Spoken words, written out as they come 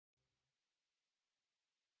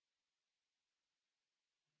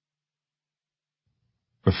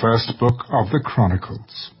The first book of the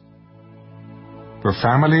Chronicles. The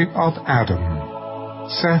family of Adam,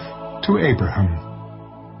 Seth to Abraham.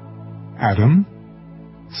 Adam,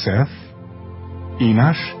 Seth,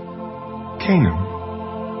 Enosh, Canaan,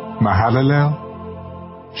 Mahalalel,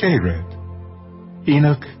 Jared,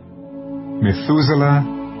 Enoch, Methuselah,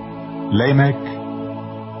 Lamech,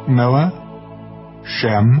 Noah,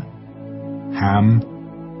 Shem, Ham,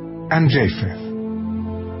 and Japheth.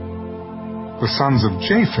 The sons of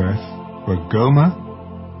Japheth were Gomer,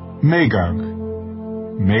 Magog,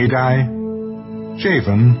 Madai,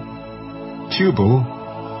 Javan, Tubal,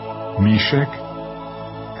 Meshech,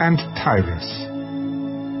 and Tyrus.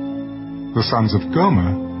 The sons of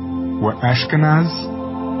Gomer were Ashkenaz,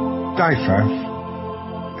 Diphath,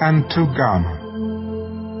 and Togarmah.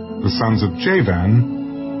 The sons of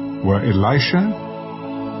Javan were Elisha,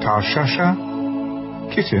 Tarshasha,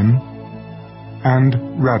 Kittim, and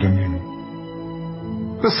Radamim.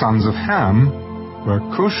 The sons of Ham were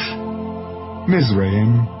Cush,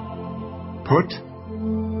 Mizraim, Put,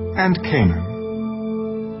 and Canaan.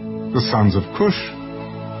 The sons of Cush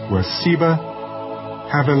were Seba,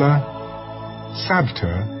 Havilah,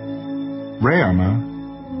 Sabta, Reumah,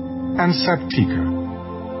 and Sabteka.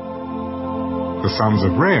 The sons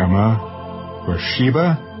of Reumah were Sheba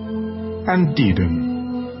and Dedan.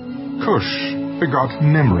 Cush begot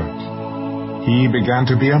Nimrod. He began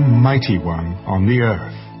to be a mighty one on the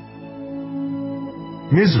earth.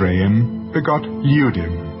 Mizraim begot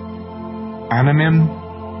Ludim, Anamim,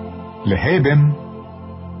 Lehabim,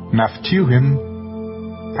 Naphtuhim,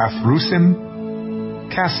 Pathrusim,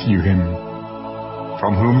 Casluhim,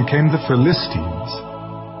 from whom came the Philistines,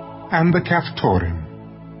 and the Caphtorim.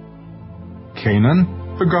 Canaan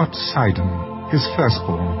begot Sidon, his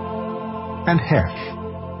firstborn, and Heth,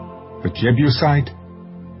 the Jebusite,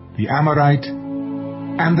 the Amorite,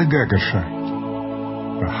 and the Girgashite,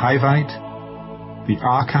 the Hivite, the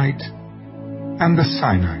Arkite, and the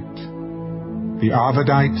Sinite, the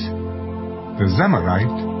Arvadite, the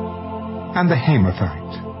Zemarite, and the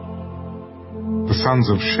Hamathite. The sons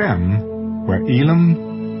of Shem were Elam,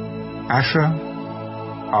 Asher,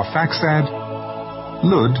 Arphaxad,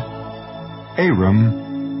 Lud, Aram,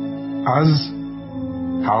 Uz,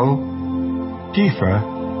 Hul, Gepher,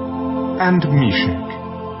 and Meshech.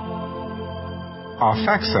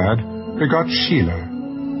 Arphaxad begot Shelah,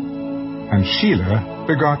 and Shelah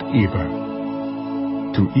begot Eber.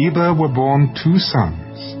 To Eber were born 2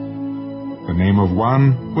 sons. The name of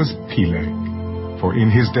one was Peleg, for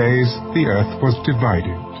in his days the earth was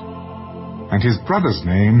divided, and his brother's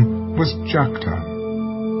name was Joktan.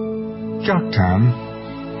 Joktan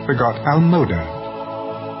begot Almodad,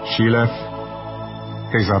 Sheleph,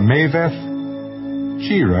 Hazarmaveth,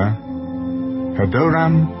 Jerah,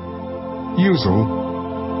 Hadoram, Uzal,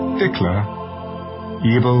 Diklah,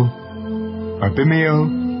 Ebal, Abimael,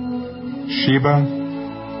 Sheba,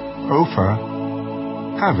 Ophir,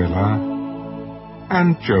 Havilah,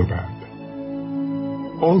 and Jobab.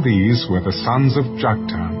 All these were the sons of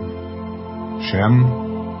Joktan: Shem,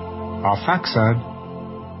 Arphaxad,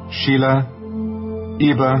 Shelah,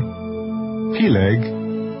 Eber, Peleg,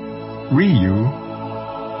 Reu,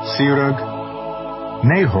 Serug,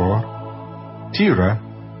 Nahor, Terah,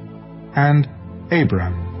 and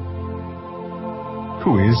Abram.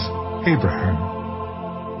 Who is Abraham?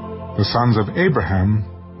 The sons of Abraham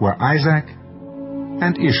were Isaac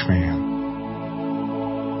and Ishmael.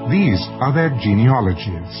 These are their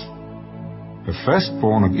genealogies. The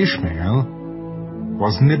firstborn of Ishmael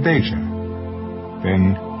was Nebajah,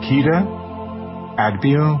 then Kedar,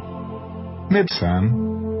 Adbeel, Mibsam,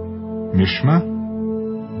 Mishma,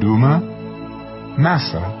 Duma,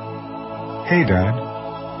 Massa, Hadad,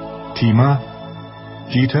 Tema,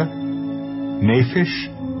 Jether, Naphish,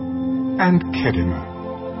 and Kedemah.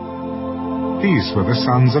 These were the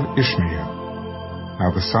sons of Ishmael.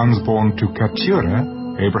 Now the sons born to Keturah,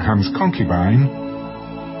 Abraham's concubine,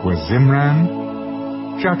 were Zimran,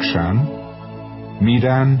 Jokshan,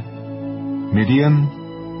 Medan, Midian,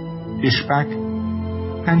 Ishbak,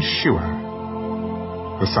 and Shua.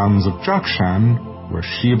 The sons of Jokshan were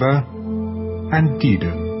Sheba and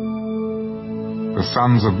Dedan. The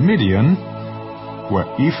sons of Midian were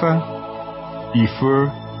Ephah, Ephur,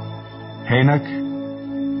 Hanok,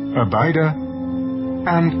 Abida,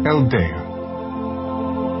 and Eldaah.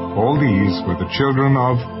 All these were the children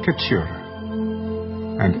of Keturah.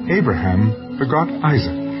 And Abraham begot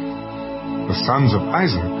Isaac. The sons of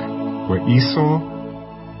Isaac were Esau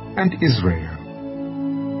and Israel.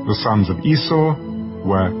 The sons of Esau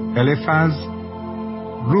were Eliphaz,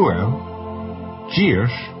 Ruel,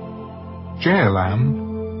 Jeush, Jaalam,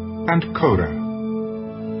 and Korah.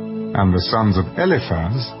 And the sons of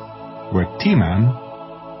Eliphaz were Teman,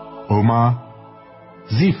 Omar,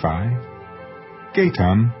 Zephi,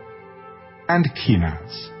 Gatam, and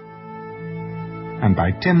Kenaz. And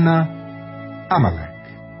by Timnah, Amalek.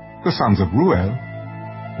 The sons of Ruel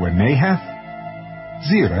were Nahath,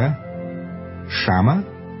 Zerah, Shammah,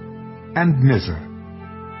 and Mizah.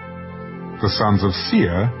 The sons of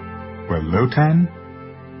Seir were Lotan,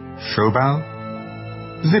 Shobal,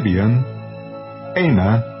 Zibeon,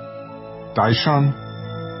 Anah, Dishon,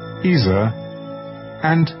 Ezer,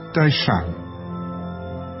 and Dishan.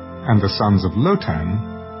 And the sons of Lotan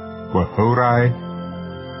were Horai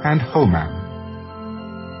and Homam.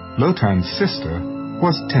 Lotan's sister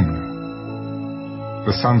was Timnah.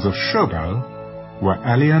 The sons of Shobal were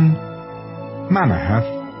Alian, Manahath,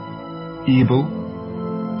 Ebal,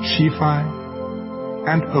 Shephi,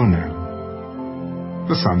 and Onam.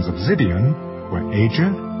 The sons of Zibeon were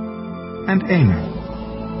Ajer and Anah.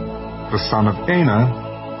 The son of Anah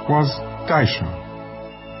was Dishon.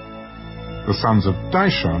 The sons of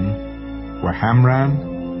Dishon were Hamran,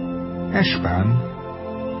 Eshban,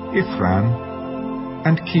 Ithran,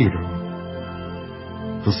 and Kiram.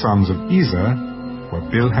 The sons of Ezer were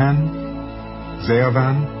Bilhan,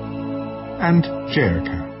 Zeavan, and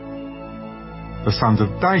Jericho. The sons of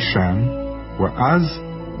Dishan were Az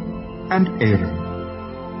and Aram.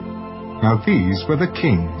 Now these were the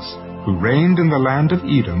kings who reigned in the land of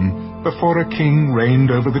Edom before a king reigned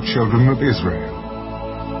over the children of Israel.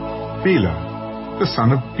 Bela, the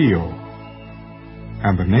son of Beor,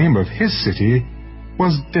 and the name of his city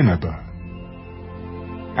was Dinhabah.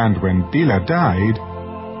 And when Bela died,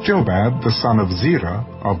 Jobab, the son of Zerah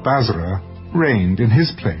of Basra, reigned in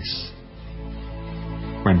his place.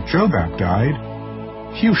 When Jobab died,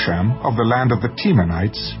 Husham of the land of the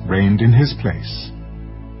Temanites reigned in his place.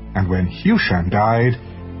 And when Husham died,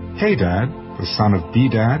 Hadad, the son of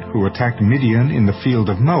Bedad, who attacked Midian in the field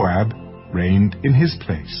of Moab, reigned in his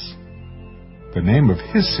place. The name of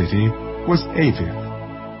his city was Avith.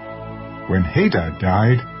 When Hadad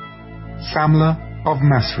died, Samlah of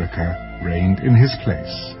Masrekah reigned in his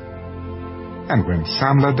place. And when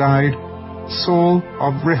Samlah died, Saul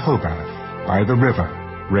of Rehoboth by the river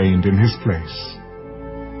reigned in his place.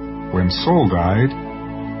 When Saul died,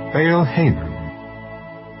 Baal-Hanan,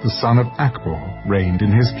 the son of Akbor, reigned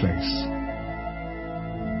in his place.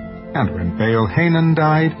 And when Baal-Hanan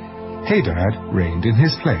died, Hadad reigned in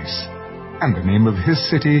his place, and the name of his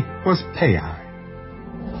city was Pai.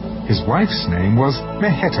 His wife's name was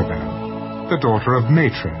Mehetabel, the daughter of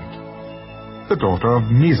Matred, the daughter of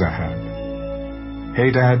Mezahab.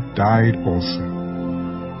 Hadad died also.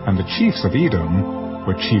 And the chiefs of Edom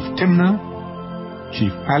were Chief Timnah,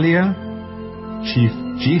 Chief Aliah, Chief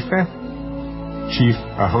Jepheth, Chief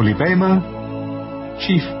Aholibamah,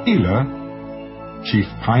 Chief Elah, Chief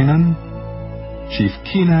Pinan, Chief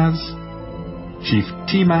Kenaz, Chief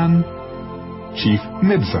Teman, Chief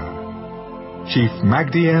Mibzar, Chief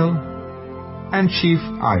Magdiel, and Chief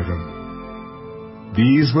Iram.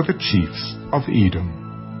 These were the chiefs of Edom.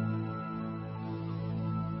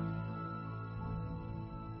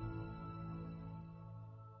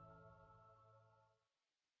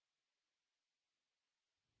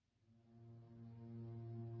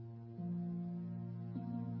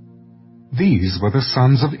 These were the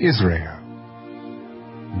sons of Israel: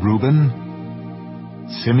 Reuben,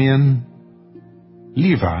 Simeon,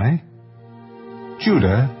 Levi,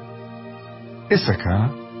 Judah, Issachar,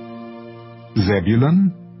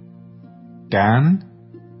 Zebulun, Dan,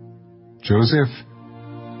 Joseph,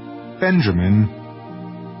 Benjamin,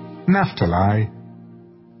 Naphtali,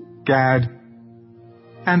 Gad,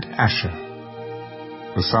 and Asher.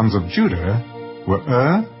 The sons of Judah were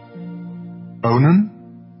Onan,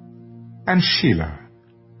 and Shelah.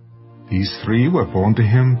 These three were born to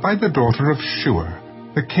him by the daughter of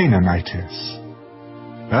Shua, the Canaanitess.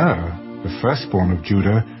 The firstborn of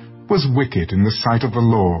Judah, was wicked in the sight of the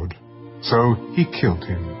Lord, so he killed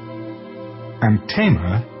him. And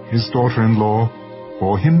Tamar, his daughter-in-law,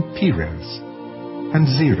 bore him Perez and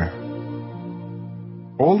Zerah.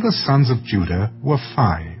 All the sons of Judah were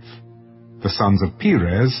 5. The sons of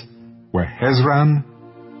Perez were Hezron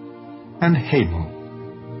and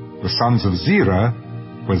Hamul. The sons of Zerah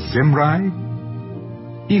were Zimri,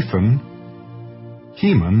 Ethan,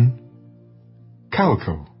 Heman,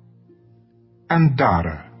 Calcol, and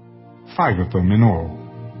Dara, 5 of them in all.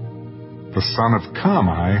 The son of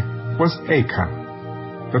Carmi was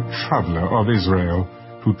Achan, the troubler of Israel,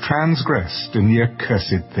 who transgressed in the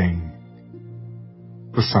accursed thing.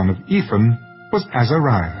 The son of Ethan was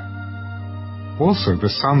Azariah. Also the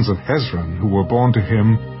sons of Hezron who were born to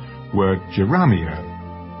him were Jeramiel,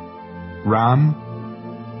 Ram,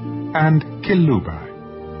 and Kelubai.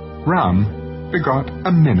 Ram begot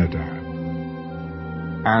Amminadab.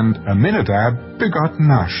 And Amminadab begot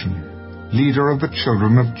Nahshon, leader of the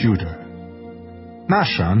children of Judah.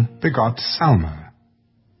 Nahshon begot Salma.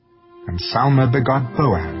 And Salma begot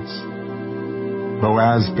Boaz.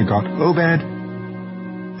 Boaz begot Obed,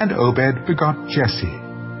 and Obed begot Jesse.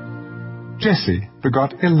 Jesse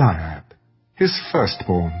begot Eliab, his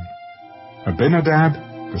firstborn, Abinadab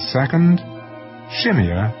the second,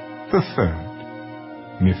 Shimeah the third,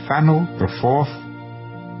 Nethanel the fourth,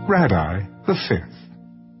 Radai the fifth,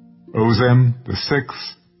 Ozem the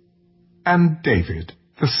sixth, and David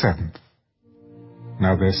the seventh.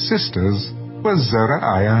 Now their sisters were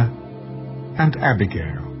Zeruiah and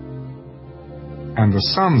Abigail. And the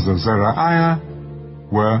sons of Zeruiah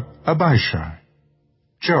were Abishai,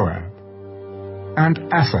 Joab, and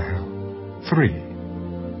Asahel,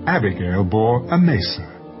 3. Abigail bore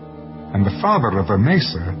Amasa, and the father of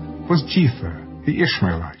Amasa was Jether the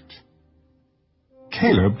Ishmaelite.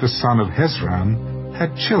 Caleb the son of Hezron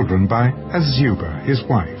had children by Azubah his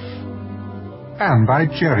wife, and by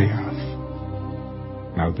Jeriath.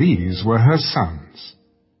 Now these were her sons,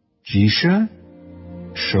 Jesher,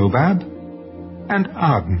 Shobab, and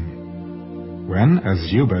Arden. When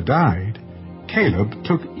Azubah died, Caleb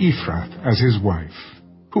took Ephrath as his wife,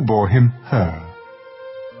 who bore him Hur.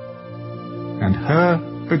 And Hur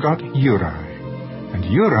begot Uri, and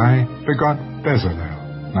Uri begot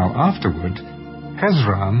Bezalel. Now afterward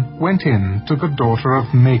Hezron went in to the daughter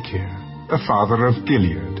of Machir, the father of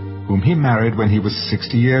Gilead, whom he married when he was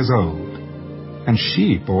 60 years old, and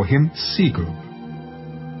she bore him Segub.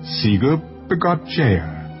 Segub begot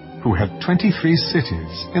Jair, who had 23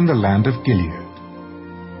 cities in the land of Gilead.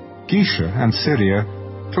 Gesher and Syria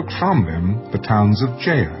took from them the towns of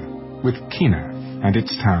Jair, with Kenath and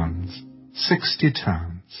its towns, 60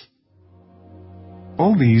 towns.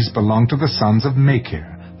 All these belonged to the sons of Machir,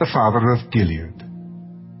 the father of Gilead.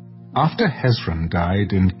 After Hezron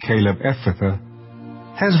died in Caleb Ephrathah,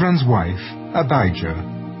 Hezron's wife,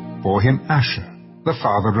 Abijah, bore him Asher, the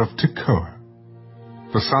father of Tekoa.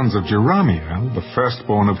 The sons of Jerahmeel, the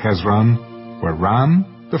firstborn of Hezron, were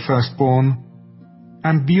Ram, the firstborn,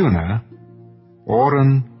 and Bunah,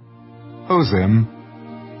 Oren, Ozem,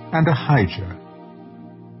 and Ahijah.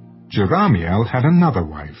 Jerahmeel had another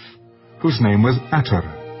wife, whose name was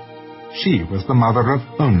Atara. She was the mother of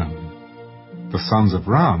Onam. The sons of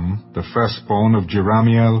Ram, the firstborn of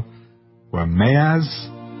Jerahmeel, were Maaz,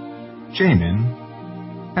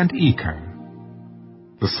 Jamin, and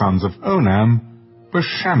Eker. The sons of Onam were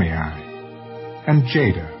Shammai and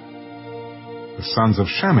Jada. The sons of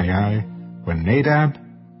Shammai were Nadab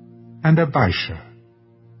and Abishah,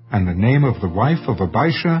 and the name of the wife of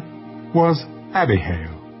Abishah was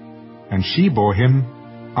Abihail, and she bore him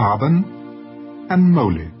Arban and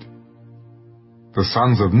Molid. The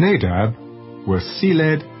sons of Nadab were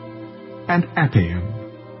Seled and Appaim.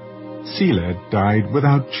 Seled died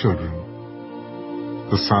without children.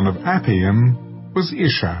 The son of Appaim was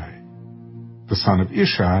Ishai. The son of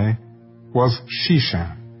Ishai was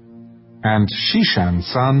Shishan, and Shishan's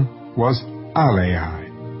son was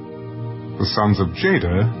Alai. The sons of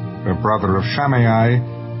Jada, the brother of Shammai,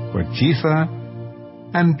 were Jether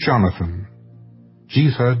and Jonathan.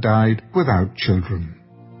 Jether died without children.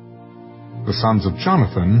 The sons of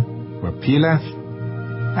Jonathan were Peleth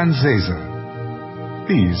and Zazah.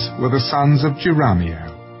 These were the sons of Jerahmeel.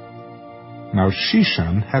 Now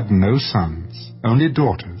Shishan had no sons, only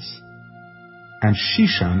daughters. And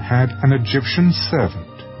Shishan had an Egyptian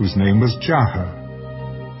servant, whose name was Jahar.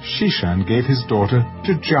 Shishan gave his daughter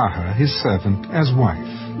to Jahar his servant as wife,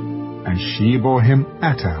 and she bore him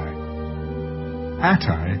Attai.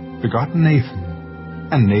 Attai begot Nathan,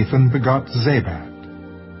 and Nathan begot Zabad.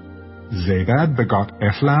 Zabad begot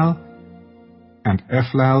Ephlal, and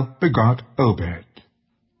Ephlal begot Obed.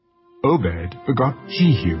 Obed begot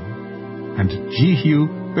Jehu, and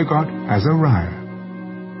Jehu begot Azariah.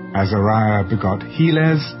 Azariah begot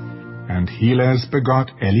Helez, and Helez begot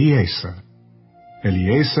Eleazar.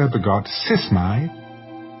 Eleazar begot Sismai,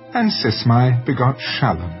 and Sismai begot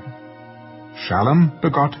Shallum. Shallum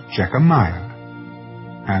begot Jechamiah,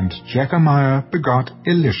 and Jechamiah begot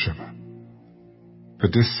Elishama. The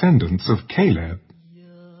descendants of Caleb,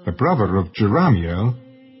 the brother of Jerahmeel,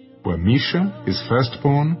 were Misha, his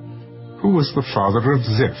firstborn, who was the father of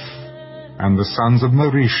Ziph, and the sons of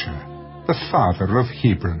Marisha, the father of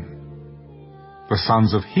Hebron. The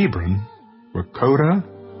sons of Hebron were Korah,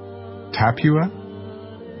 Tapua,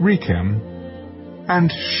 Rechem,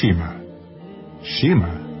 and Shema.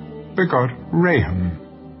 Shema begot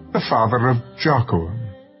Raham, the father of Joachim,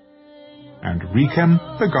 and Rechem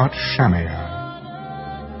begot Shammai.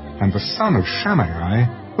 And the son of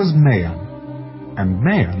Shammai was Maon, and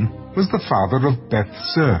Maon was the father of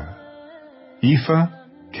Beth-zur. Ephah,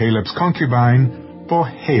 Caleb's concubine, bore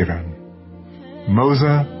Haran,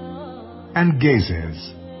 Moser, and Gazez.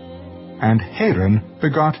 And Haran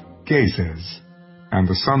begot Gazez. And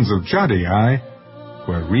the sons of Jahdai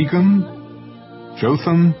were Regem,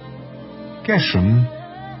 Jotham, Geshem,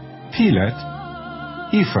 Pelet,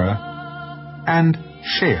 Ephah, and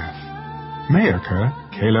Sheath.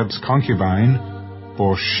 Maacah, Caleb's concubine,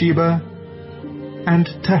 bore Sheba and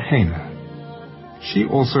Tehana. She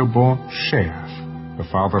also bore Sheath, the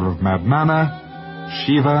father of Madmannah,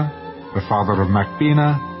 Shiva, the father of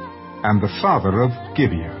Machbenah, and the father of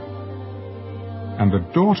Gibeah. And the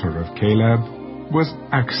daughter of Caleb was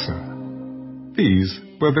Achsah. These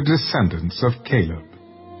were the descendants of Caleb.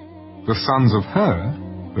 The sons of Hur,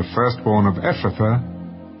 the firstborn of Ephrathah,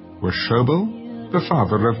 were Shobal, the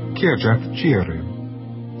father of Kirjath-jearim,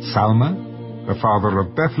 Salma, the father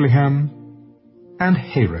of Bethlehem, and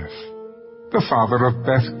Hareph, the father of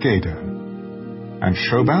Beth-gader. And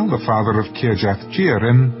Shobal, the father of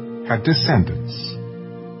Kirjath-jearim, had descendants,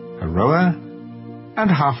 Haroah,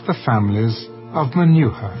 and half the families of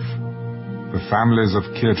Menuhath. The families of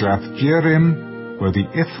Kirjath-jearim were the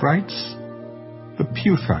Ithrites, the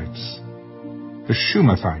Puthites, the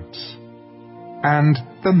Shumathites, and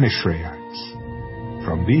the Mishraites.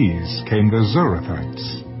 From these came the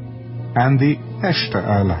Zorathites and the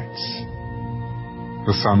Eshtaolites.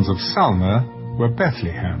 The sons of Salma were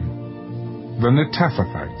Bethlehem, the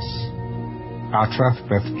Netophathites,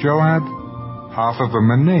 Atrath-beth-joab, half of the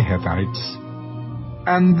Menahethites,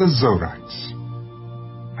 and the Zorites.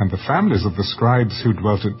 And the families of the scribes who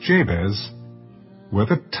dwelt at Jabez were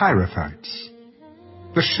the Tirathites,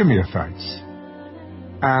 the Shimeathites,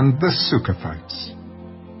 and the Sukathites.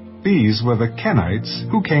 These were the Kenites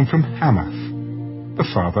who came from Hamath, the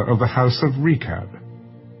father of the house of Rechab.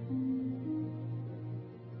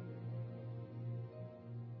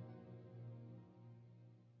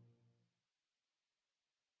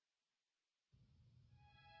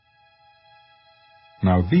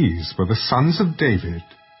 Now these were the sons of David,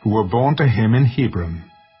 who were born to him in Hebron.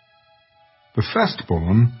 The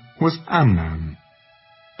firstborn was Amnon,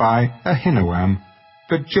 by Ahinoam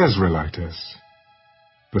the Jezreelitess.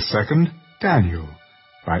 The second, Daniel,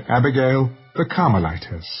 by Abigail the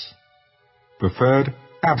Carmelitess. The third,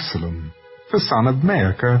 Absalom, the son of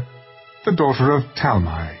Maacah, the daughter of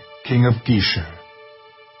Talmai, king of Geshur.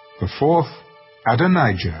 The fourth,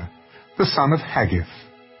 Adonijah, the son of Haggith.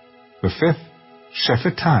 The fifth,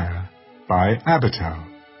 Shephatiah, by Abital.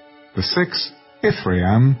 The sixth,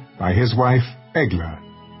 Ithream, by his wife Eglah.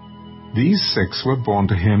 These 6 were born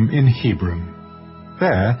to him in Hebron.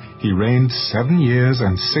 There he reigned 7 years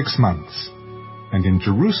and 6 months, and in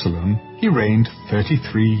Jerusalem he reigned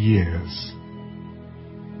 33 years.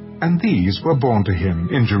 And these were born to him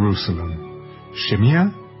in Jerusalem: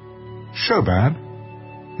 Shimeah, Shobab,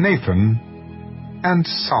 Nathan, and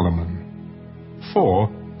Solomon, 4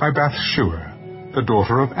 by Bathshua, the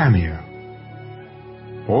daughter of Ammiah.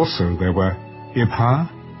 Also there were Ibhar,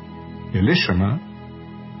 Elishama,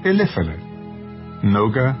 Eliphalet,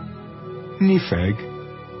 Noga, Nepheg,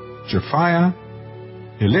 Japhiah,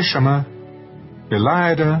 Elishama,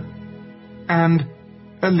 Eliada, and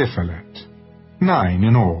Eliphalet, 9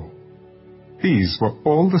 in all. These were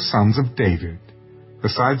all the sons of David,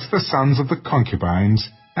 besides the sons of the concubines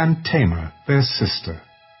and Tamar their sister.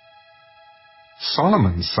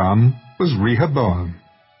 Solomon's son was Rehoboam.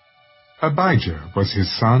 Abijah was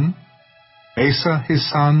his son, Asa his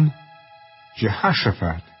son,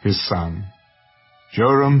 Jehoshaphat his son,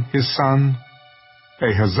 Joram his son,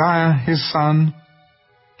 Ahaziah his son,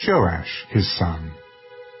 Joash his son,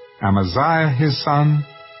 Amaziah his son,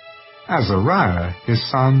 Azariah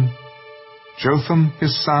his son, Jotham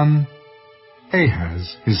his son,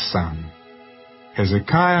 Ahaz his son,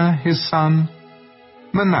 Hezekiah his son,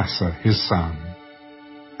 Manasseh his son,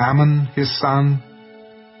 Ammon his son,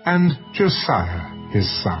 and Josiah his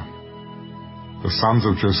son. The sons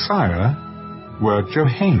of Josiah were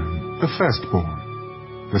Johanan the firstborn,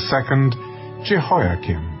 the second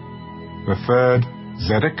Jehoiakim, the third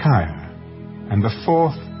Zedekiah, and the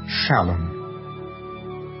fourth Shallum.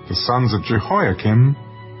 The sons of Jehoiakim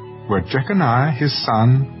were Jeconiah his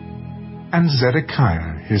son, and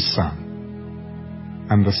Zedekiah his son.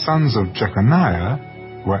 And the sons of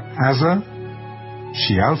Jeconiah were Azar,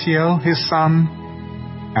 Shealtiel his son,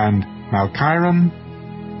 and Malchiram,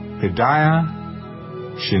 Pedaiah,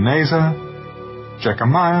 Shenazar,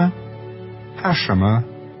 Jechemiah, Hashema,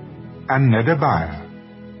 and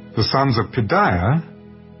Nedabiah. The sons of Pedaiah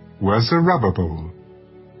were Zerubbabel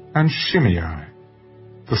and Shimei.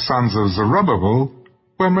 The sons of Zerubbabel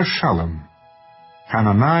were Meshullam,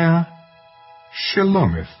 Hananiah,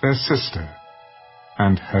 Shelomith their sister,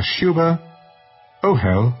 and Hashubah,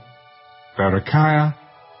 Ohel, Berechiah,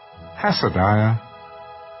 Hasadiah,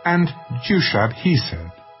 and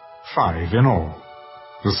Jushab-Hesed, 5 in all.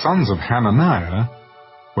 The sons of Hananiah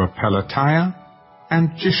were Pelatiah and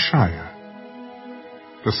Jeshiah.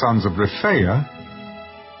 The sons of Rephaiah,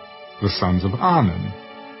 the sons of Arnan,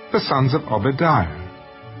 the sons of Obadiah,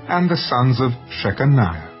 and the sons of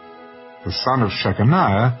Shechaniah. The son of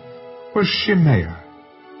Shechaniah was Shemaiah.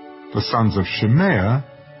 The sons of Shemaiah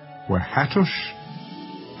were Hattush,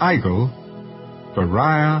 Igal,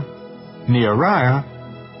 Beriah, Neariah,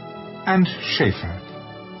 and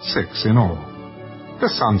Shaphat, 6 in all. The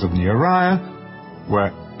sons of Neariah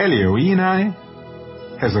were Elioenai,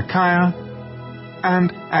 Hezekiah,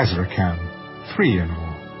 and Azrikam, 3 in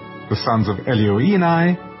all. The sons of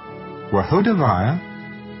Elioenai were Hodaviah,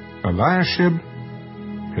 Eliashib,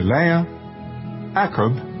 Pelaiah,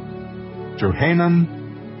 Akub,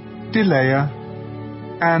 Johanan, Delaiah,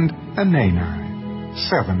 and Anani,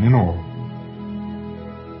 7 in all.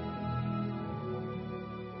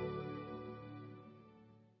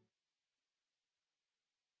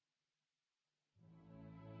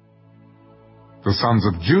 The sons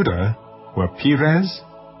of Judah were Perez,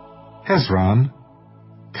 Hezron,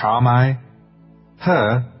 Carmi,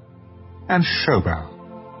 Hur, and Shobal.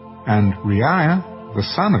 And Reiah, the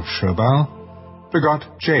son of Shobal, begot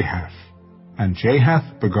Jahath, and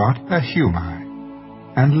Jahath begot Ahumai,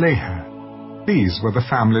 and Leha. These were the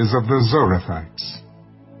families of the Zorathites.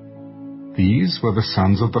 These were the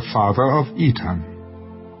sons of the father of Etam,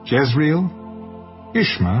 Jezreel,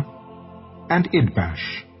 Ishma, and Idbash.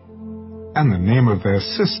 And the name of their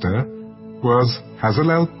sister was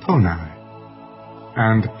Hazelelponai.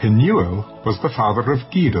 And Penuel was the father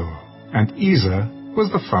of Gedor, and Ezer was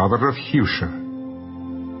the father of Husha.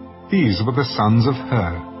 These were the sons of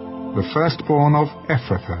Hur, the firstborn of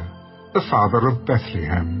Ephrathah, the father of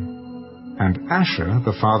Bethlehem. And Asher,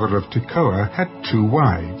 the father of Tekoa, had 2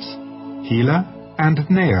 wives, Helah and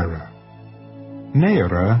Naarah.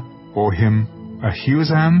 Naarah bore him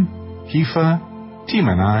Ahuzam, Hepher,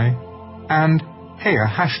 Temani, and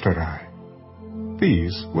Haahashtarai.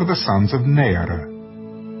 These were the sons of Naarah.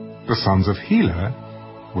 The sons of Helah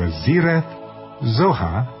were Zereth,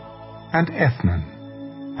 Zohar, and Ethnan.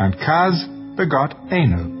 And Kaz begot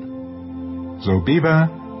Anob, Zobeba,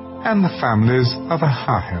 and the families of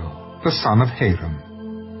Ahahel, the son of Haram.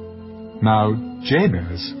 Now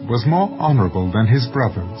Jabez was more honorable than his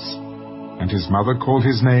brothers, and his mother called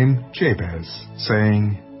his name Jabez,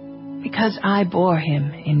 saying, Because I bore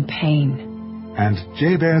him in pain. And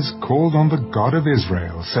Jabez called on the God of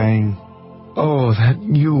Israel, saying, Oh, that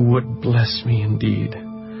you would bless me indeed,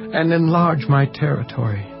 and enlarge my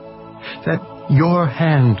territory, that your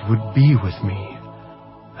hand would be with me,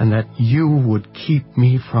 and that you would keep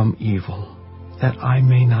me from evil, that I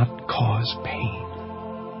may not cause pain.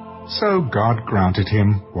 So God granted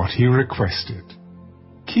him what he requested.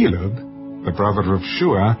 Caleb, the brother of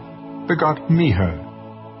Shua, begot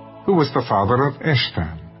Meher, who was the father of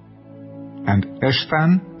Eshtan. And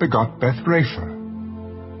Eshtan begot Bethrapha,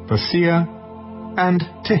 Basia, and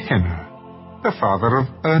Tehinnah, the father of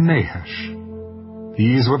Nahash.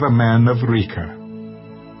 These were the men of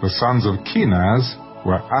Rechah. The sons of Kenaz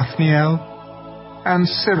were Othniel and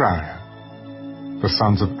Sariah. The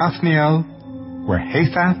sons of Othniel were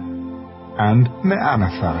Hathath and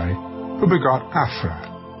Meanathai, who begot Aphra.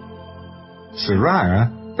 Sariah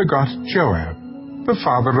begot Joab, the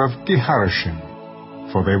father of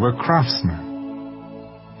Geharashim, for they were craftsmen.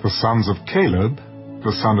 The sons of Caleb,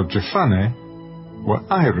 the son of Jephunneh, were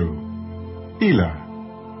Iru, Elah,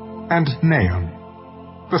 and Nahum.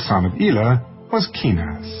 The son of Elah was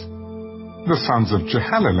Kenaz. The sons of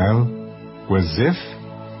Jehalelel were Ziph,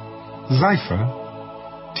 Zipha,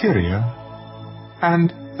 Tiria,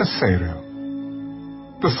 and Asarel.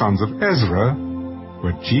 The sons of Ezra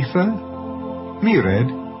were Jether, Mered,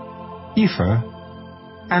 Ephah,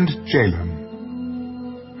 and Jalem.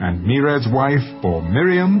 And Mered's wife bore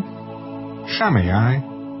Miriam, Shammai,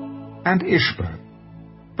 and Ishba,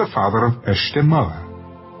 the father of Eshtemoa.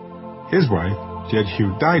 His wife,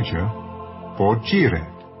 Jedhudijah, bore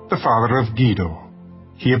Jered, the father of Gedor,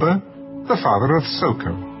 Heber, the father of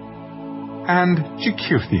Soko, and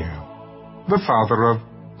Jekuthiel, the father of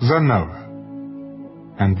Zanoah.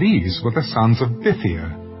 And these were the sons of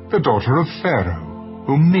Bithia, the daughter of Pharaoh,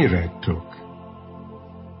 whom Mered took.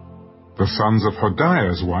 The sons of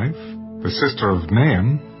Hodiah's wife, the sister of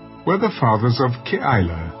Nahum, were the fathers of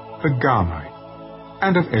Keilah, the Garmite,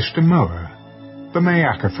 and of Eshtemoa, the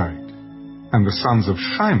Maakathite. And the sons of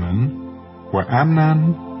Shimon were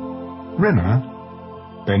Amnon,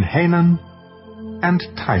 Rinnah, Ben-Hanan, and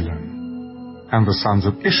Tilon. And the sons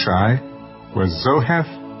of Ishai were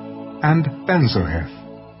Zoheth and Ben-Zoheth.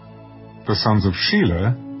 The sons of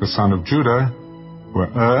Shelah, the son of Judah, were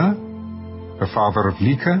the father of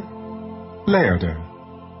Leka, Laodar,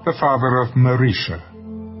 the father of Marisha,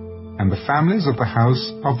 and the families of the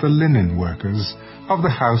house of the linen workers of the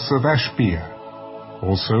house of Ashbea,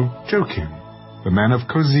 also Joachim, the men of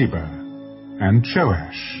Kozeba, and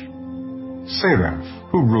Joash, Seraph,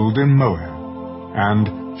 who ruled in Moab, and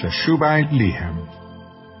Jeshubbai-Lehem.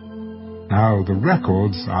 Now the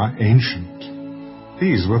records are ancient.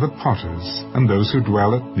 These were the potters, and those who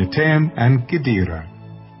dwell at Netaim and Gedera.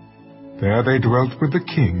 There they dwelt with the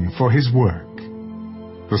king for his work.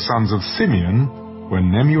 The sons of Simeon were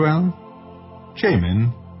Nemuel,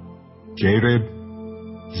 Jamin, Jarib,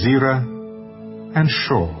 Zerah, and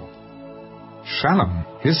Shaul. Shallum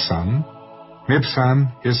his son,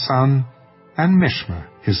 Mibsam his son, and Mishma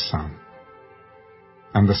his son.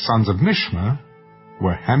 And the sons of Mishma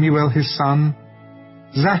were Hamuel his son,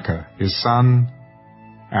 Zaccur his son,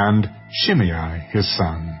 and Shimei his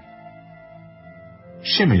son.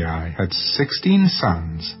 Shimei had 16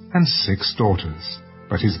 sons and 6 daughters,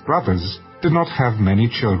 but his brothers did not have many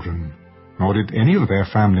children, nor did any of their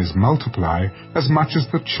families multiply as much as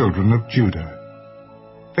the children of Judah.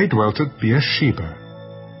 They dwelt at Beersheba,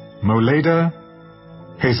 Moleda,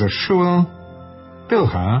 Hazar-Shual,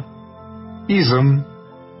 Bilhah, Ezem,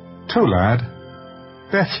 Tolad,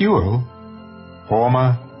 Bethuel,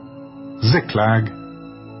 Hormah, Ziklag,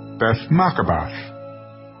 Beth-Marcabath,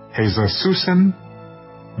 Hazar-Susim,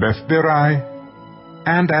 Beth-Birai,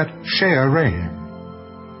 and at Shearaim.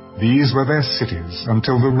 These were their cities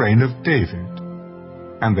until the reign of David,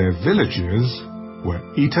 and their villages were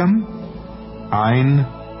Etam, Ain,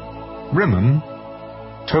 Rimmon,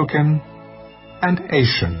 Token, and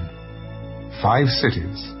Ashan, 5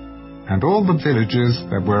 cities, and all the villages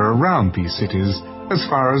that were around these cities as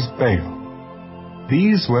far as Baal.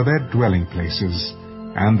 These were their dwelling places,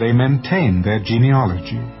 and they maintained their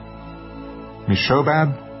genealogy.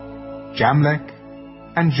 Meshobab, Jamlech,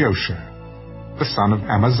 and Josha, the son of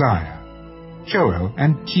Amaziah, Joel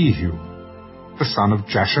and Jehu, the son of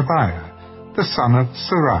Jashabiah, the son of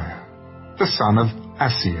Sariah, the son of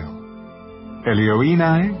Asiel,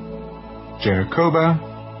 Elioenai, Jerichoba,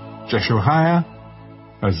 Jeshoiah,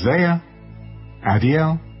 Uzziah,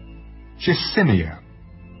 Adiel, Jessimiah,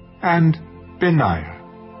 and Benaiah,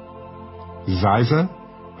 Ziza,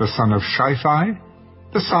 the son of Shiphi,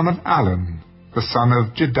 the son of Alam, the son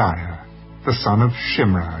of Jediah, the son of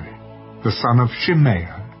Shimri, the son of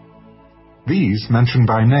Shemaiah. These, mentioned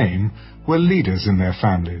by name, were leaders in their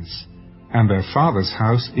families, and their father's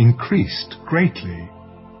house increased greatly.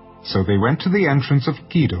 So they went to the entrance of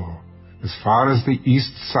Gedor, as far as the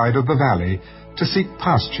east side of the valley, to seek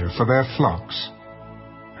pasture for their flocks.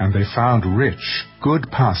 And they found rich, good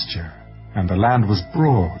pasture, and the land was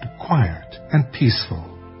broad, quiet, and peaceful.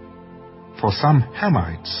 For some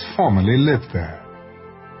Hamites formerly lived there.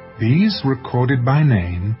 These, recorded by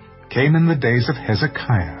name, came in the days of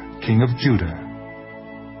Hezekiah, king of Judah.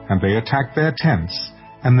 And they attacked their tents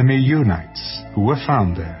and the Meunites who were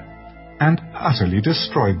found there, and utterly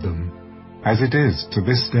destroyed them, as it is to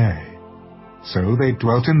this day. So they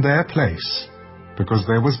dwelt in their place, because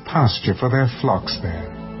there was pasture for their flocks there.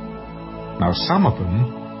 Now some of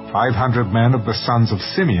them, 500 men of the sons of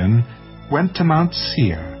Simeon, went to Mount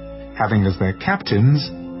Seir, having as their captains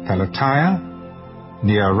Pelatiah,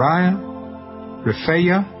 Neariah,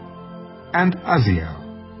 Rephaiah, and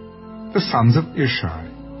Uzziel, the sons of Ishai,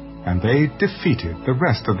 and they defeated the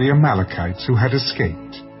rest of the Amalekites who had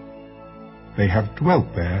escaped. They have dwelt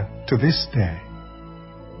there to this day.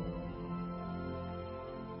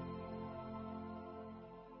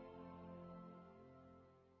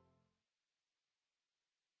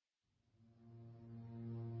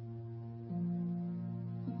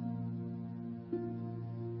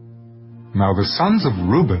 Now the sons of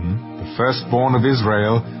Reuben, the firstborn of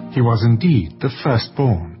Israel, he was indeed the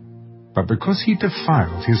firstborn. But because he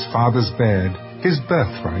defiled his father's bed, his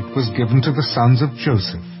birthright was given to the sons of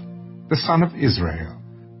Joseph, the son of Israel,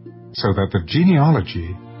 so that the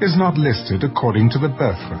genealogy is not listed according to the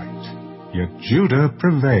birthright. Yet Judah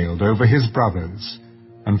prevailed over his brothers,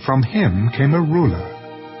 and from him came a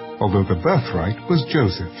ruler, although the birthright was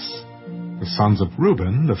Joseph's. The sons of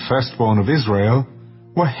Reuben, the firstborn of Israel,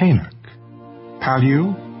 were Hanok,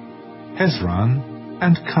 Pallu, Hezron,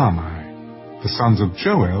 and Carmi. The sons of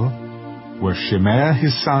Joel were Shemaiah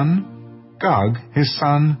his son, Gog his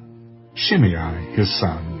son, Shimei his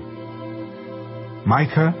son.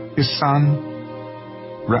 Micah, his son,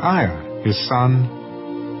 Reiah his son,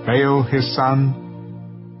 Baal his son,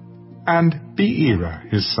 and Beerah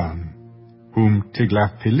his son, whom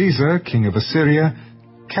Tiglath-Pileser, king of Assyria,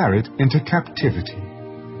 carried into captivity.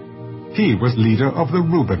 He was leader of the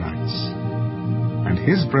Reubenites, and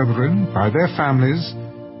his brethren by their families,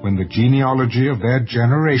 when the genealogy of their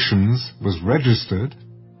generations was registered,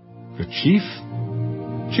 the chief,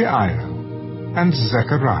 Jeiel, and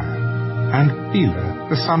Zechariah, and Elah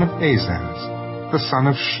the son of Azaz, the son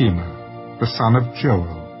of Shema, the son of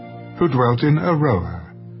Joel, who dwelt in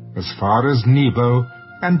Aroer, as far as Nebo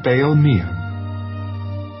and Baal-Meon.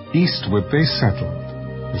 Eastward they settled,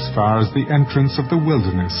 as far as the entrance of the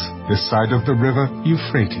wilderness this side of the river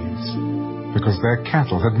Euphrates, because their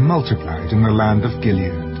cattle had multiplied in the land of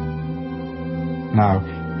Gilead. Now,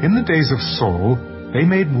 in the days of Saul, they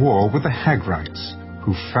made war with the Hagrites,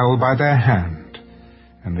 who fell by their hand,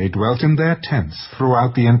 and they dwelt in their tents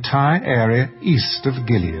throughout the entire area east of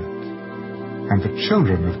Gilead. And the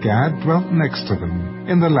children of Gad dwelt next to them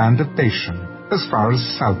in the land of Bashan, as far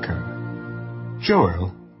as Salcah.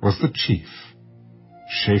 Joel was the chief,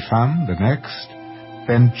 Shaphan the next,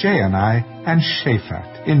 then Jaani and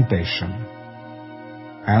Shaphat in Bashan.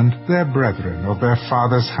 And their brethren of their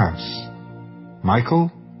father's house,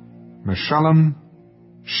 Michael, Meshullam,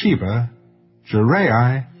 Sheba,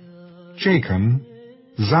 Jerai, Jachin,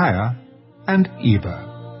 Ziah, and Eber,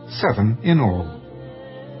 7 in all.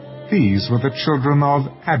 These were the children of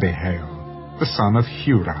Abihail, the son of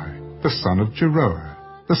Huri, the son of Jeroah,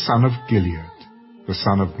 the son of Gilead, the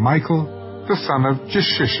son of Michael, the son of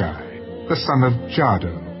Jeshishai, the son of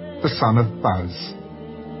Jado, the son of Buz.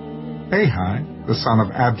 Ahi, the son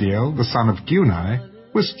of Abdiel, the son of Guni,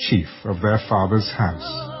 was chief of their father's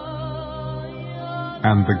house.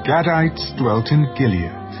 And the Gadites dwelt in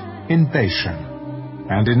Gilead, in Bashan,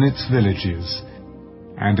 and in its villages,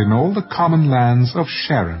 and in all the common lands of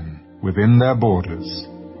Sharon, within their borders.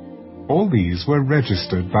 All these were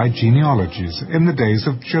registered by genealogies in the days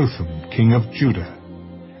of Jotham, king of Judah,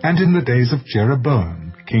 and in the days of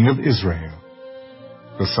Jeroboam, king of Israel.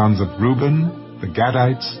 The sons of Reuben, the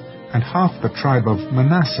Gadites, and half the tribe of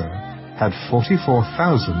Manasseh had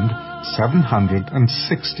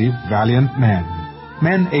 44,760 valiant men,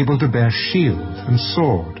 men able to bear shield and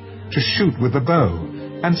sword, to shoot with the bow,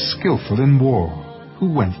 and skillful in war, who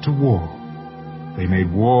went to war. They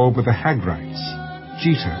made war with the Hagrites,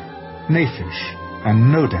 Jether, Naphish,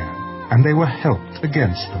 and Nodab, and they were helped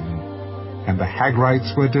against them. And the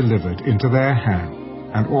Hagrites were delivered into their hand,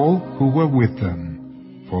 and all who were with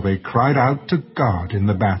them, for they cried out to God in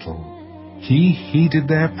the battle. He heeded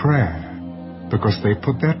their prayer, because they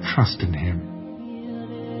put their trust in him.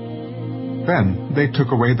 Then they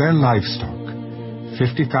took away their livestock,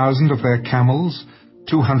 50,000 of their camels,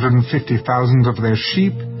 250,000 of their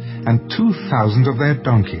sheep, and 2,000 of their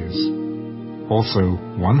donkeys, also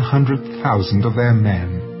 100,000 of their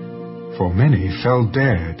men, for many fell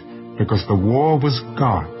dead, because the war was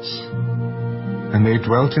God's. And they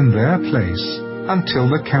dwelt in their place until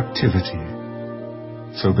the captivity.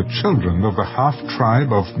 So the children of the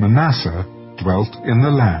half-tribe of Manasseh dwelt in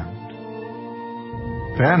the land.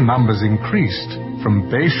 Their numbers increased from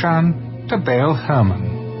Bashan to Baal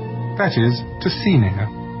Hermon, that is, to Senir,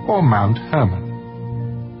 or Mount Hermon.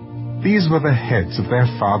 These were the heads of their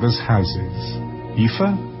fathers' houses: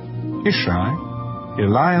 Ephah, Ishi,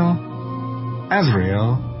 Eliel,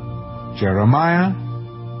 Azriel, Jeremiah,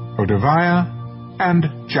 Hodaviah, and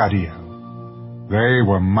Jadiel. They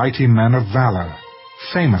were mighty men of valor,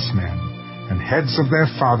 famous men, and heads of their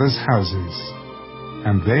fathers' houses.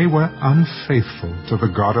 And they were unfaithful to the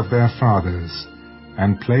God of their fathers,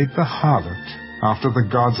 and played the harlot after the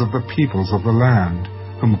gods of the peoples of the land,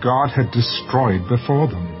 whom God had destroyed before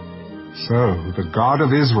them. So the God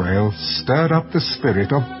of Israel stirred up the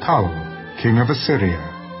spirit of Pul, king of Assyria,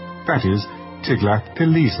 that is,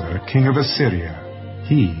 Tiglath-Pileser, king of Assyria.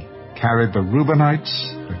 He carried the Reubenites,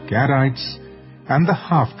 the Gadites, and the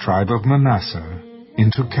half-tribe of Manasseh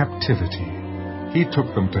into captivity. He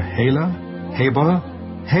took them to Halah, Habor,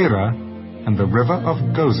 Hara, and the river of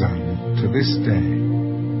Gozan to this day.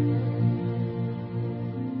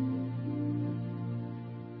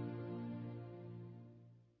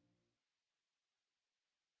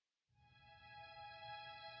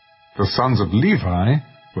 The sons of Levi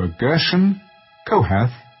were Gershon,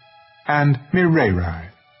 Kohath, and Merari.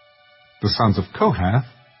 The sons of Kohath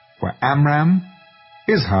were Amram,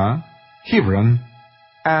 Izhar, Hebron,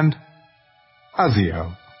 and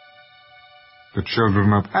Uzziel. The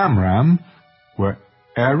children of Amram were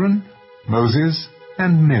Aaron, Moses,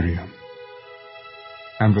 and Miriam.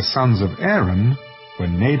 And the sons of Aaron were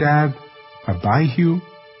Nadab, Abihu,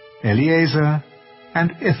 Eleazar,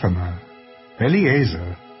 and Ithamar.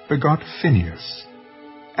 Eleazar begot Phinehas,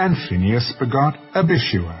 and Phinehas begot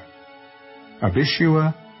Abishua.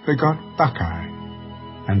 Abishua begot Bukki,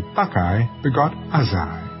 and Bukki begot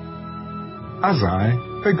Uzzi.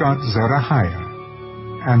 Uzzi begot Zerahiah,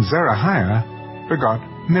 and Zerahiah begot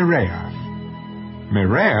Meraioth.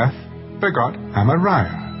 Meraioth begot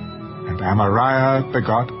Amariah, and Amariah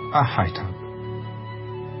begot Ahitub.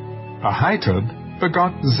 Ahitub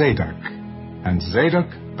begot Zadok, and Zadok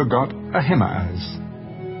begot Ahimaaz.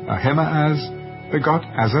 Ahimaaz begot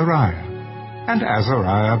Azariah, and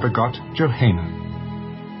Azariah begot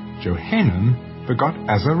Johanan. Johanan begot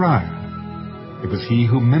Azariah. It was he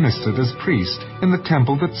who ministered as priest in the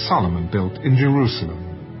temple that Solomon built in Jerusalem.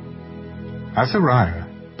 Azariah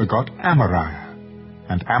begot Amariah,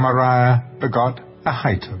 and Amariah begot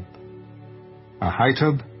Ahitub.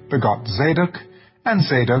 Ahitub begot Zadok, and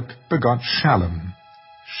Zadok begot Shallum.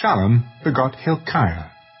 Shallum begot Hilkiah,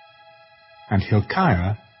 and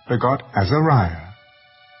Hilkiah begot Azariah.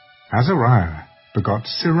 Azariah begot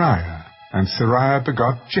Sariah, and Sariah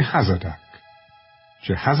begot Jehazadak.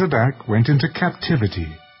 Jehazadak went into captivity,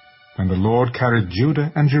 and the Lord carried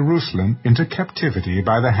Judah and Jerusalem into captivity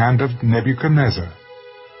by the hand of Nebuchadnezzar.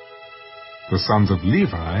 The sons of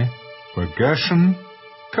Levi were Gershon,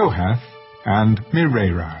 Kohath, and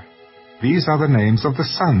Merari. These are the names of the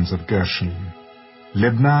sons of Gershon: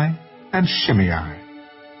 Libni and Shimei.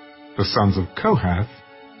 The sons of Kohath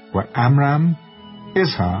were Amram,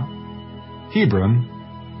 Izhar, Hebron,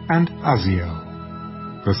 and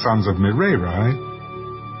Uzziel. The sons of Merari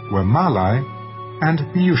were Mahli and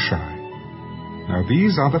Mushi. Now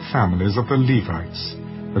these are the families of the Levites,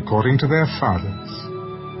 according to their fathers.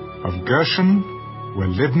 Of Gershon were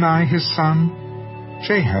Libni his son,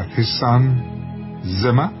 Jahath his son,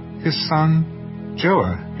 Zimmah his son,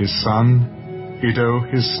 Joah his son, Iddo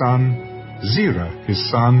his son, Zerah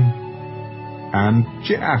his son, and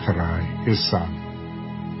Jeatheri his son.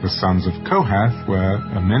 The sons of Kohath were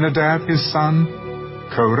Aminadab his son,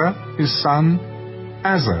 Korah his son,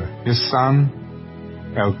 Azar his son,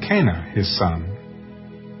 Elkanah his son,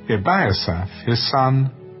 Ebiasaph his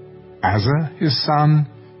son, Azar his son,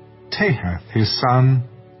 Tahath his son,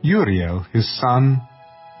 Uriel his son,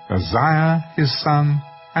 Uzziah his son,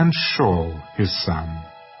 and Shaul his son.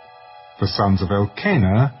 The sons of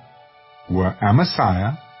Elkanah were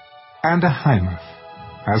Amasiah and Ahimath.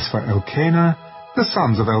 As for Elkanah, the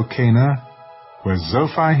sons of Elkanah were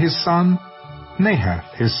Zophai his son,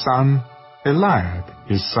 Nahath his son, Eliab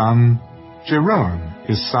his son, Jeroham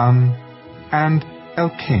his son, and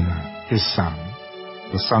Elkanah his son.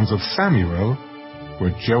 The sons of Samuel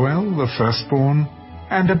were Joel the firstborn,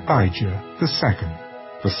 and Abijah the second.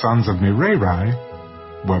 The sons of Merari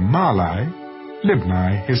were Mahli,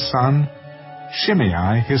 Libni his son,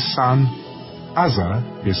 Shimei his son,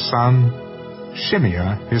 Uzzah his son,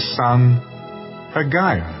 Shimei his son,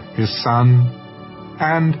 Haggiah his son,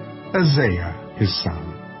 and Isaiah his son.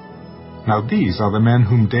 Now these are the men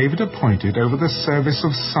whom David appointed over the service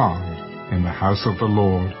of song in the house of the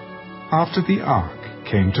Lord, after the ark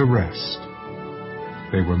came to rest.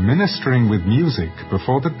 They were ministering with music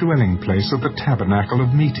before the dwelling place of the tabernacle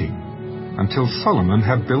of meeting, until Solomon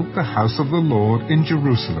had built the house of the Lord in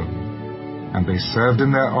Jerusalem, and they served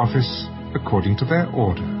in their office according to their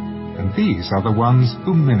order. And these are the ones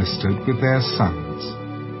who ministered with their sons.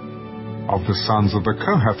 Of the sons of the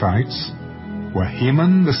Kohathites were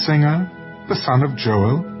Heman the singer, the son of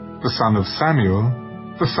Joel, the son of Samuel,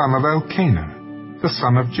 the son of Elkanah, the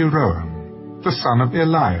son of Jeroham, the son of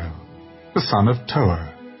Eliel, the son of Toah,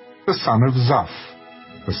 the son of Zaph,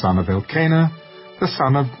 the son of Elkanah, the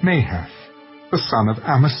son of Mahath, the son of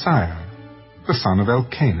Amasiah, the son of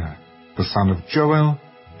Elkanah, the son of Joel,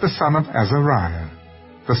 the son of Azariah,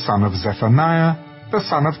 the son of Zephaniah, the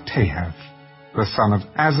son of Tahath, the son of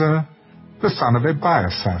Azar, the son of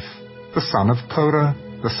Ebiasaph, the son of Korah,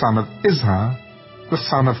 the son of Izhar, the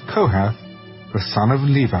son of Kohath, the son of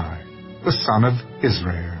Levi, the son of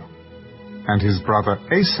Israel. And his brother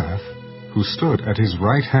Asaph, who stood at his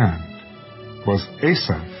right hand, was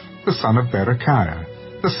Asaph, the son of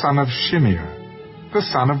Berechiah, the son of Shimea, the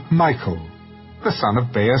son of Michael, the son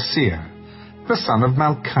of Baaseiah, the son of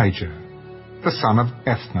Malchijah, the son of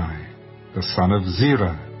Ethni, the son of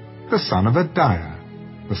Zerah, the son of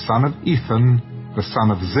Adiah, the son of Ethan, the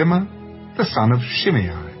son of Zimmah, the son of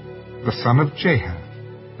Shimei, the son of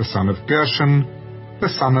Jahath, the son of Gershon, the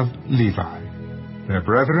son of Levi. Their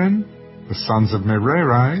brethren, the sons of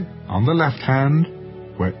Merari, on the left hand,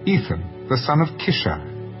 were Ethan, the son of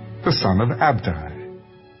Kishi, the son of Abdi,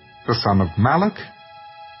 the son of Malach,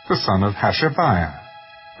 the son of Hashabiah,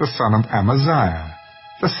 the son of Amaziah,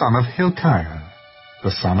 the son of Hilkiah,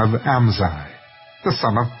 the son of Amzai, the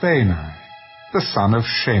son of Bani, the son of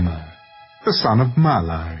Shemer, the son of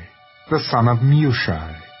Malai, the son of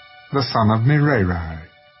Mushai, the son of Merari,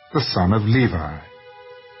 the son of Levi.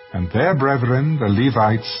 And their brethren, the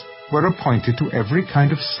Levites, were appointed to every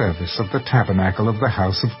kind of service of the tabernacle of the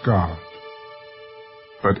house of God.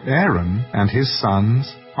 But Aaron and his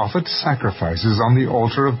sons offered sacrifices on the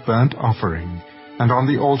altar of burnt offering and on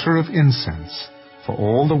the altar of incense for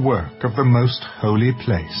all the work of the most holy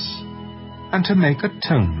place, and to make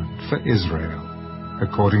atonement for Israel,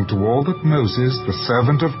 according to all that Moses, the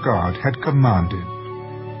servant of God, had commanded.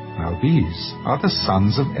 Now these are the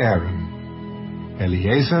sons of Aaron: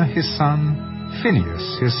 Eleazar his son,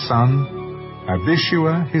 Phinehas his son,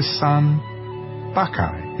 Abishua his son,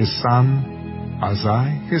 Bacchai his son,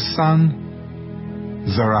 Azai his son,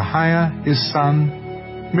 Zerahiah his son,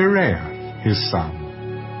 Meraioth his son,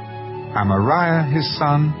 Amariah his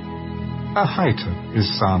son, Ahitub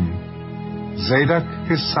his son, Zadok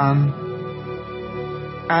his son,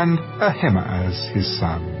 and Ahimaaz his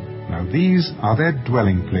son. Now these are their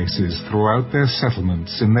dwelling places throughout their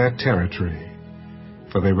settlements in their territory,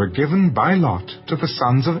 for they were given by lot to the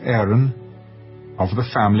sons of Aaron of the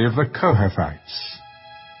family of the Kohathites.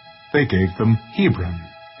 They gave them Hebron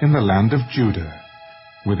in the land of Judah,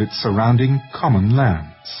 with its surrounding common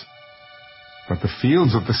lands. But the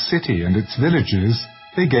fields of the city and its villages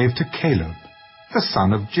they gave to Caleb, the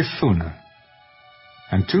son of Jephunneh.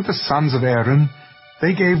 And to the sons of Aaron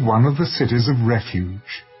they gave one of the cities of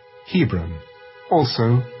refuge, Hebron,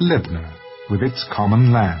 also Libnah, with its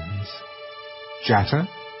common lands, Jattah,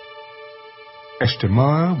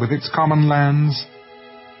 Eshtemoa with its common lands,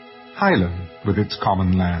 Highland with its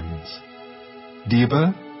common lands,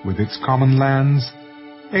 Debir with its common lands,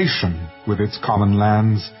 Ashan with its common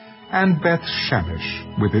lands, and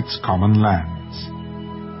Beth-Shemesh with its common lands.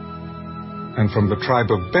 And from the tribe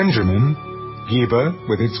of Benjamin, Geber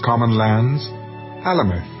with its common lands,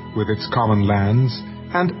 Alameth with its common lands,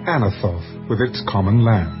 and Anathoth with its common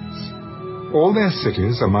lands. All their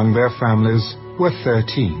cities among their families were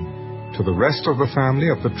 13. To the rest of the family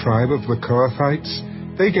of the tribe of the Kohathites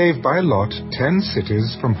they gave by lot 10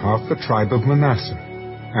 cities from half the tribe of Manasseh.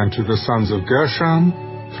 And to the sons of Gershon,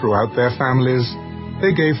 throughout their families,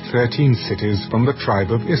 they gave 13 cities from the tribe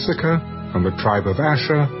of Issachar, from the tribe of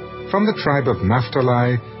Asher, from the tribe of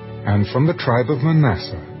Naphtali, and from the tribe of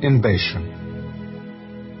Manasseh in Bashan.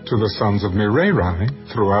 To the sons of Merari,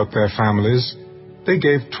 throughout their families, they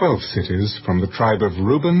gave 12 cities from the tribe of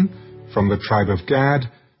Reuben, from the tribe of Gad,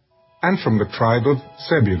 and from the tribe of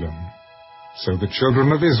Zebulun. So the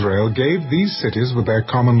children of Israel gave these cities with their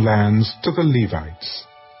common lands to the Levites.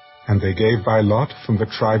 And they gave by lot from the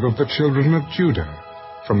tribe of the children of Judah,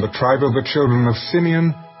 from the tribe of the children of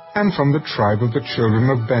Simeon, and from the tribe of the children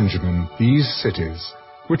of Benjamin, these cities,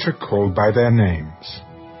 which are called by their names.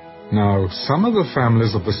 Now some of the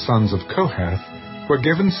families of the sons of Kohath were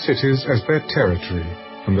given cities as their territory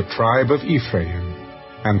from the tribe of Ephraim,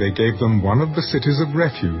 and they gave them one of the cities of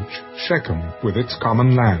refuge, Shechem, with its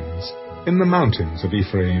common lands, in the mountains of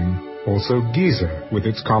Ephraim, also Gezer with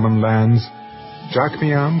its common lands,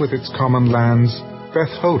 Jokmeam with its common lands,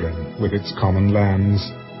 Beth-horon with its common lands,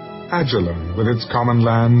 Ajalon with its common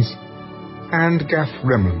lands, and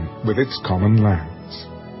Gath-rimmon with its common lands.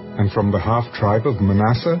 And from the half-tribe of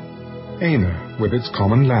Manasseh, Aner with its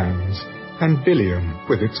common lands, and Bileam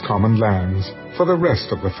with its common lands, for the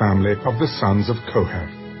rest of the family of the sons of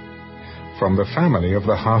Kohath. From the family of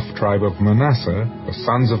the half-tribe of Manasseh, the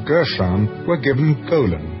sons of Gershon were given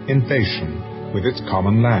Golan in Bashan with its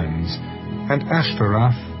common lands, and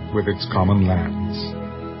Ashtaroth with its common lands.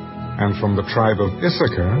 And from the tribe of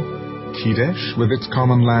Issachar, Kedesh with its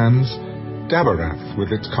common lands, Daberath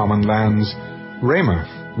with its common lands,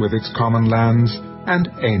 Ramoth with its common lands, and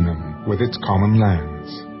Anam with its common lands.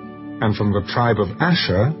 And from the tribe of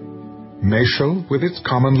Asher, Mashal with its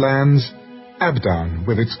common lands, Abdon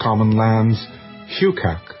with its common lands,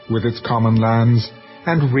 Hukak with its common lands,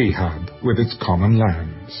 and Rehob with its common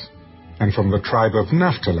lands. And from the tribe of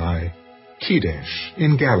Naphtali, Kedesh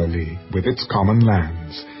in Galilee with its common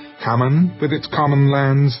lands, Hammon with its common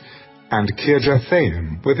lands, and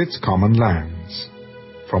Kirjathaim with its common lands.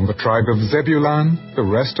 From the tribe of Zebulun, the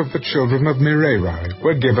rest of the children of Merari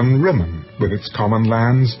were given Rimmon with its common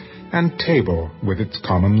lands, and Tabor with its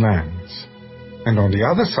common lands. And on the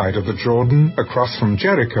other side of the Jordan, across from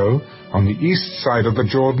Jericho, on the east side of the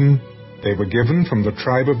Jordan, they were given from the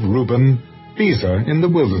tribe of Reuben, Bezer in the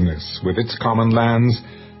wilderness with its common lands,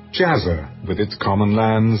 Jazer with its common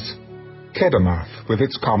lands, Kedemoth with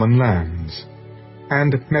its common lands,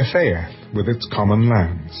 and Mephaath with its common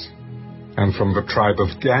lands. And from the tribe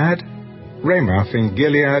of Gad, Ramoth in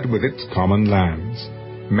Gilead with its common lands,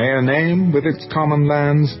 Mahanaim with its common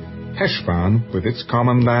lands, Heshbon with its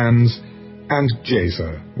common lands, and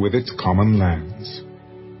Jazer with its common lands.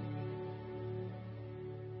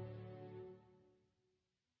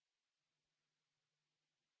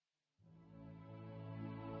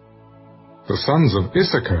 The sons of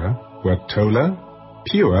Issachar were Tola,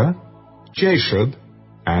 Pua, Jashub,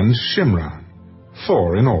 and Shimron,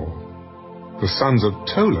 4 in all. The sons of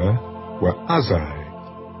Tola were Uzai,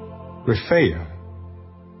 Rephaiah,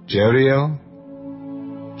 Jeriel,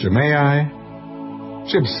 Jemai,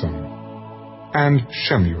 Jibsam, and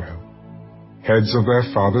Shemuel, heads of their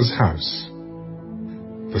father's house.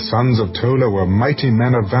 The sons of Tola were mighty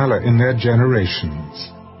men of valor in their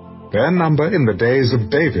generations. Their number in the days of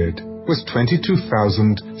David was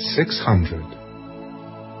 22,600.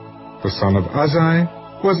 The son of Uzai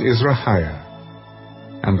was Izrahiah,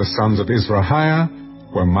 and the sons of Izrahiah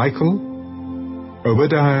were Michael,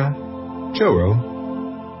 Obadiah, Joel,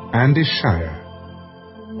 and Ishiah.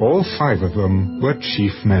 All 5 of them were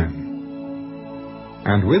chief men.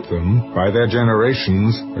 And with them, by their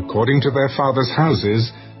generations, according to their fathers'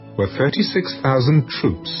 houses, were 36,000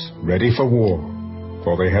 troops ready for war,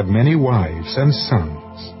 for they had many wives and sons.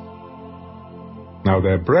 Now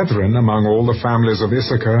their brethren among all the families of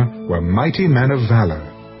Issachar were mighty men of valor,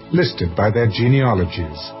 listed by their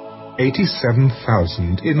genealogies,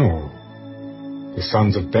 87,000 in all. The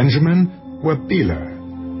sons of Benjamin were Bela,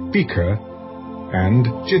 Becher, and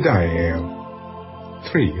Jediael,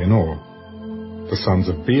 3 in all. The sons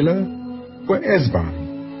of Bela were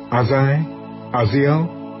Ezban, Uzai, Uzziel,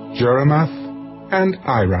 Jeremoth, and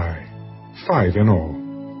Iri, 5 in all.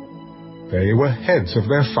 They were heads of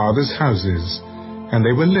their fathers' houses, and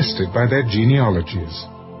they were listed by their genealogies,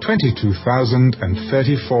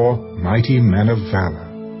 22,034 mighty men of valor.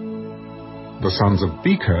 The sons of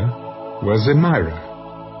Becher were Zemirah,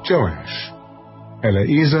 Joash,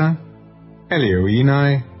 Eleazar,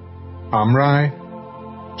 Elioenai, Amri,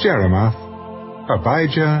 Jeremoth,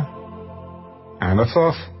 Abijah,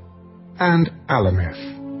 Anathoth, and Alameth.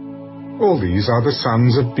 All these are the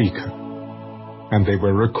sons of Becher, and they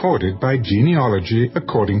were recorded by genealogy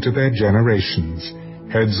according to their generations,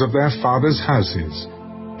 heads of their fathers' houses,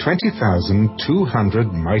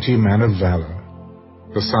 20,200 mighty men of valor.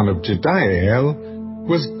 The son of Jediael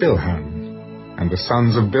was Bilhan, and the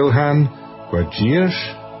sons of Bilhan were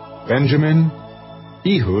Jeush, Benjamin,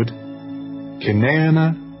 Ehud,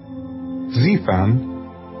 Kenaanah, Zethan,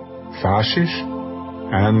 Tharshish,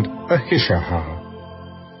 and Ahishahar.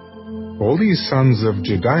 All these sons of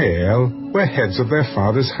Jediael were heads of their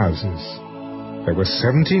fathers' houses. There were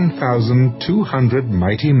 17,200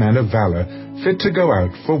 mighty men of valor, fit to go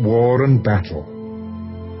out for war and battle.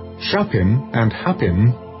 Shuppim and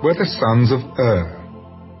Huppim were the sons of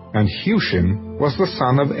and Hushim was the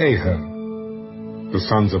son of Aher. The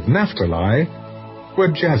sons of Naphtali were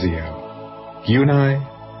Jaziel, Guni,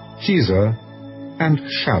 Jezer, and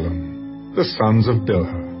Shallum, the sons of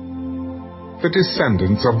Bilhah. The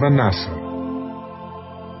descendants of Manasseh.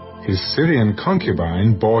 His Syrian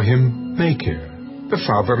concubine bore him Machir, the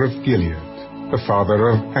father of Gilead, the father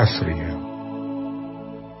of Asriel.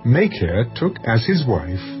 Machir took as his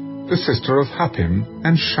wife the sister of Huppim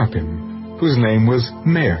and Shuppim, whose name was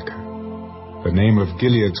Maacah. The name of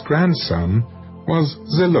Gilead's grandson was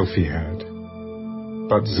Zelophehad.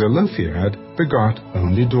 But Zelophehad begot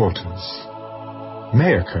only daughters.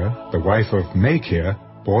 Maacah, the wife of Machir,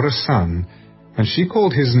 bore a son, and she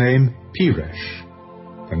called his name Peresh.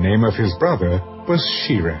 The name of his brother was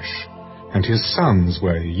Sheresh, and his sons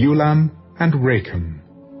were Ulam and Racham.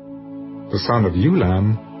 The son of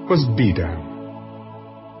Ulam was Bedam.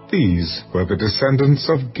 These were the descendants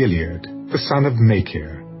of Gilead, the son of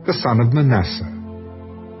Machir, the son of Manasseh.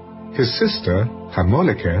 His sister,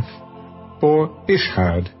 Hammoleketh, bore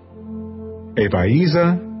Ishhad,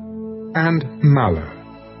 Abiezer, and Mahlah.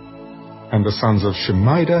 And the sons of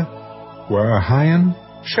Shemida were Ahian,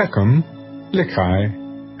 Shechem, Lichai,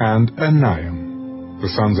 and Aniam. The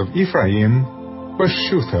sons of Ephraim were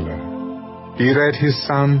Shuthelah, Bered his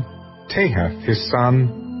son, Tahath his son,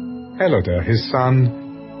 Elodah his son,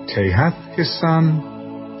 Tahath his son,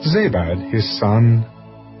 Zabad his son,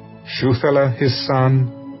 Shuthelah his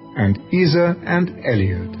son, and Ezer and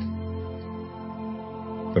Eliud.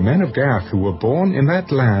 The men of Gath who were born in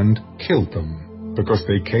that land killed them, because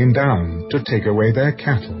they came down to take away their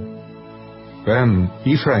cattle. Then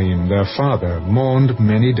Ephraim their father mourned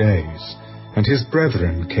many days, and his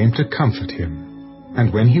brethren came to comfort him.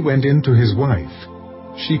 And when he went in to his wife,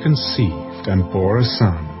 she conceived and bore a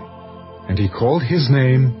son, and he called his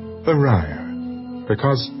name Beriah,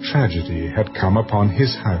 because tragedy had come upon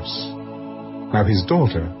his house. Now his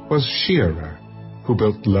daughter was Sheerah, who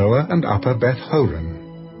built Lower and Upper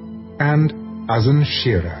Beth-horon, and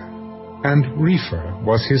Azan-Shirah, and Repher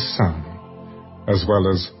was his son, as well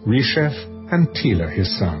as Resheph and Telah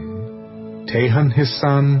his son, Tahan his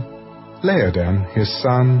son, Laodan his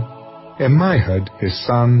son, Ammihud his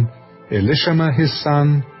son, Elishama his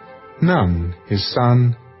son, Nun his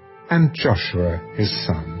son, and Joshua his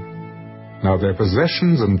son. Now their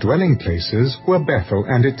possessions and dwelling places were Bethel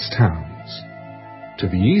and its towns. To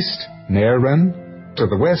the east, Naaran, to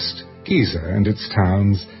the west, Gezer and its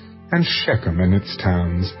towns, and Shechem and its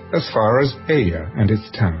towns, as far as Aiah and its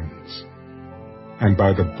towns. And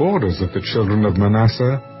by the borders of the children of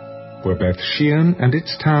Manasseh were Beth-shean and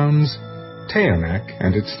its towns, Taanach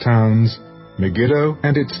and its towns, Megiddo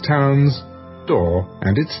and its towns, Dor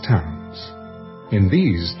and its towns. In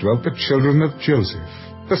these dwelt the children of Joseph,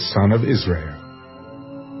 the son of Israel.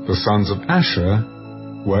 The sons of Asher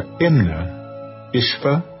were Imnah,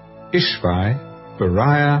 Ishva, Ishvi,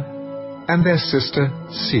 Beriah, and their sister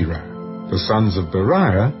Serah. The sons of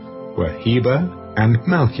Beriah were Heber and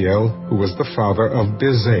Malchiel, who was the father of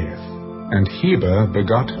Bizaeth. And Heber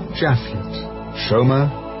begot Japhlet, Shomer,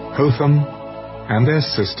 Hotham, and their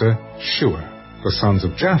sister Shua. The sons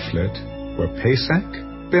of Japhlet were Pesach,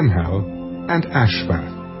 Bimhal, and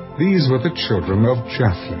Ashvath. These were the children of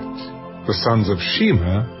Japhlet. The sons of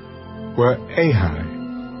Shema were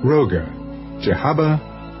Ahi, Roger,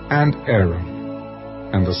 Jehabah, and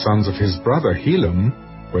Aram. And the sons of his brother Helam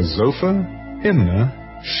were Zophar,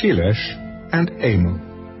 Imnah, Shelesh, and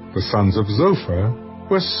Amul. The sons of Zophar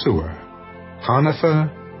were Suah,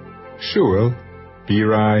 Hanapher, Shuel,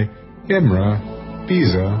 Beri, Imrah,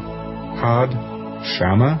 Bezer, Had,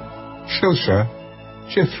 Shammah, Shilshah,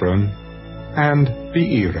 Jithron, and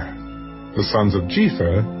Beerah. The sons of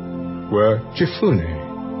Jether were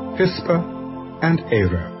Jephunneh, Pispa, and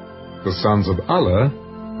Arah. The sons of Allah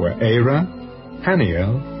were Arah,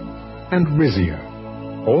 Haniel, and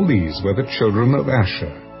Rizia. All these were the children of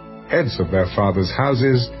Asher, heads of their fathers'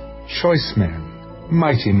 houses, choice men,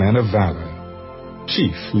 mighty men of valor,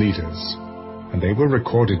 chief leaders. And they were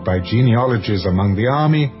recorded by genealogies among the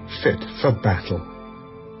army, fit for battle.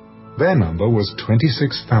 Their number was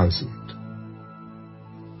 26,000.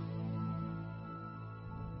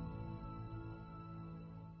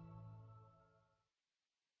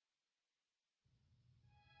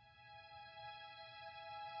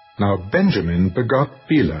 Now Benjamin begot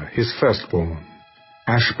Bela his firstborn,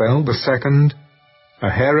 Ashbel the second,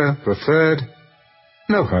 Ahera the third,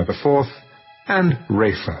 Noah the fourth, and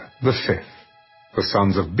Rapha the fifth. The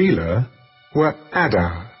sons of Bela were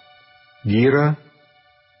Adar, Gera,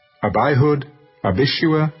 Abihud,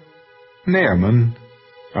 Abishua, Naaman,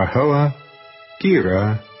 Ahoah,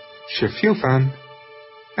 Gera, Shephuthan,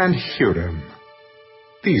 and Huram.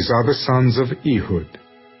 These are the sons of Ehud,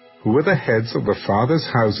 who were the heads of the fathers'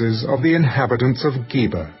 houses of the inhabitants of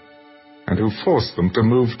Geba, and who forced them to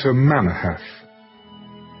move to Manahath.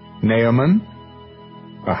 Naaman,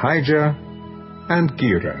 Ahijah, and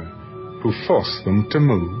Gera, who forced them to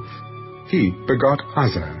move. He begot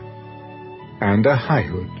Uzzah, and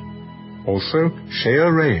Ahihud. Also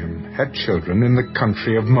Shearaim had children in the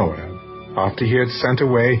country of Moab, after he had sent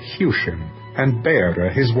away Hushim and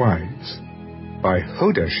Beerah his wives. By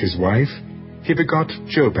Hodesh his wife he begot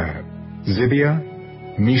Jobab,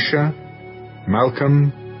 Zibiah, Misha,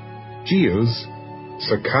 Malcolm, Jeuz,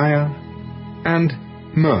 Sakiah, and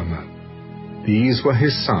Mirma. These were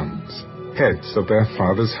his sons, heads of their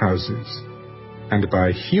fathers' houses. And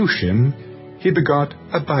by Hushim he begot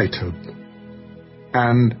Abitub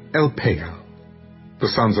and Elpaal. The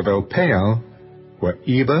sons of Elpaal were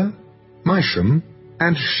Eber, Misham,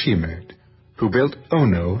 and Shemed, who built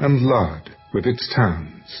Ono and Lod with its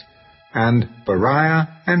towns, and Beriah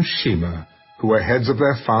and Shema, who were heads of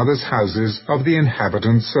their fathers' houses of the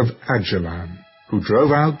inhabitants of Adullam, who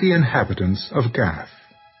drove out the inhabitants of Gath.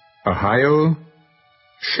 Ahio,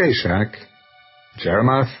 Shashak,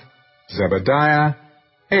 Jeremoth, Zebadiah,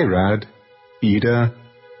 Arad, Eder,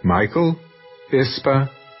 Michael, Ispa,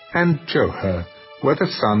 and Joha were the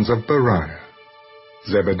sons of Beriah.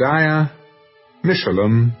 Zebadiah,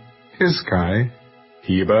 Mishullam, Hizkai,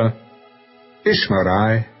 Heber,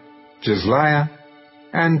 Ishmerai, Jizliah,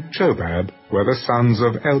 and Jobab were the sons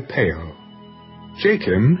of Elpaal.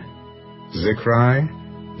 Jakim, Zichri,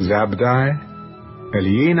 Zabdi,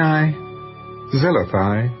 Elienai,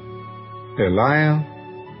 Zelophai, Eliel,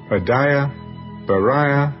 Adiah,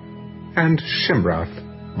 Beriah, and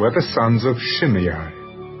Shimrath were the sons of Shimei.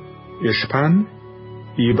 Ishpan,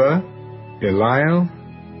 Eber, Eliel,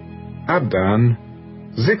 Abdan,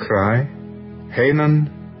 Zichri, Hanan,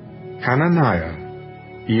 Hananiah,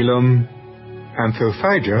 Elam,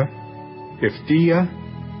 Anthilphijah, Iphdeiah,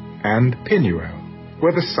 and Pinuel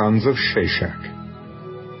were the sons of Shashak.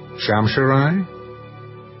 Shamsherai,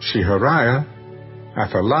 Shehariah,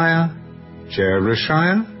 Athaliah,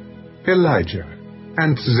 Jerishiah, Elijah,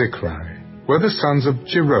 and Zichri were the sons of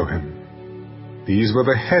Jeroham. These were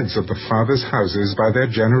the heads of the fathers' houses by their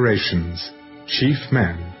generations, chief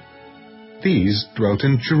men. These dwelt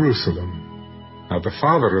in Jerusalem. Now the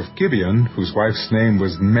father of Gibeon, whose wife's name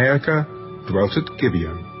was Maacah, dwelt at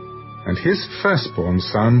Gibeon, and his firstborn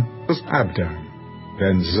son was Abdon,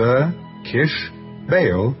 then Zer, Kish,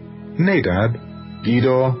 Baal, Nadab,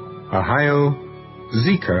 Gedor, Ahio,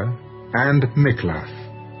 Zekah, and Miklath,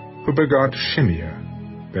 who begot Shimeah.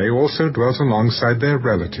 They also dwelt alongside their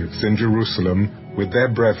relatives in Jerusalem with their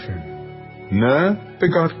brethren. Ner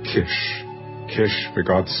begot Kish, Kish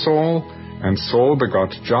begot Saul, and Saul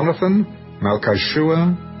begot Jonathan,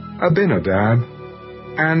 Malchishua, Abinadab,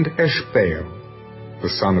 and Eshbaal. The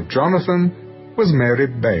son of Jonathan was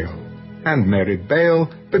Merib-Baal, and Merib-Baal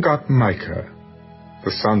begot Micah.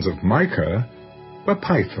 The sons of Micah were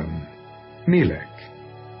Pithon, Melech,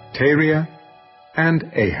 Tariah, and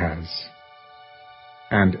Ahaz.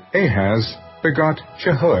 And Ahaz begot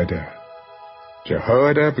Jehoiada.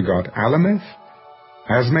 Jehoiada begot Alameth,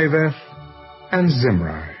 Asmaveth, and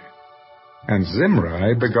Zimri. And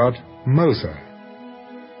Zimri begot Moza.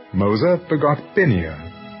 Moza begot Bineah,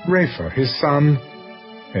 Rapha his son,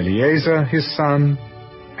 Eleazar his son,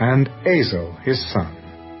 and Azel his son.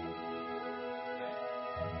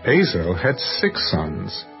 Azel had 6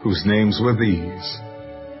 sons, whose names were these: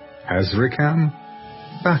 Azrikam,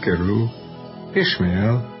 Bacheru,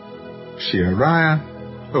 Ishmael, Sheariah,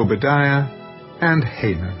 Obadiah, and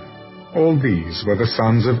Hanan. All these were the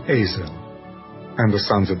sons of Azel. And the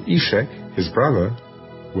sons of Eshek, his brother,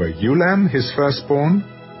 were Ulam his firstborn,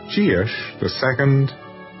 Jeush the second,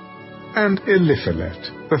 and Eliphelet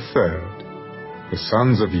the third. The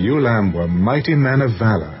sons of Ulam were mighty men of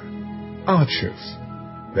valor, archers.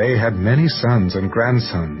 They had many sons and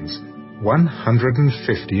grandsons,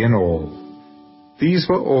 150 in all. These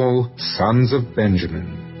were all sons of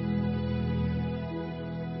Benjamin.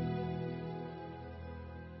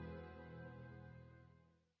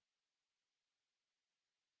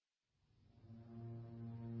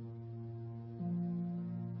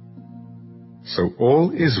 So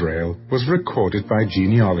all Israel was recorded by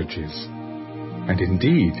genealogies, and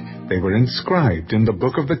indeed they were inscribed in the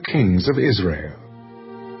book of the kings of Israel.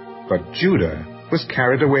 But Judah was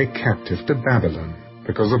carried away captive to Babylon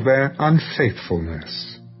because of their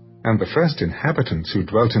unfaithfulness, and the first inhabitants who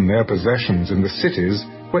dwelt in their possessions in the cities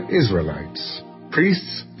were Israelites,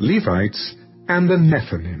 priests, Levites, and the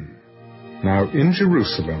Nethinim. Now in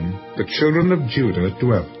Jerusalem the children of Judah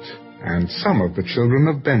dwelt, and some of the children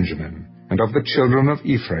of Benjamin, and of the children of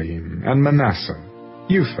Ephraim and Manasseh,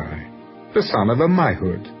 Uthai, the son of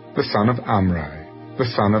Ammihud, the son of Amri, the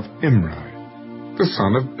son of Imri, the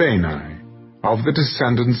son of Bani, of the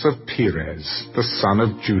descendants of Perez, the son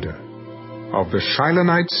of Judah. Of the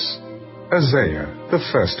Shilonites, Isaiah, the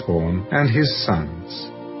firstborn, and his sons.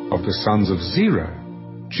 Of the sons of Zerah,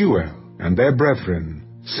 Jeuel, and their brethren,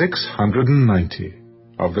 690.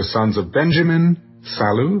 Of the sons of Benjamin,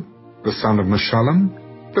 Sallu, the son of Meshullam,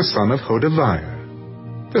 the son of Hodaviah,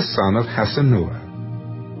 the son of Hasenuah,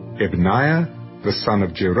 Ibniah, the son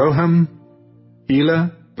of Jeroham,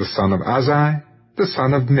 Elah, the son of Azai, the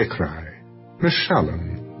son of Mikri,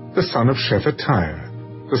 Meshullam, the son of Shephatiah,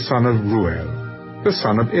 the son of Ruel, the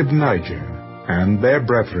son of Ibnijah, and their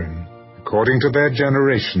brethren, according to their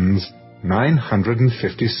generations,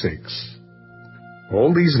 956.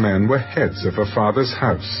 All these men were heads of a father's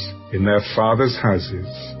house, in their fathers' houses.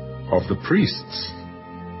 Of the priests,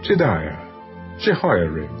 Jedaiah,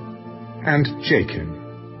 Jehoiarib, and Jachin,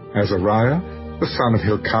 Azariah, the son of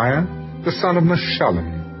Hilkiah, the son of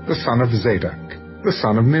Meshullam, the son of Zadok, the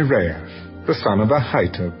son of Meraioth, the son of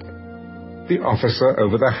Ahitub, the officer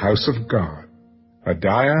over the house of God,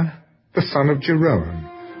 Adiah, the son of Jeroham,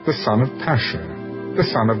 the son of Pashur, the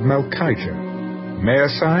son of Malchijah,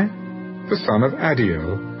 Maasai, the son of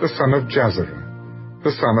Adiel, the son of Jazerah,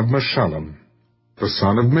 the son of Meshullam, the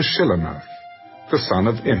son of Meshillemoth, the son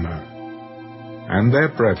of Immer, and their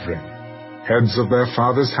brethren, heads of their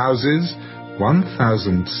fathers' houses,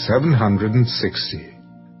 1,760.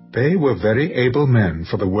 They were very able men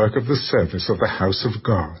for the work of the service of the house of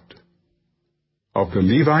God. Of the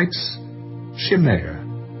Levites, Shemaiah,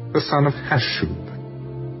 the son of Hashub,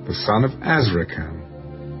 the son of Azrikam,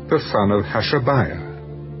 the son of Hashabiah.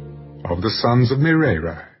 Of the sons of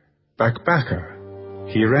Merari, Bakbakkar,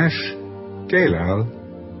 Heresh, Galal,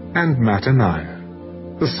 and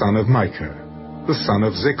Mattaniah, the son of Micah, the son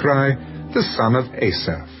of Zichri, the son of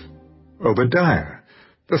Asaph, Obadiah,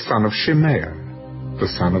 the son of Shemaiah, the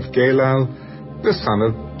son of Galal, the son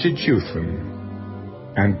of Jeduthun,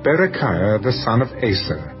 and Berechiah, the son of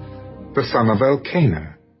Asa, the son of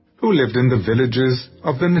Elkanah, who lived in the villages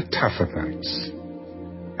of the Netophathites.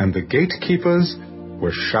 And the gatekeepers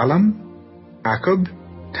were Shallum, Akub,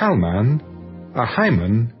 Talman,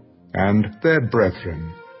 Ahiman, and their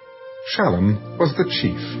brethren. Shallum was the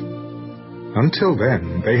chief. Until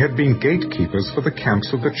then they had been gatekeepers for the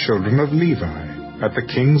camps of the children of Levi, at the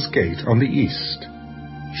king's gate on the east.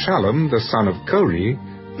 Shallum, the son of Kori,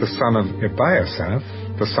 the son of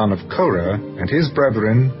Ebiasaph, the son of Korah, and his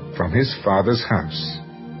brethren from his father's house.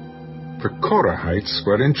 The Korahites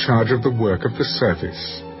were in charge of the work of the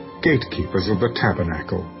service, gatekeepers of the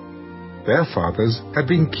tabernacle. Their fathers had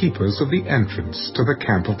been keepers of the entrance to the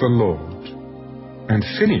camp of the Lord. And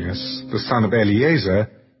Phinehas, the son of Eleazar,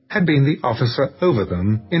 had been the officer over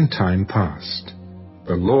them in time past.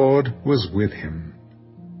 The Lord was with him.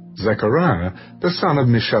 Zechariah, the son of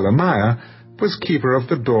Meshelemiah, was keeper of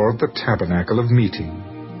the door of the tabernacle of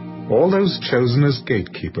meeting. All those chosen as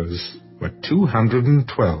gatekeepers were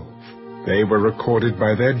 212. They were recorded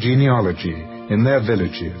by their genealogy in their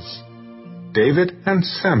villages. David and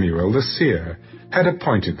Samuel the seer had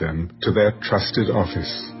appointed them to their trusted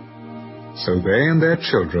office. So they and their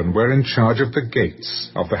children were in charge of the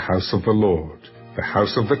gates of the house of the Lord, the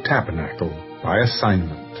house of the tabernacle, by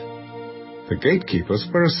assignment. The gatekeepers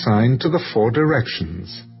were assigned to the 4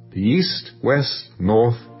 directions, the east, west,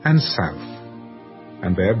 north, and south.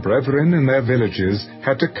 And their brethren in their villages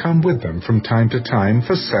had to come with them from time to time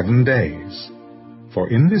for 7 days. For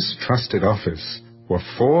in this trusted office were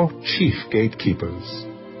 4 chief gatekeepers.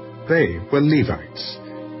 They were Levites,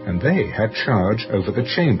 and they had charge over the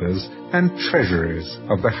chambers and treasuries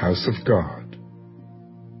of the house of God.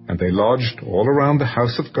 And they lodged all around the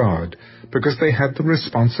house of God, because they had the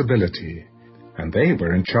responsibility, and they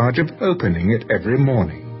were in charge of opening it every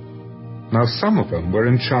morning. Now some of them were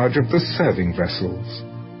in charge of the serving vessels,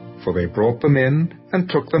 for they brought them in and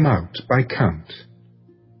took them out by count.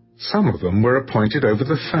 Some of them were appointed over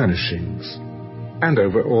the furnishings, and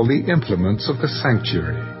over all the implements of the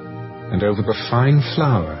sanctuary, and over the fine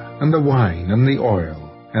flour, and the wine, and the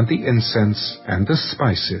oil, and the incense, and the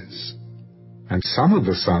spices. And some of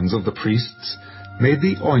the sons of the priests made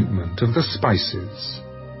the ointment of the spices.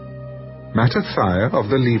 Mattithiah of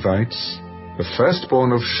the Levites, the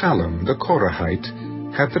firstborn of Shallum the Korahite,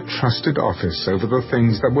 had the trusted office over the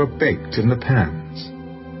things that were baked in the pans.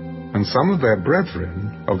 And some of their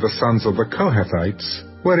brethren, of the sons of the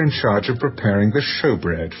Kohathites, were in charge of preparing the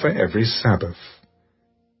showbread for every Sabbath.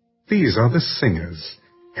 These are the singers,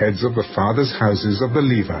 heads of the fathers' houses of the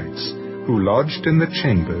Levites, who lodged in the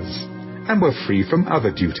chambers, and were free from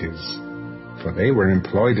other duties, for they were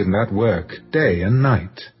employed in that work day and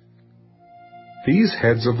night. These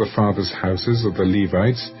heads of the fathers' houses of the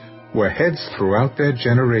Levites were heads throughout their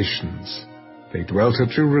generations. They dwelt at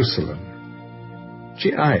Jerusalem.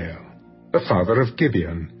 Jeiel, the father of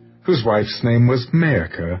Gibeon, whose wife's name was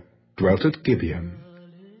Maacah, dwelt at Gibeon.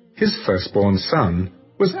 His firstborn son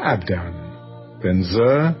was Abdan, then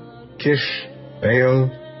Zur, Kish, Baal,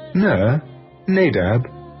 Ner, Nadab,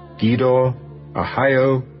 Gedor,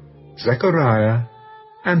 Ahio, Zechariah,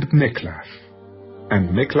 and Mikloth. And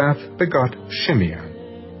Mikloth begot Shimeam.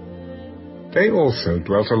 They also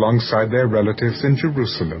dwelt alongside their relatives in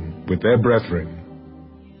Jerusalem with their brethren.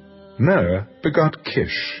 Ner begot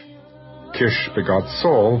Kish. Kish begot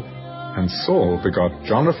Saul, and Saul begot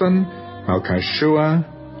Jonathan, Malchishua,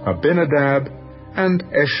 Abinadab, and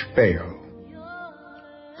Eshbaal.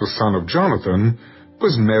 The son of Jonathan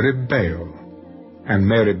was Merib-Baal, and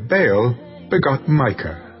Merib-Baal begot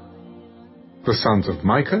Micah. The sons of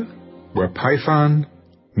Micah were Python,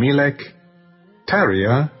 Melech,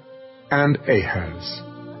 Tariah, and Ahaz.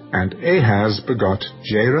 And Ahaz begot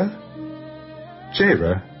Jerah.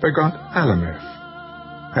 Jerah begot Alameth,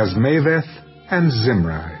 Asmaveth, and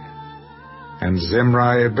Zimri. And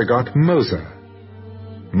Zimri begot Moza.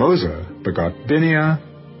 Moza begot Bineah,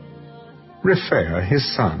 Rephaiah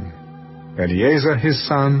his son, Eleazar his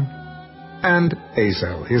son, and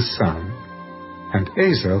Azel his son. And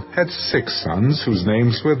Azel had 6 sons, whose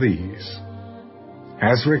names were these: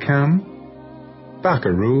 Azrikam,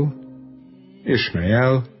 Bacharu,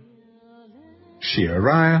 Ishmael,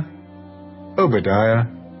 Sheariah, Obadiah,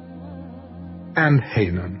 and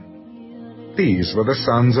Hanan. These were the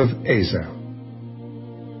sons of Azel.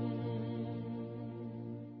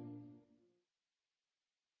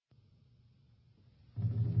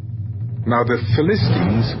 Now the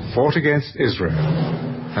Philistines fought against Israel,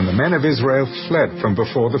 and the men of Israel fled from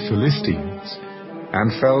before the Philistines,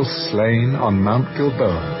 and fell slain on Mount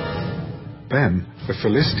Gilboa. Then the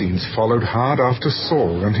Philistines followed hard after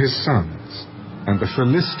Saul and his sons, and the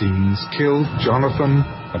Philistines killed Jonathan,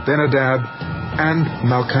 Abinadab, and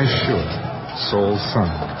Malchishua, Saul's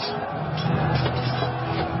sons.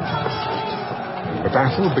 The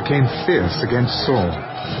battle became fierce against Saul.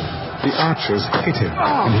 The archers hit him,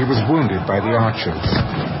 and he was wounded by the archers.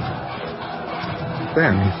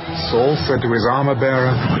 Then Saul said to his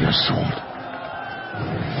armor-bearer, "Draw your sword,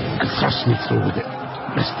 and thrust me through with it,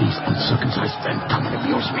 lest these uncircumcised men come and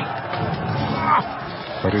abuse me."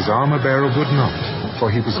 But his armor-bearer would not, for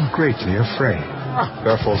he was greatly afraid.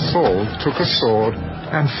 Therefore Saul took a sword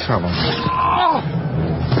and fell on it.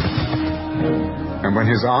 And when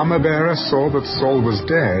his armor-bearer saw that Saul was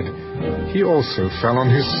dead, he also fell on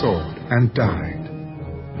his sword and died.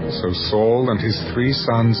 So Saul and his 3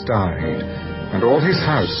 sons died, and all his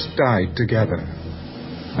house died together.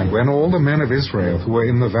 And when all the men of Israel who were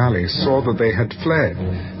in the valley saw that they had fled,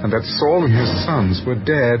 and that Saul and his sons were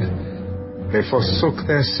dead, they forsook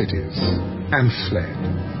their cities and fled.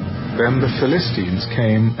 Then the Philistines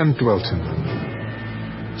came and dwelt in them.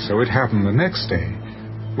 So it happened the next day,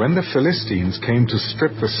 when the Philistines came to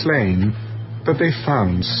strip the slain, that they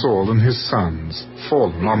found Saul and his sons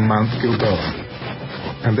fallen on Mount Gilboa.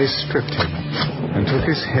 And they stripped him, and took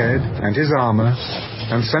his head and his armor,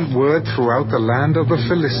 and sent word throughout the land of the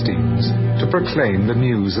Philistines to proclaim the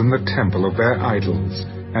news in the temple of their idols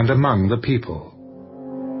and among the people.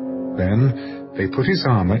 Then they put his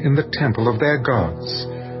armor in the temple of their gods,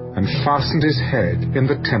 and fastened his head in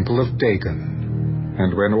the temple of Dagon.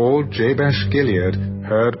 And when all Jabesh-Gilead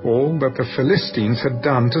heard all that the Philistines had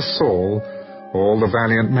done to Saul, all the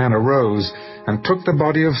valiant men arose, and took the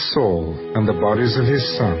body of Saul and the bodies of his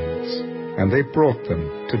sons, and they brought them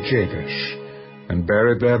to Jabesh, and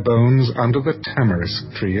buried their bones under the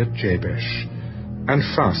tamarisk tree at Jabesh, and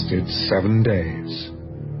fasted 7 days.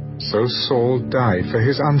 So Saul died for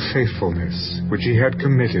his unfaithfulness, which he had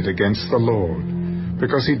committed against the Lord,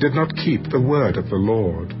 because he did not keep the word of the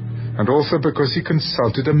Lord, and also because he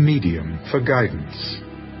consulted a medium for guidance.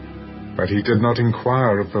 But he did not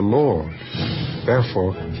inquire of the Lord.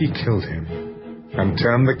 Therefore he killed him, and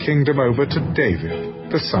turned the kingdom over to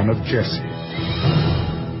David, the son of Jesse.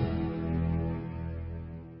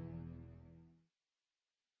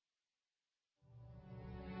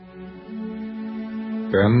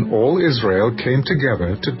 Then all Israel came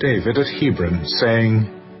together to David at Hebron, saying,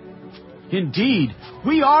 "Indeed,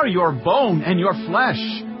 we are your bone and your flesh."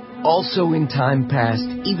 Also in time past,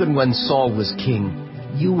 even when Saul was king,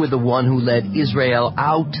 you were the one who led Israel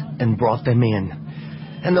out and brought them in.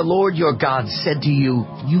 And the Lord your God said to you,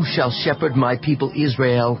 "You shall shepherd my people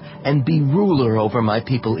Israel, and be ruler over my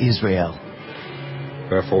people Israel."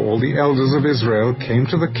 Therefore all the elders of Israel came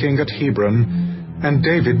to the king at Hebron, and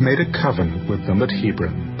David made a covenant with them at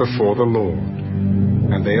Hebron before the Lord.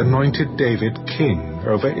 And they anointed David king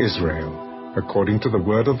over Israel, according to the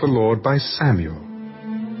word of the Lord by Samuel.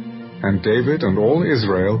 And David and all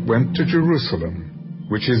Israel went to Jerusalem,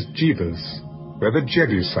 which is Jebus, where the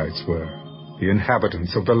Jebusites were, the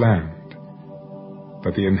inhabitants of the land.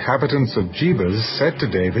 But the inhabitants of Jebus said to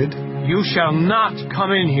David, "You shall not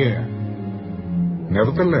come in here."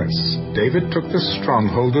 Nevertheless, David took the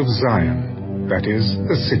stronghold of Zion, that is,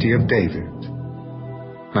 the city of David.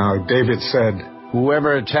 Now David said,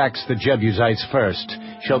 "Whoever attacks the Jebusites first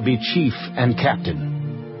shall be chief and captain."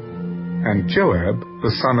 And Joab,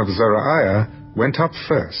 the son of Zeruiah, went up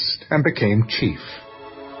first and became chief.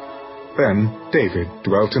 Then David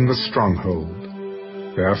dwelt in the stronghold.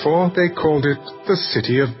 Therefore they called it the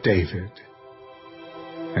city of David.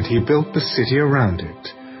 And he built the city around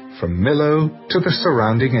it, from Millo to the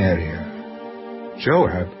surrounding area.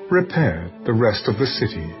 Joab repaired the rest of the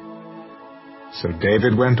city. So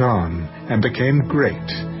David went on and became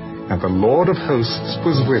great, and the Lord of hosts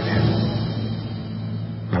was with him.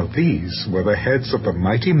 Now these were the heads of the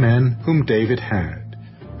mighty men whom David had,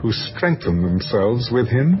 who strengthened themselves with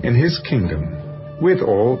him in his kingdom, with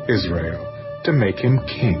all Israel, to make him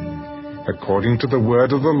king, according to the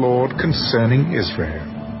word of the Lord concerning Israel.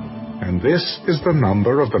 And this is the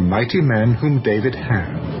number of the mighty men whom David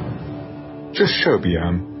had: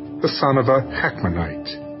 Jashobeam, the son of a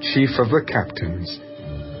Hachmonite, chief of the captains.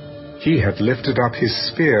 He had lifted up his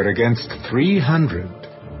spear against 300,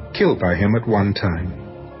 killed by him at one time.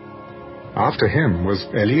 After him was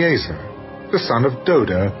Eleazar, the son of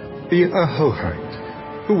Doda, the Ahohite,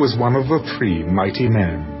 who was one of the 3 mighty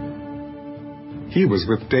men. He was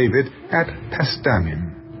with David at Pasdamim.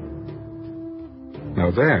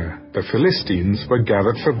 Now there the Philistines were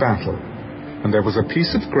gathered for battle, and there was a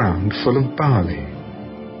piece of ground full of barley.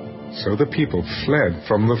 So the people fled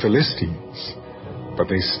from the Philistines, but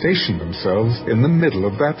they stationed themselves in the middle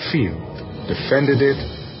of that field, defended it,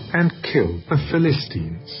 and killed the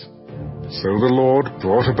Philistines. So the Lord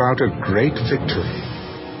brought about a great victory.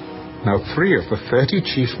 Now 3 of the 30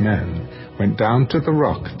 chief men went down to the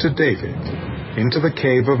rock to David, into the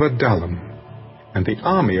cave of Adullam, and the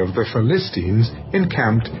army of the Philistines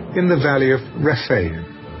encamped in the valley of Rephaim.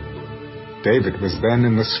 David was then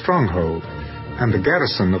in the stronghold, and the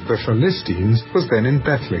garrison of the Philistines was then in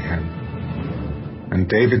Bethlehem. And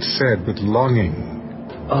David said with longing,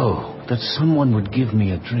 "Oh, that someone would give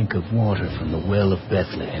me a drink of water from the well of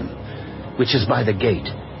Bethlehem, which is by the gate."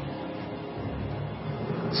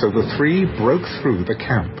 So the 3 broke through the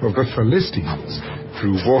camp of the Philistines,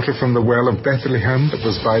 drew water from the well of Bethlehem that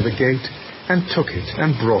was by the gate, and took it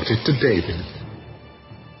and brought it to David.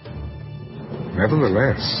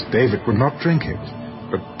 Nevertheless, David would not drink it,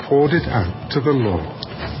 but poured it out to the Lord.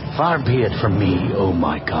 "Far be it from me, O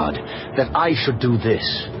my God, that I should do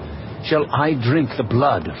this. Shall I drink the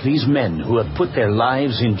blood of these men who have put their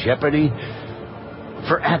lives in jeopardy?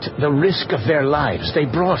 For at the risk of their lives they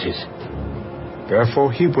brought it."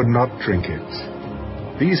 Therefore he would not drink it.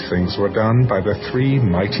 These things were done by the 3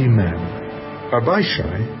 mighty men.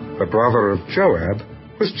 Abishai, the brother of Joab,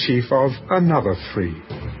 was chief of another 3.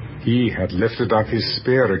 He had lifted up his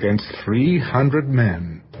spear against 300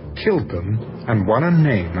 men, killed them, and won a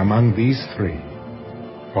name among these 3.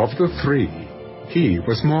 Of the 3, he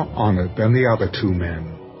was more honored than the other 2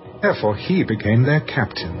 men. Therefore he became their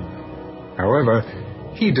captain. However,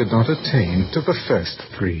 he did not attain to the first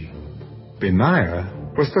 3. Benaiah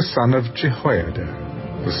was the son of Jehoiada,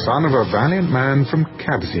 the son of a valiant man from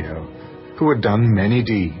Caviezel, who had done many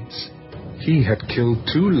deeds. He had killed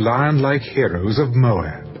 2 lion-like heroes of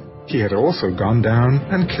Moab. He had also gone down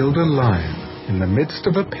and killed a lion in the midst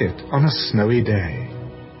of a pit on a snowy day.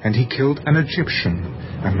 And he killed an Egyptian,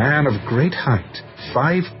 a man of great height,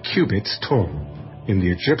 5 cubits tall. In the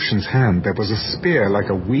Egyptian's hand there was a spear like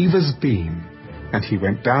a weaver's beam, and he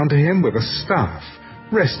went down to him with a staff,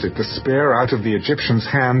 wrested the spear out of the Egyptian's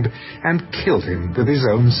hand, and killed him with his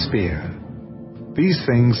own spear. These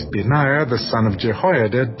things Benaiah the son of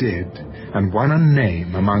Jehoiada did, and won a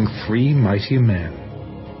name among 3 mighty men.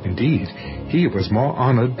 Indeed, he was more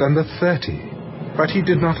honored than the 30, but he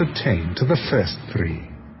did not attain to the first 3.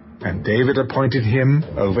 And David appointed him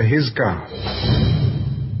over his guard.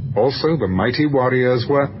 Also the mighty warriors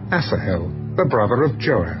were Asahel, the brother of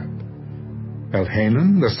Joab,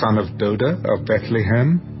 Elhanan, the son of Doda of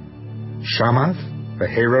Bethlehem, Shamath, the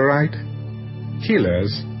Hararite,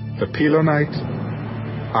 Helez, the Pelonite,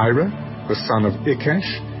 Ira, the son of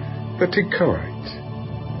Ikesh, the Tekoite,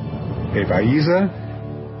 Abiezer,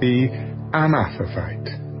 the Anathothite,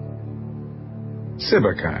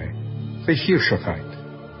 Sibbecai, the Hushathite,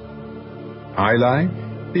 Eli,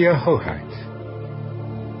 the Ahohite,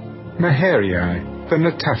 Maharai, the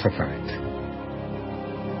Netophathite,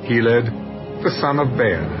 Heled, the son of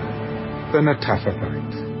Baal, the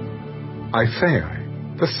Netophathite,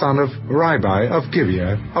 Ithai, the son of Ribai of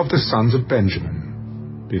Gibeah of the sons of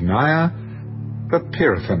Benjamin, Benaiah, the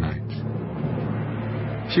Pirathonite,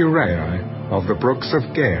 Hurai of the brooks of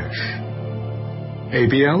Gaash,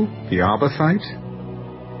 Abiel, the Arbathite,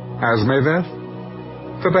 Asmaveth,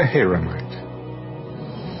 the Baharamite,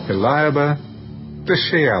 Eliahba, the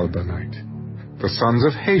Shaalbanite, the sons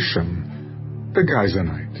of Hashem, the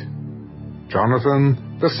Gizonite,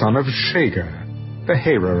 Jonathan, the son of Shagar, the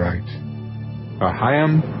Hararite,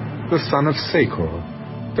 Ahiam, the son of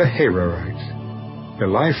Sakor, the Hararite,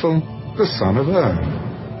 Eliphel, the son of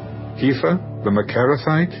Hefer, the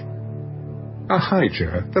Macherathite,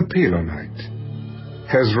 Ahijah, the Pelonite,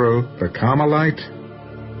 Hezro, the Carmelite,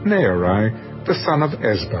 Nearai, the son of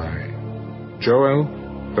Ezbai, Joel,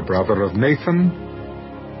 the brother of Nathan,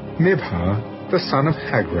 Mibhar, the son of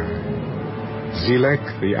Hagrai, Zelek,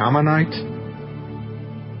 the Ammonite,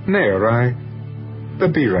 Nearai, the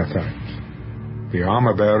Beerathite, the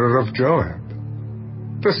armor-bearer of Joab,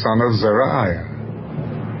 the son of Zerahiah,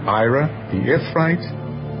 Ira, the Ithrite,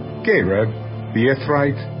 Gareb, the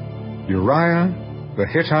Ithrite, Uriah, the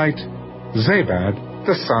Hittite, Zabad,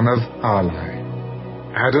 the son of Arli,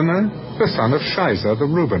 Adonai, the son of Shiza the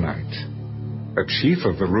Reubenite, a chief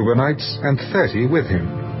of the Reubenites, and 30 with him,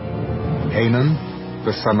 Hanan,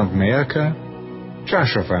 the son of Maacah,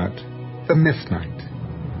 Joshaphat, the Mithnite,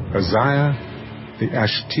 Uzziah, the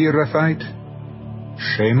Ashterathite,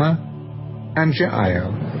 Shema, and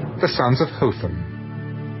Jeiel, the sons of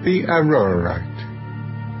Hotham, the Arorite,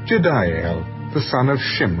 Jediael, the son of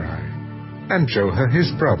Shimri, and Joah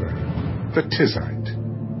his brother, the Tizite,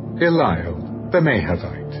 Eliel the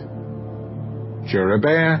Mahavite,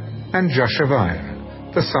 Jerubbaal and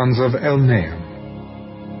Joshaviah, the sons of Elnaam,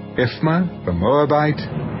 Ithma the Moabite,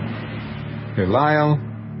 Eliel,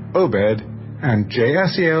 Obed, and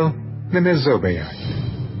Jaasiel the Mezobaite.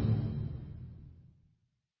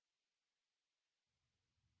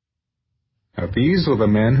 Now these were the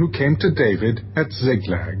men who came to David at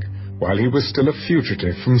Ziklag, while he was still a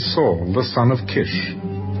fugitive from Saul the son of Kish.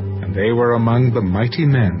 And they were among the mighty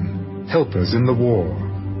men, helpers in the war,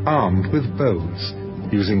 armed with bows,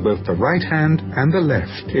 using both the right hand and the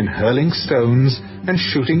left in hurling stones and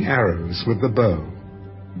shooting arrows with the bow.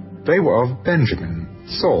 They were of Benjamin,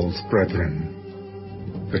 Saul's brethren.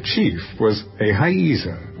 The chief was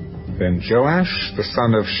Ahiezer, then Joash the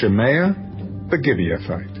son of Shemaiah the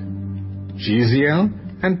Gibeathite, Jeziel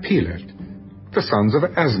and Pelet, the sons of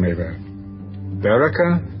Azmaveth,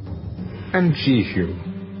 Berekah and Jehu,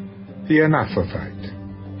 the Anathothite,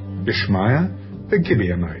 Ishmaiah the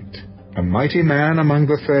Gibeonite, a mighty man among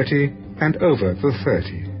the 30 and over the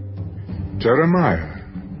 30, Jeremiah,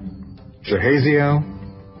 Jehaziel,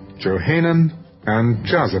 Johanan, and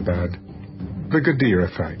Jozabad, the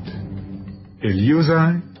Gederathite,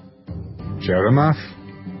 Eleuzai, Jeremoth,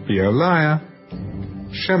 Bealiah,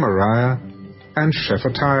 Shemariah, and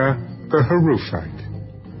Shephatiah the Haruphite,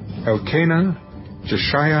 Elkanah,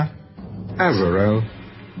 Jeshiah, Azarel,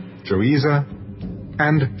 Joezer,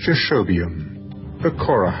 and Jeshobeam, the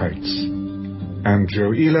Korahites, and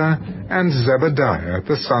Joelah and Zebadiah,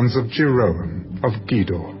 the sons of Jeroham of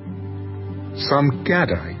Gedor. Some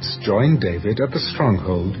Gadites joined David at the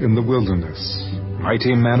stronghold in the wilderness,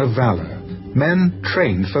 mighty men of valor, men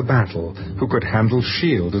trained for battle, who could handle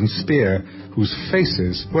shield and spear, whose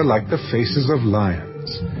faces were like the faces of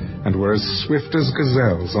lions, and were as swift as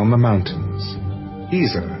gazelles on the mountains.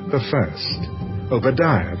 Ezer the first,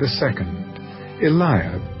 Obadiah the second,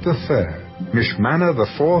 Eliab the third, Mishmannah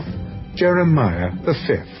the fourth, Jeremiah the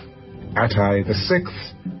fifth, Attai the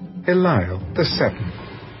sixth, Eliel the seventh,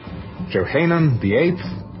 Johanan the eighth,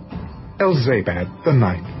 Elzabad the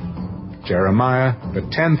ninth, Jeremiah the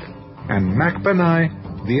 10th, and Machbanai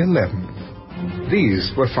the 11th.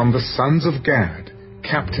 These were from the sons of Gad,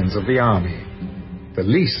 captains of the army. The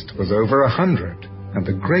least was over 100, and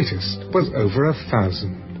the greatest was over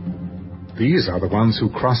 1,000. These are the ones who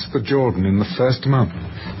crossed the Jordan in the first month,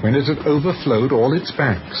 when it had overflowed all its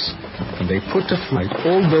banks, and they put to flight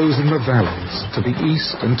all those in the valleys, to the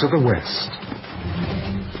east and to the west.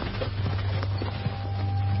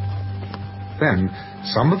 Then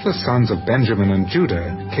some of the sons of Benjamin and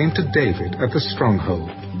Judah came to David at the stronghold,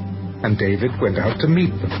 and David went out to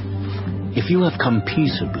meet them. If you have come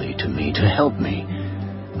peaceably to me to help me,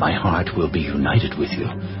 my heart will be united with you.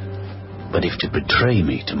 But if to betray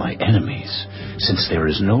me to my enemies, since there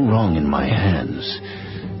is no wrong in my hands,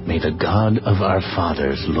 may the God of our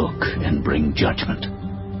fathers look and bring judgment.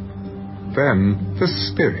 Then the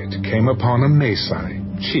Spirit came upon Amasai,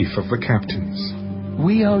 chief of the captains.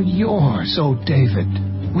 We are yours, O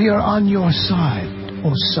David. We are on your side,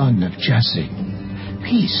 O son of Jesse.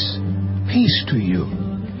 Peace, peace to you,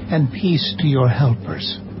 and peace to your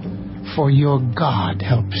helpers, for your God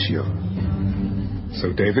helps you.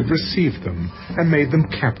 So David received them and made them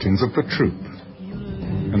captains of the troop.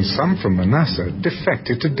 And some from Manasseh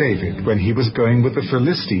defected to David when he was going with the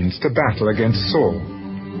Philistines to battle against Saul.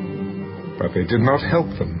 But they did not help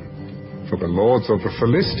them, for the lords of the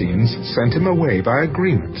Philistines sent him away by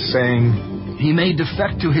agreement, saying, "He may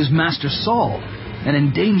defect to his master Saul and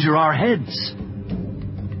endanger our heads."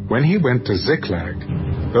 When he went to Ziklag,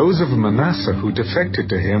 those of Manasseh who defected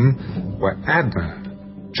to him were Adnah,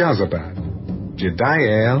 Jozabad,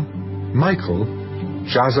 Jediael, Michael,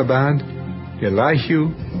 Jozabad,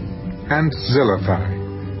 Elihu, and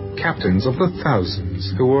Zilethai, captains of the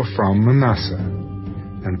thousands who were from Manasseh.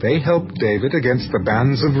 And they helped David against the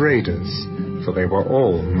bands of raiders, for they were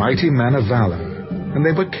all mighty men of valor, and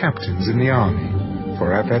they were captains in the army.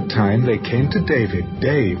 For at that time they came to David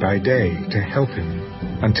day by day to help him,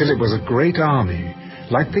 until it was a great army,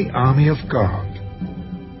 like the army of God.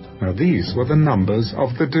 Now these were the numbers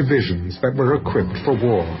of the divisions that were equipped for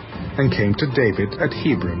war, and came to David at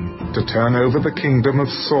Hebron, to turn over the kingdom of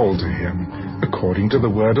Saul to him, according to the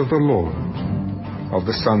word of the Lord. Of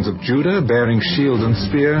the sons of Judah, bearing shield and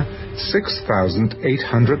spear,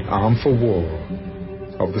 6,800 armed for war.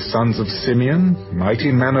 Of the sons of Simeon,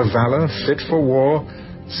 mighty men of valor, fit for war,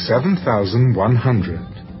 7,100.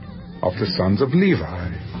 Of the sons of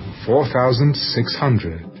Levi,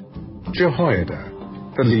 4,600. Jehoiada,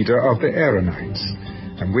 the leader of the Aaronites,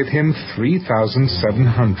 and with him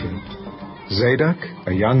 3,700.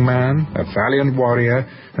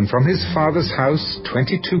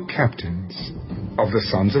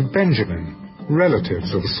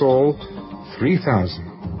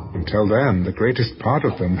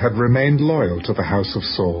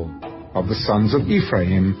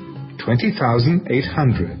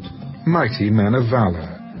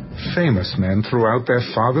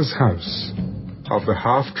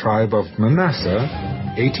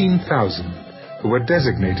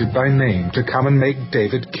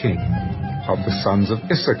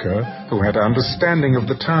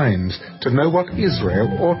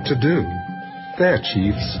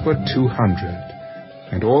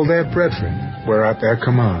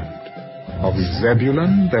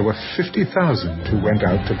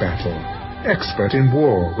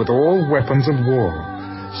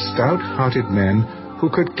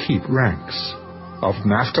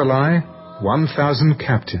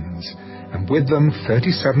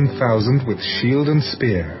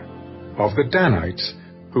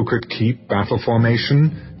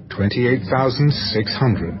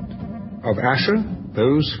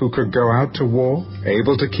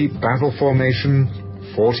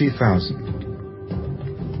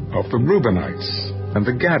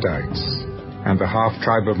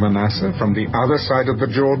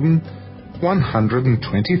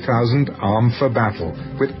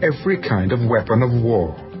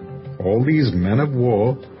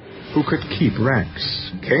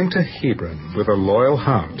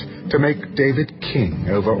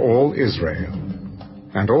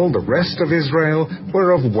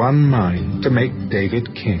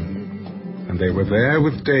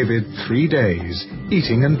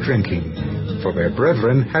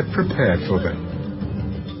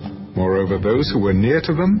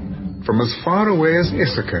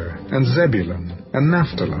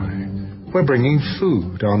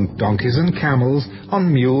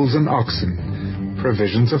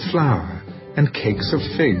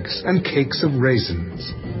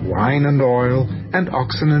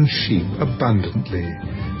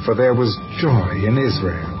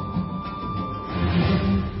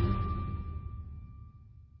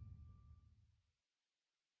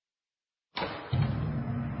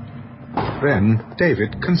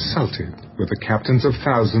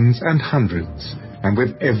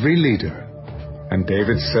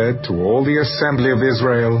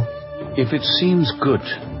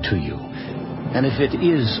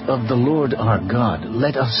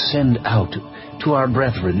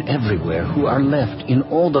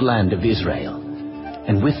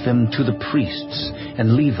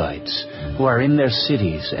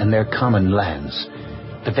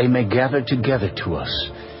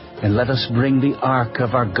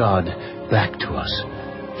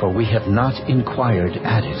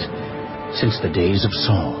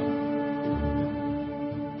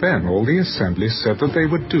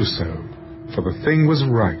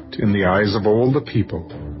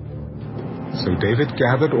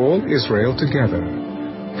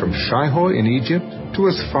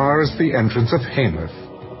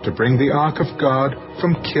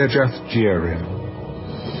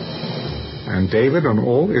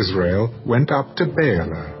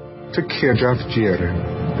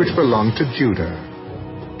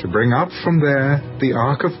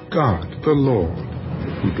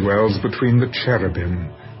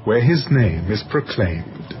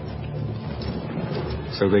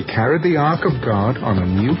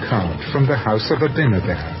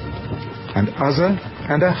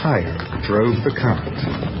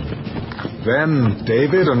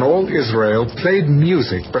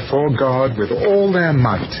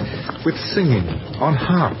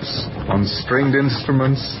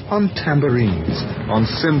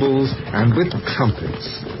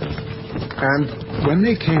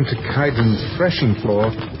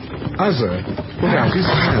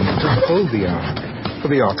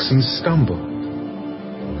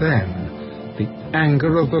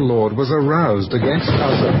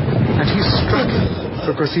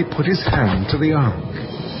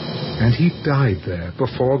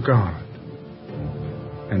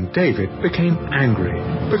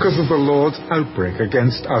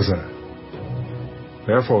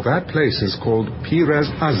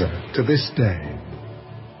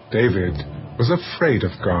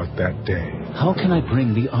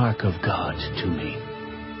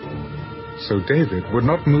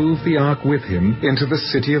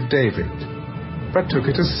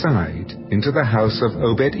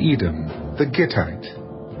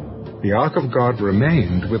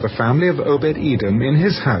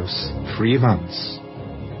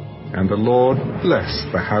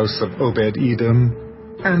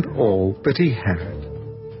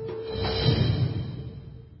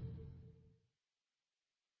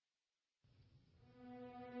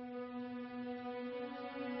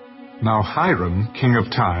 Now Hiram, king of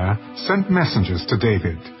Tyre, sent messengers to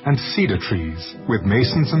David and cedar trees with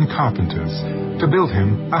masons and carpenters to build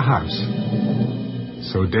him a house.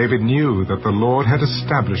 So David knew that the Lord had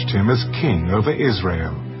established him as king over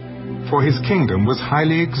Israel, for his kingdom was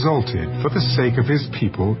highly exalted for the sake of his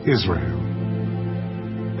people Israel.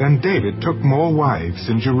 Then David took more wives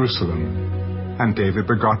in Jerusalem, and David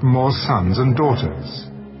begot more sons and daughters.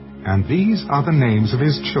 And these are the names of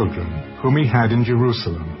his children whom he had in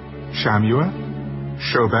Jerusalem: Shammua,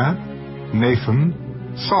 Shobab, Nathan,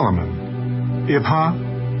 Solomon, Ibhar,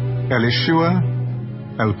 Elishua,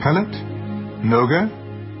 Elpelet, Noga,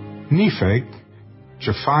 Nepheg,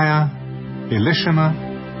 Japhiah, Elishama,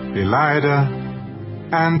 Eliada,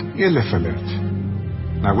 and Eliphalet.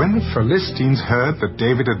 Now when the Philistines heard that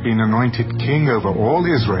David had been anointed king over all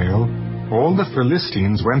Israel, all the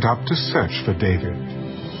Philistines went up to search for David.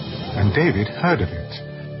 And David heard of it,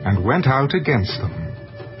 and went out against them.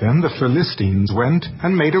 Then the Philistines went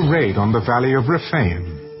and made a raid on the valley of Rephaim.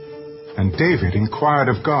 And David inquired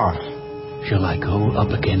of God, Shall I go up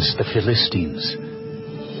against the Philistines?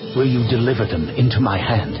 Will you deliver them into my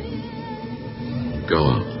hand? Go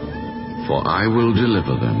up, for I will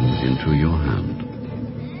deliver them into your hand.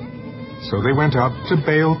 So they went up to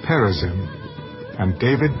Baal Perazim, and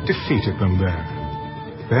David defeated them there.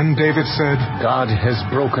 Then David said, God has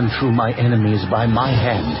broken through my enemies by my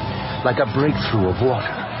hand, like a breakthrough of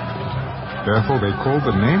water. Therefore they called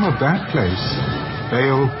the name of that place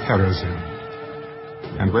Baal Perazim.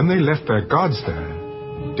 And when they left their gods there,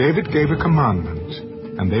 David gave a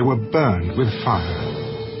commandment, and they were burned with fire.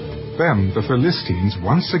 Then the Philistines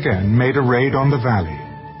once again made a raid on the valley.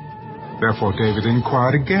 Therefore David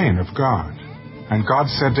inquired again of God, and God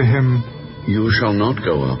said to him, You shall not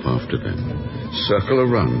go up after them. Circle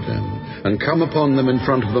around them, and come upon them in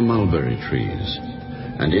front of the mulberry trees.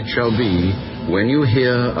 And it shall be, when you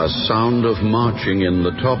hear a sound of marching in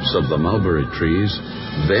the tops of the mulberry trees,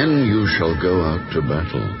 then you shall go out to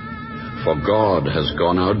battle. For God has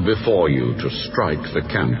gone out before you to strike the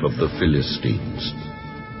camp of the Philistines.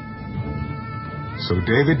 So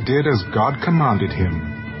David did as God commanded him,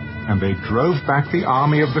 and they drove back the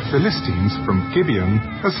army of the Philistines from Gibeon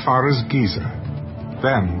as far as Gezer.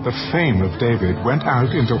 Then the fame of David went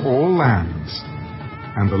out into all lands,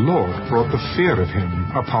 and the Lord brought the fear of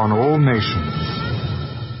him upon all nations.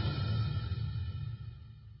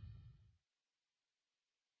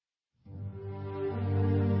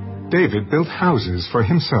 David built houses for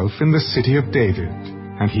himself in the city of David,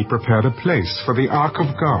 and he prepared a place for the ark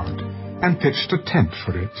of God, and pitched a tent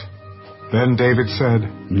for it. Then David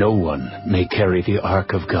said, No one may carry the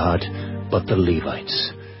ark of God but the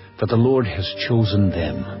Levites, for the Lord has chosen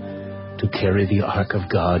them to carry the ark of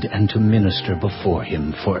God and to minister before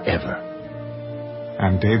him forever.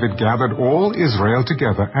 And David gathered all Israel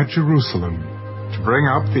together at Jerusalem to bring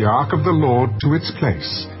up the ark of the Lord to its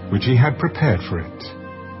place, which he had prepared for it.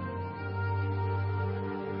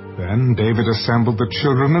 Then David assembled the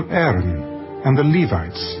children of Aaron and the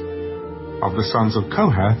Levites. Of the sons of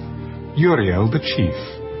Kohath, Uriel the chief,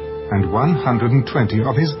 and 120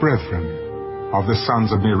 of his brethren. Of the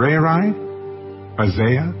sons of Merari,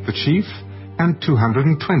 Isaiah the chief, and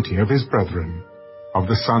 220 of his brethren. Of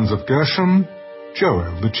the sons of Gershom,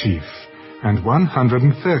 Joel the chief, and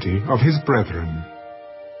 130 of his brethren.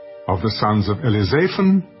 Of the sons of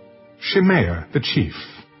Elizaphan, Shemaiah the chief,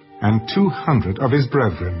 and 200 of his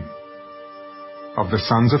brethren. Of the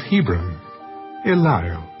sons of Hebron,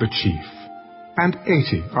 Eliel the chief, and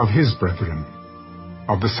 80 of his brethren.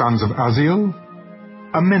 Of the sons of Uzziel,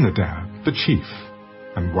 Aminadab the chief,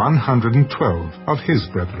 and 112 of his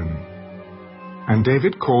brethren. And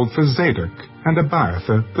David called for Zadok and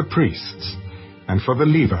Abiathar the priests, and for the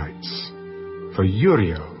Levites, for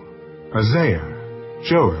Uriel, Isaiah,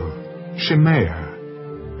 Joel, Shemaiah,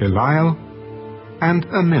 Eliel, and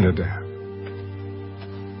Aminadab.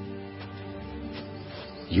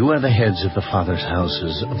 You are the heads of the fathers'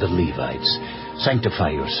 houses of the Levites.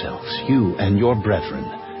 Sanctify yourselves, you and your brethren,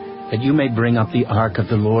 that you may bring up the ark of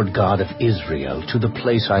the Lord God of Israel to the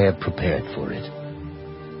place I have prepared for it.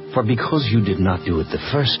 For because you did not do it the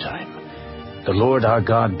first time, the Lord our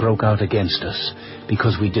God broke out against us,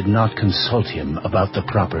 because we did not consult him about the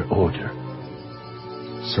proper order.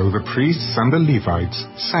 So the priests and the Levites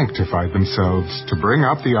sanctified themselves to bring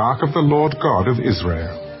up the ark of the Lord God of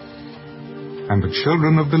Israel. And the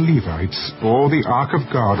children of the Levites bore the ark of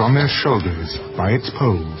God on their shoulders by its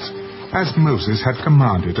poles, as Moses had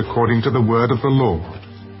commanded according to the word of the Lord.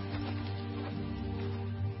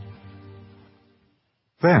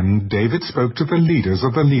 Then David spoke to the leaders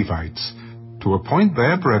of the Levites to appoint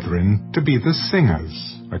their brethren to be the singers,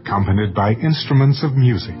 accompanied by instruments of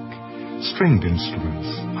music, stringed instruments,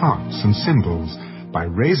 harps and cymbals, by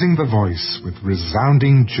raising the voice with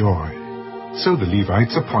resounding joy. So the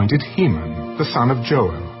Levites appointed Heman, the son of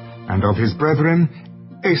Joel, and of his brethren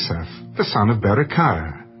Asaph, the son of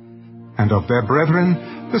Berechiah, and of their brethren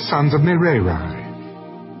the sons of Merari,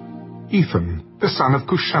 Ethan, the son of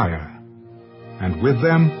Cushiah, and with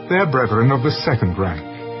them their brethren of the second rank,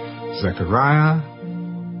 Zechariah,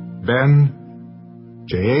 Ben,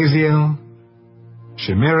 Jaaziel,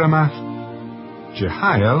 Shemiramoth,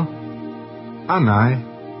 Jehiel, Ani,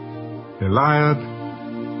 Eliab,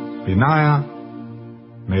 Benaiah,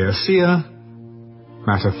 Maaseiah,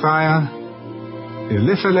 Mattithiah,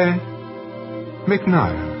 Elipheleh,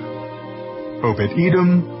 Micniah, Obed-Edom,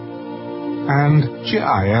 and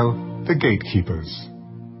Jeiel, the gatekeepers.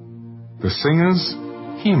 The singers,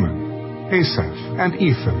 Heman, Asaph, and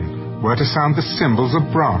Ethan, were to sound the cymbals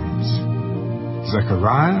of bronze.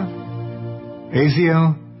 Zechariah,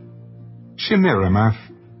 Aziel, Shemiramoth,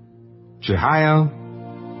 Jehiel,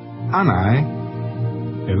 Ani,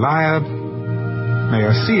 Eliab,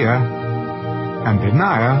 Maaseiah, and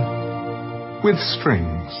Benaiah, with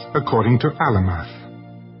strings, according to Alamoth.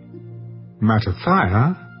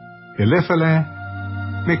 Mattithiah, Elipheleh,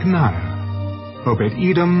 Micniah,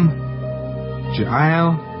 Obed-Edom,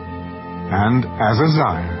 Jeiel, and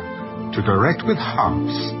Azaziah, to direct with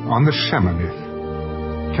harps on the Shemanith.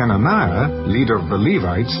 Kenaniah, leader of the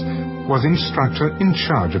Levites, was instructor in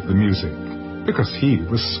charge of the music, because he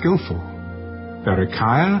was skillful.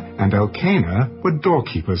 Berechiah and Elkanah were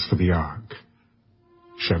doorkeepers for the ark.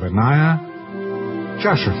 Shebaniah,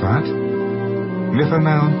 Joshaphat,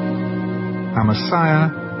 Nethanel, Amasiah,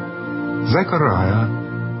 Zechariah,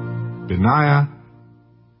 Benaiah,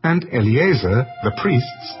 and Eleazar, the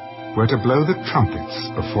priests, were to blow the trumpets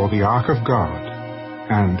before the ark of God,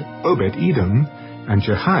 and Obed-Edom and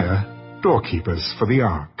Jehiah, doorkeepers for the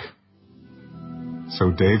ark.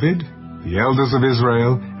 So David, the elders of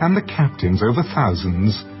Israel, and the captains over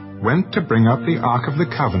thousands went to bring up the ark of the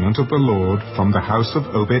covenant of the Lord from the house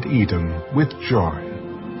of Obed-Edom with joy.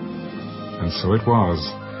 And so it was,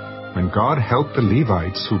 when God helped the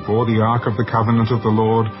Levites who bore the ark of the covenant of the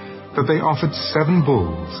Lord, that they offered 7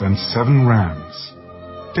 bulls and 7 rams.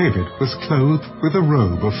 David was clothed with a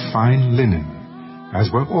robe of fine linen, as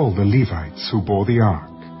were all the Levites who bore the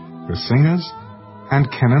ark, the singers, and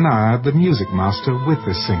Kenaniah the music master with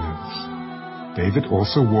the singers. David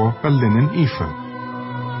also wore a linen ephod.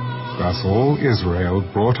 Thus all Israel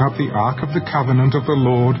brought up the ark of the covenant of the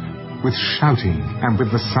Lord with shouting and with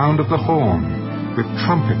the sound of the horn, with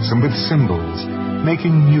trumpets and with cymbals,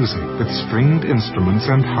 making music with stringed instruments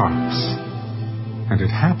and harps. And it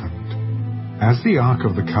happened, as the ark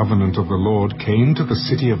of the covenant of the Lord came to the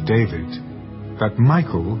city of David, that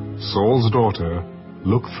Michal, Saul's daughter,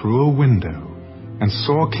 looked through a window and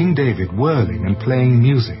saw King David whirling and playing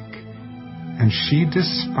music, and she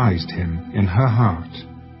despised him in her heart.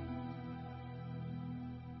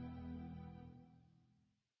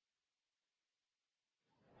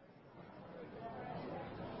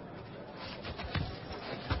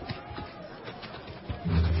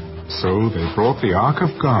 So they brought the ark of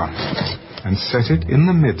God and set it in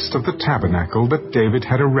the midst of the tabernacle that David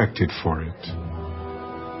had erected for it.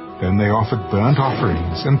 Then they offered burnt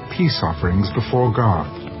offerings and peace offerings before God.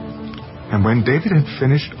 And when David had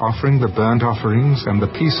finished offering the burnt offerings and the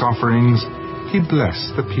peace offerings, he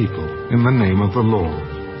blessed the people in the name of the Lord.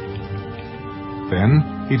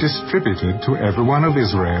 Then he distributed to every one of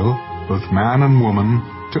Israel, both man and woman,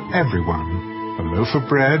 to everyone, a loaf of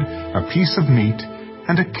bread, a piece of meat,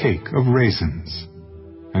 and a cake of raisins.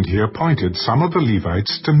 And he appointed some of the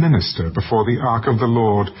Levites to minister before the ark of the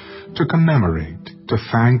Lord, to commemorate, to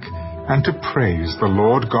thank, and to praise the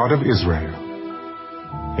Lord God of Israel.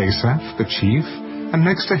 Asaph the chief, and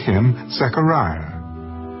next to him Zechariah,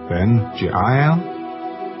 then Jeiel,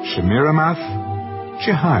 Shemiramoth,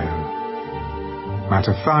 Jehiel,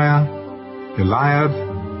 Mattithiah, Eliab,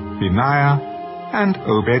 Benaiah, and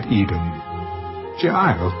Obed-Edom.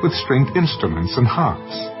 Jeiel with stringed instruments and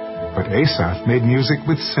harps, but Asaph made music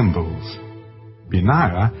with cymbals.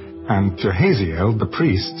 Benaiah and Jahaziel the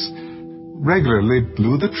priests regularly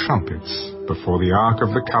blew the trumpets before the ark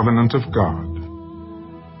of the covenant of God.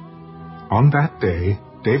 On that day,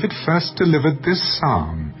 David first delivered this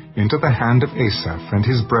psalm into the hand of Asaph and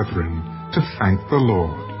his brethren to thank the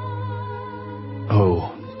Lord.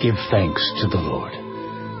 Oh, give thanks to the Lord.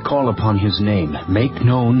 Call upon his name. Make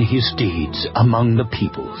known his deeds among the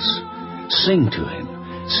peoples. Sing to him.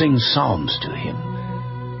 Sing psalms to him.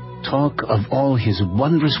 Talk of all his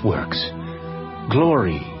wondrous works.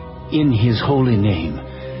 Glory in his holy name.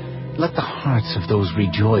 Let the hearts of those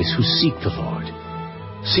rejoice who seek the Lord.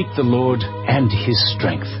 Seek the Lord and his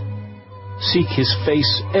strength. Seek his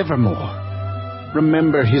face evermore.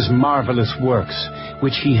 Remember his marvelous works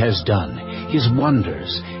which he has done, his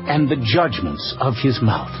wonders, and the judgments of his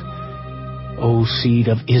mouth. O seed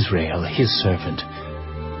of Israel, his servant,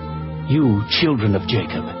 you children of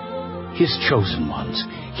Jacob, his chosen ones,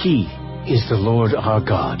 he is the Lord our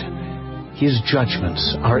God. His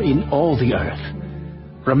judgments are in all the earth.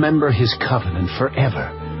 Remember his covenant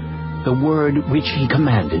forever, the word which he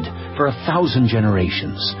commanded for 1,000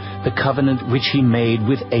 generations, the covenant which he made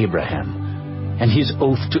with Abraham, and his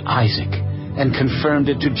oath to Isaac, and confirmed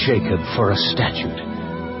it to Jacob for a statute,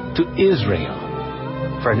 to Israel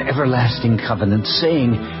for an everlasting covenant,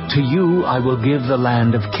 saying, To you I will give the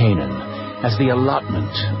land of Canaan as the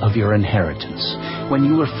allotment of your inheritance, when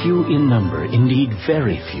you were few in number, indeed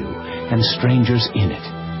very few, and strangers in it.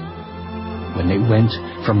 When they went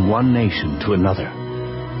from one nation to another,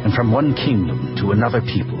 and from one kingdom to another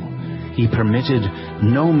people, he permitted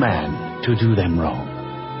no man to do them wrong.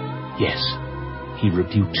 Yes, he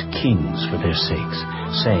rebuked kings for their sakes,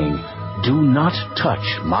 saying, Do not touch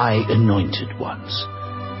my anointed ones,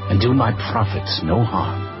 and do my prophets no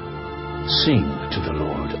harm. Sing to the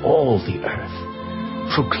Lord, all the earth.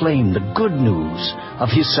 Proclaim the good news of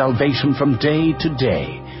his salvation from day to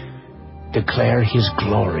day. Declare his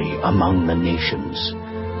glory among the nations,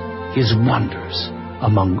 his wonders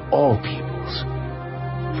among all peoples.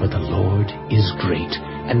 For the Lord is great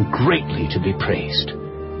and greatly to be praised.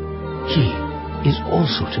 He is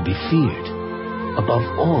also to be feared above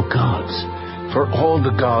all gods, for all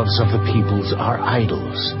the gods of the peoples are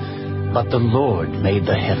idols. But the Lord made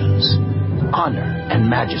the heavens. Honor and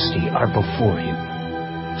majesty are before him.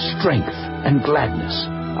 Strength and gladness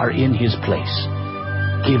are in his place.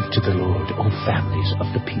 Give to the Lord, O families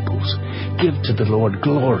of the peoples. Give to the Lord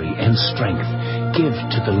glory and strength. Give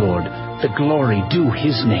to the Lord the glory due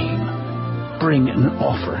his name. Bring an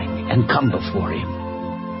offering and come before him.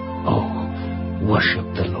 Oh, worship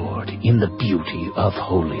the Lord in the beauty of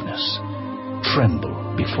holiness.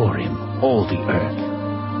 Tremble before him, all the earth.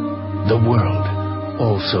 The world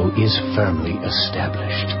also is firmly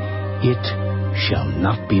established. It shall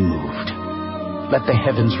not be moved. Let the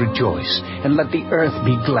heavens rejoice, and let the earth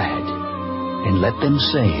be glad. And let them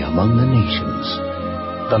say among the nations,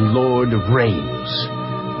 The Lord reigns.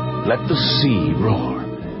 Let the sea roar,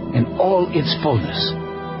 and all its fullness.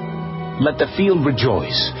 Let the field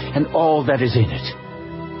rejoice, and all that is in it.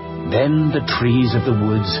 Then the trees of the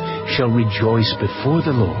woods shall rejoice before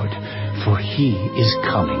the Lord, for he is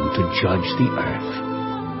coming to judge the earth.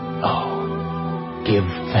 Oh, give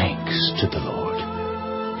thanks to the Lord,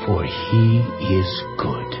 for he is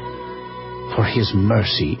good. For his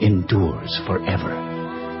mercy endures forever.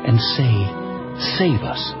 And say, Save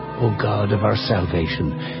us, O God of our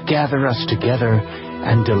salvation. Gather us together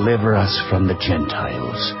and deliver us from the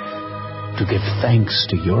Gentiles, to give thanks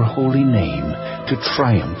to your holy name, to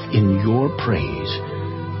triumph in your praise.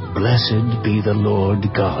 Blessed be the Lord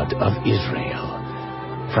God of Israel,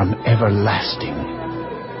 from everlasting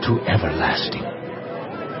to everlasting.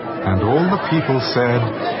 And all the people said,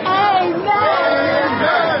 Amen!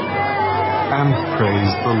 And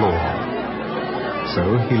praised the Lord. So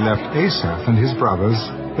he left Asaph and his brothers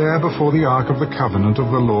there before the ark of the covenant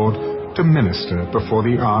of the Lord to minister before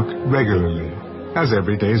the ark regularly, as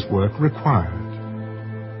every day's work required.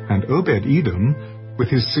 And Obed-Edom, with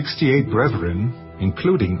his 68 brethren,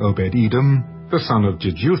 including Obed-Edom, the son of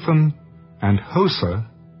Jeduthun, and Hosah,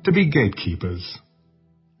 to be gatekeepers.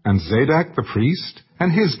 And Zadok the priest,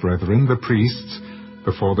 and his brethren the priests,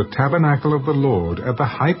 before the tabernacle of the Lord at the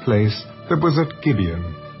high place that was at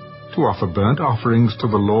Gibeon, to offer burnt offerings to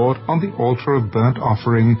the Lord on the altar of burnt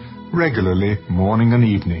offering regularly morning and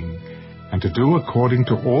evening, and to do according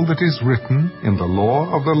to all that is written in the law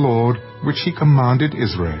of the Lord which he commanded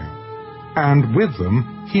Israel. And with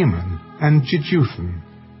them Heman and Jeduthun,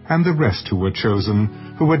 and the rest who were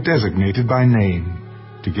chosen, who were designated by name,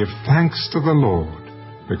 to give thanks to the Lord,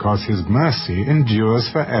 because his mercy endures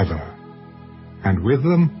forever. And with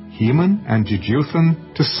them Heman and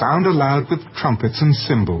Jeduthun, to sound aloud with trumpets and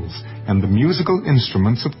cymbals, and the musical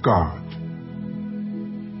instruments of God.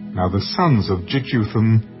 Now the sons of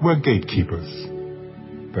Jeduthun were gatekeepers.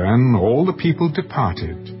 Then all the people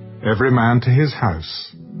departed, every man to his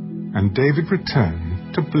house, and David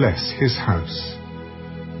returned to bless his house.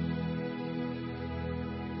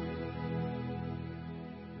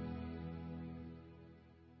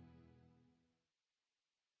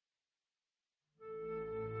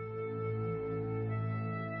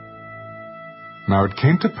 Now it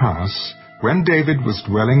came to pass, when David was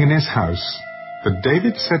dwelling in his house, that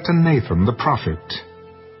David said to Nathan the prophet,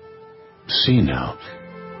 See now,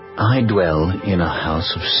 I dwell in a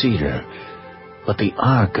house of cedar, but the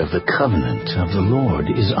ark of the covenant of the Lord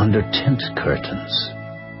is under tent curtains.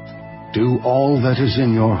 Do all that is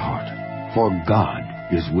in your heart, for God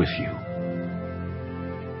is with you.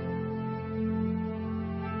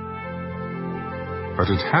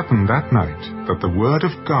 But it happened that night that the word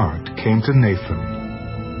of God came to Nathan.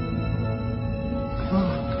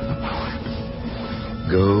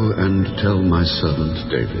 Go and tell my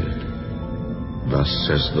servant David, thus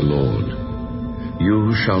says the Lord,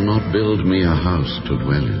 you shall not build me a house to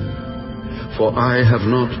dwell in. For I have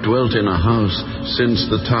not dwelt in a house since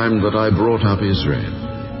the time that I brought up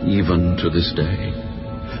Israel, even to this day,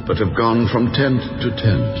 but have gone from tent to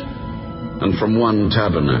tent, and from one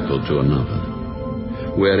tabernacle to another.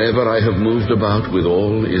 Wherever I have moved about with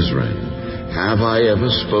all Israel, have I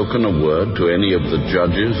ever spoken a word to any of the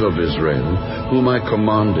judges of Israel, whom I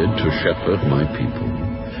commanded to shepherd my people,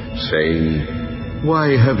 saying,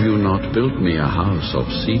 why have you not built me a house of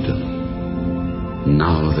cedar?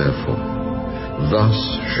 Now therefore, thus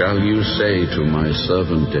shall you say to my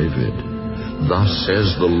servant David, thus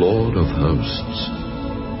says the Lord of hosts,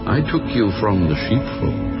 I took you from the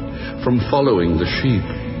sheepfold, from following the sheep,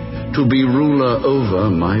 to be ruler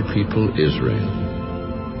over my people Israel.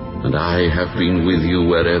 And I have been with you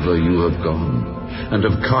wherever you have gone, and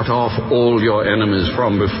have cut off all your enemies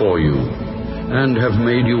from before you, and have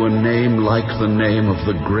made you a name like the name of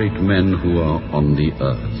the great men who are on the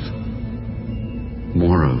earth.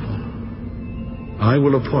 Moreover, I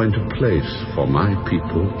will appoint a place for my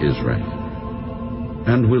people Israel,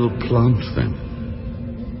 and will plant them,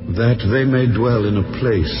 that they may dwell in a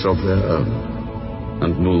place of their own,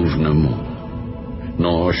 and move no more.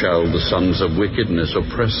 Nor shall the sons of wickedness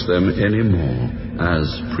oppress them any more, as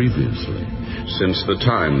previously, since the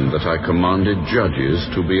time that I commanded judges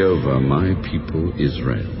to be over my people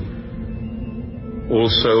Israel.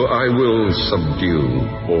 Also I will subdue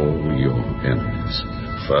all your enemies.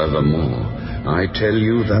 Furthermore, I tell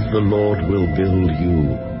you that the Lord will build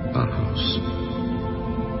you a house.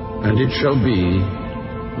 And it shall be,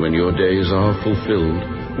 when your days are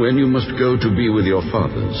fulfilled, when you must go to be with your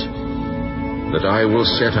fathers, that I will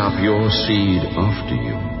set up your seed after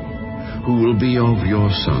you, who will be of your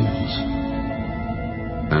sons,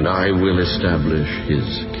 and I will establish his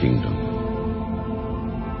kingdom.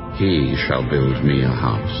 He shall build me a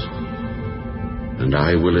house, and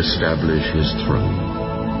I will establish his throne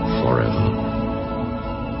forever.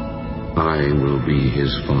 I will be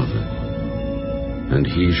his father, and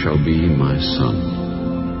he shall be my son.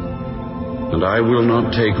 And I will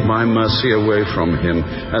not take my mercy away from him,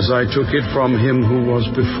 as I took it from him who was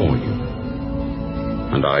before you.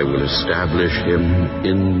 And I will establish him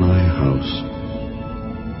in my house,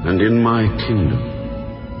 and in my kingdom,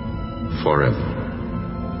 forever.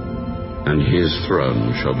 And his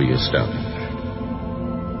throne shall be established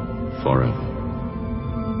forever.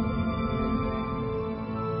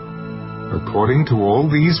 According to all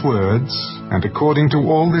these words, and according to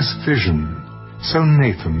all this vision, so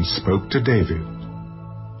Nathan spoke to David.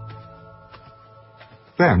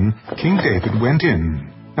 Then King David went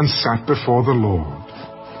in and sat before the Lord.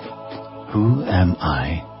 Who am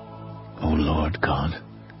I, O Lord God?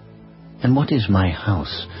 And what is my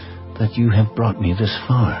house that you have brought me this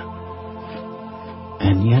far?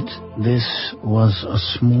 And yet this was a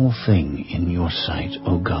small thing in your sight,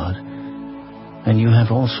 O God. And you have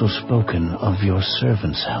also spoken of your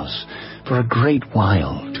servant's house for a great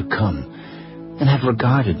while to come, and have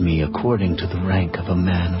regarded me according to the rank of a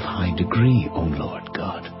man of high degree, O Lord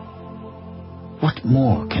God. What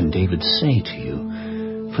more can David say to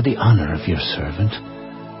you for the honor of your servant?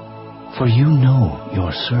 For you know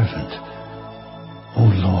your servant. O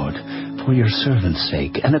Lord, for your servant's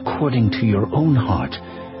sake, and according to your own heart,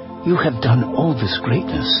 you have done all this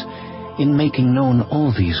greatness, in making known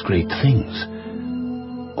all these great things.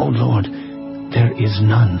 O Lord, there is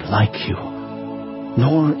none like you,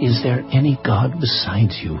 nor is there any God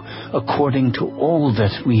besides you, according to all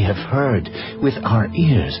that we have heard with our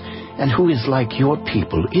ears, and who is like your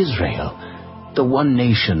people Israel, the one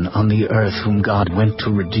nation on the earth whom God went to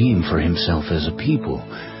redeem for himself as a people,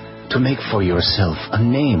 to make for yourself a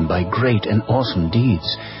name by great and awesome deeds,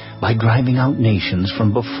 by driving out nations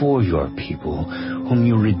from before your people, whom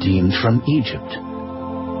you redeemed from Egypt.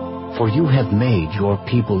 For you have made your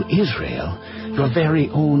people Israel your very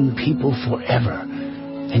own people forever,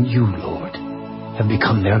 and you, Lord, have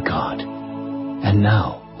become their God. And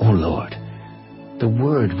now, O Lord, the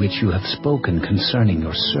word which you have spoken concerning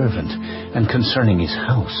your servant and concerning his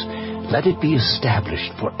house, let it be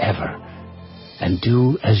established forever, and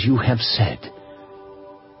do as you have said.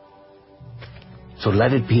 So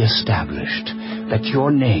let it be established, that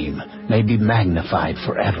your name may be magnified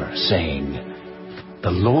forever, saying,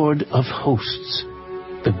 The Lord of hosts,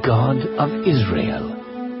 the God of Israel,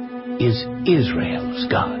 is Israel's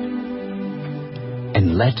God.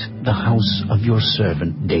 And let the house of your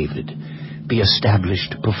servant David be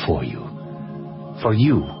established before you. For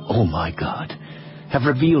you, O my God, have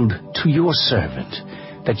revealed to your servant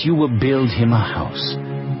that you will build him a house.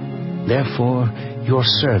 Therefore your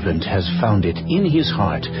servant has found it in his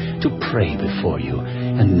heart to pray before you.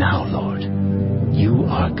 And now, Lord, you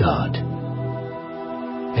are God,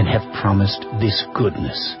 and have promised this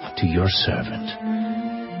goodness to your servant.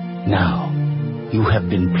 Now you have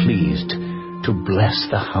been pleased to bless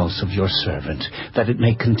the house of your servant, that it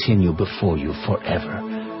may continue before you forever.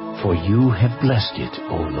 For you have blessed it,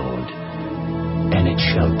 O Lord, and it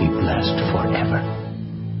shall be blessed forever.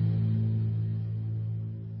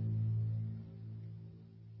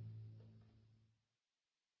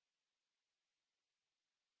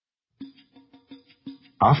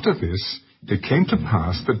 After this, it came to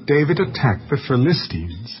pass that David attacked the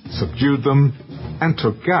Philistines, subdued them, and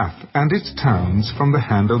took Gath and its towns from the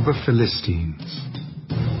hand of the Philistines.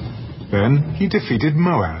 Then he defeated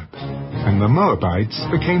Moab, and the Moabites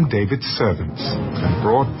became David's servants and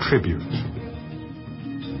brought tribute.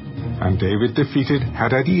 And David defeated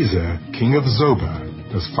Hadadezer, king of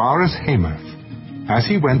Zobah, as far as Hamath, as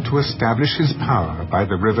he went to establish his power by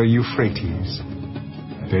the river Euphrates.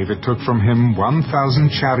 David took from him 1,000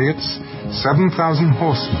 chariots, 7,000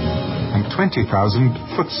 horsemen, and 20,000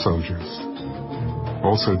 foot soldiers.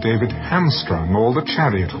 Also David hamstrung all the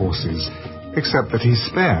chariot horses, except that he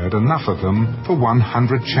spared enough of them for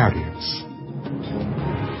 100 chariots.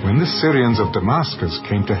 When the Syrians of Damascus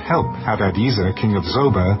came to help Hadadezer, king of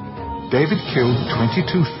Zobah, David killed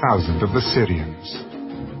 22,000 of the Syrians.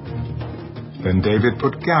 Then David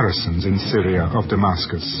put garrisons in Syria of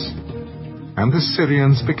Damascus, and the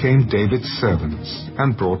Syrians became David's servants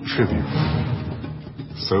and brought tribute.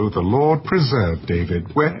 So the Lord preserved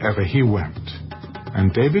David wherever he went.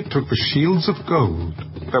 And David took the shields of gold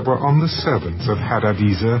that were on the servants of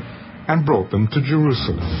Hadadezer and brought them to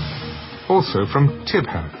Jerusalem. Also from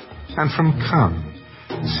Tibhath and from Can,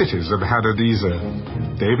 cities of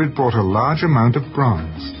Hadadezer, David brought a large amount of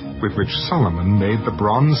bronze, with which Solomon made the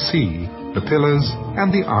bronze sea, the pillars,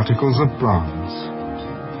 and the articles of bronze.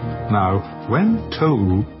 Now, when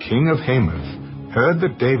Tou, king of Hamath, heard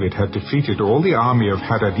that David had defeated all the army of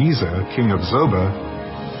Hadadezer, king of Zobah,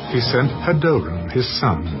 he sent Hadoram, his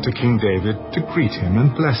son, to King David to greet him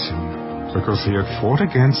and bless him, because he had fought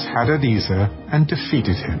against Hadadezer and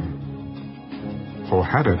defeated him. For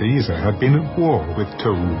Hadadezer had been at war with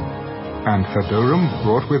Tou, and Hadoram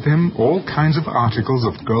brought with him all kinds of articles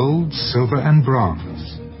of gold, silver, and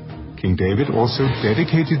bronze. King David also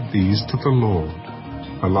dedicated these to the Lord,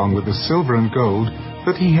 along with the silver and gold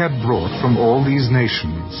that he had brought from all these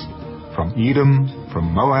nations, from Edom,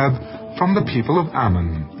 from Moab, from the people of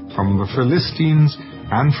Ammon, from the Philistines,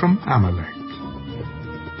 and from Amalek.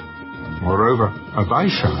 Moreover,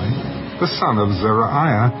 Abishai, the son of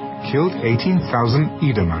Zeruiah, killed 18,000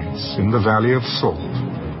 Edomites in the valley of Salt.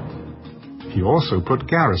 He also put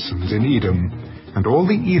garrisons in Edom, and all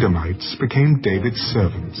the Edomites became David's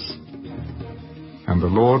servants. And the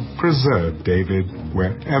Lord preserved David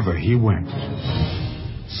wherever he went.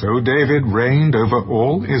 So David reigned over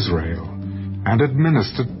all Israel, and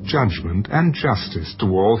administered judgment and justice to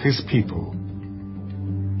all his people.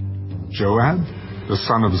 Joab, the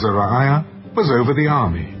son of Zeruiah, was over the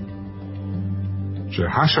army.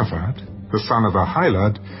 Jehoshaphat, the son of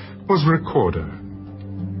Ahilud, was recorder.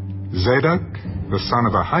 Zadok, the son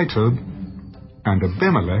of Ahitub, and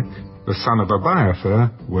Abimelech, the son of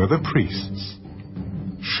Abiathar, were the priests.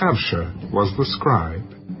 Shavsha was the scribe.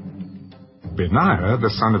 Benaiah,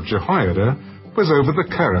 the son of Jehoiada, was over the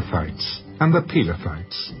Kerethites and the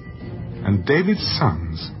Pelethites. And David's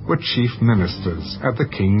sons were chief ministers at the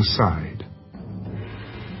king's side.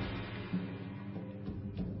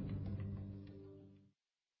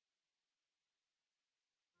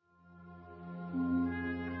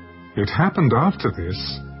 It happened after this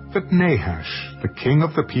that Nahash, the king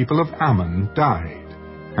of the people of Ammon, died,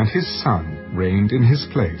 and his son reigned in his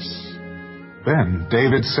place. Then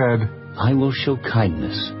David said, I will show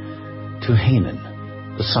kindness to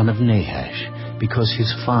Hanun, the son of Nahash, because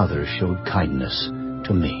his father showed kindness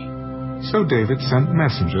to me. So David sent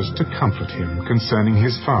messengers to comfort him concerning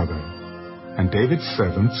his father. And David's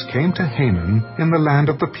servants came to Hanun in the land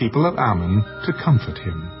of the people of Ammon to comfort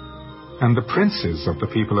him. And the princes of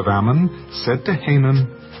the people of Ammon said to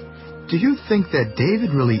Hanun, Do you think that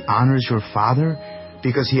David really honors your father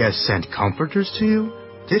because he has sent comforters to you?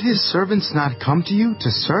 Did his servants not come to you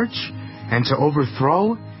to search and to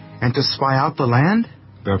overthrow, and to spy out the land?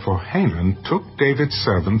 Therefore Haman took David's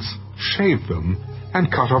servants, shaved them,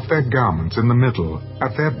 and cut off their garments in the middle,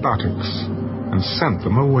 at their buttocks, and sent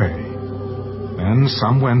them away. Then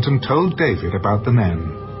some went and told David about the men,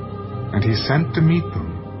 and he sent to meet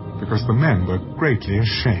them, because the men were greatly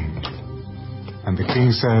ashamed. And the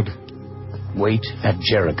king said, "Wait at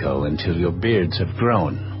Jericho until your beards have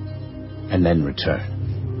grown, and then return."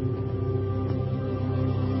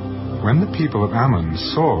 When the people of Ammon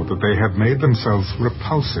saw that they had made themselves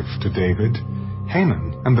repulsive to David,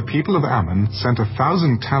 Haman and the people of Ammon sent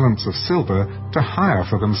 1,000 talents of silver to hire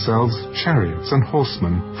for themselves chariots and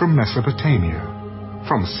horsemen from Mesopotamia,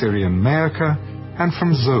 from Syrian Maacah, and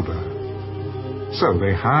from Zobah. So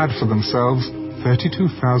they hired for themselves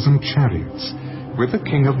 32,000 chariots, with the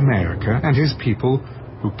king of Maacah and his people,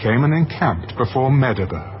 who came and encamped before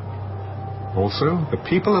Medeba. Also the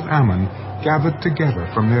people of Ammon gathered together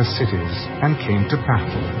from their cities and came to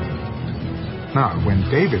battle. Now when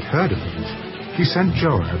David heard of it, he sent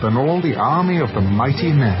Joab and all the army of the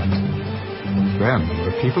mighty men. Then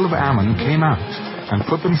the people of Ammon came out and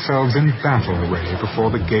put themselves in battle array before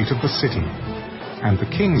the gate of the city, and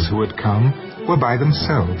the kings who had come were by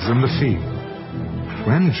themselves in the field.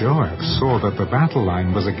 When Joab saw that the battle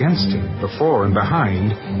line was against him, before and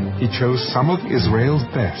behind, he chose some of Israel's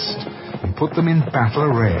best, and put them in battle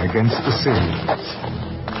array against the Syrians.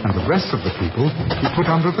 And the rest of the people he put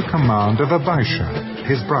under the command of Abishai,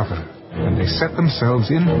 his brother, and they set themselves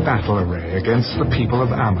in battle array against the people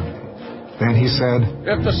of Ammon. Then he said,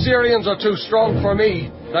 "If the Syrians are too strong for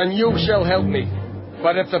me, then you shall help me.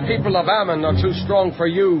 But if the people of Ammon are too strong for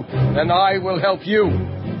you, then I will help you.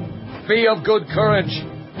 Be of good courage,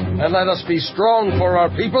 and let us be strong for our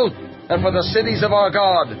people and for the cities of our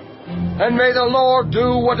God. And may the Lord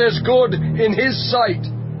do what is good in his sight."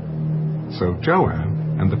 So Joab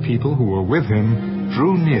and the people who were with him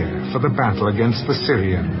drew near for the battle against the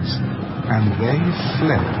Syrians, and they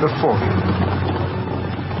fled before him.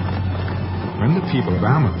 When the people of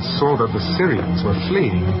Ammon saw that the Syrians were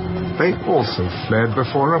fleeing, they also fled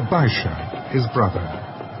before Abishai, his brother,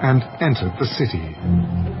 and entered the city.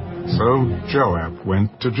 So Joab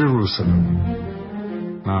went to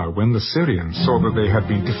Jerusalem. Now when the Syrians saw that they had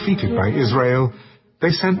been defeated by Israel,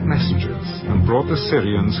 they sent messengers and brought the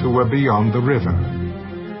Syrians who were beyond the river.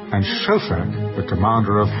 And Shophak, the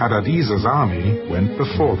commander of Hadadezer's army, went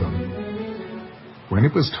before them. When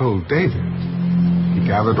it was told David, he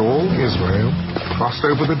gathered all Israel, crossed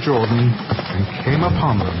over the Jordan, and came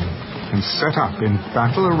upon them, and set up in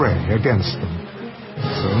battle array against them.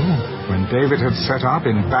 So when David had set up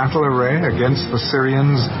in battle array against the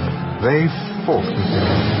Syrians, they fought with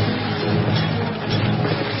him.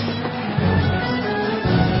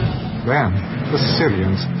 Then the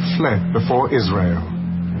Syrians fled before Israel,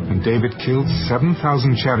 and David killed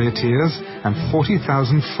 7,000 charioteers and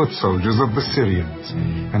 40,000 foot soldiers of the Syrians,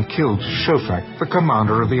 and killed Shophak, the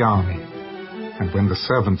commander of the army. And when the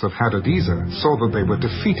servants of Hadadezer saw that they were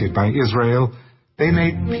defeated by Israel, they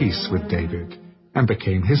made peace with David, and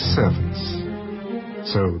became his servants.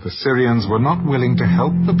 So the Syrians were not willing to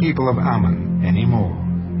help the people of Ammon anymore.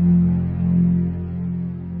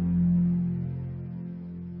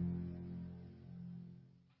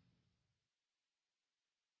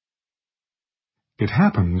 It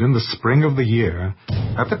happened in the spring of the year,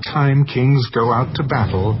 at the time kings go out to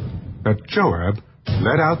battle, that Joab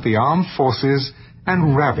led out the armed forces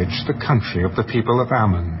and ravaged the country of the people of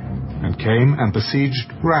Ammon, and came and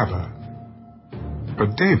besieged Rabbah.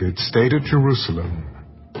 But David stayed at Jerusalem,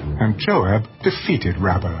 and Joab defeated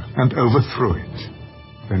Rabbah and overthrew it.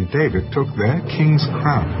 Then David took their king's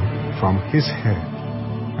crown from his head,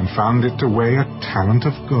 and found it to weigh 1 talent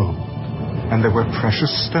of gold, and there were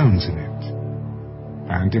precious stones in it.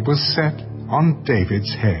 And it was set on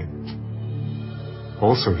David's head.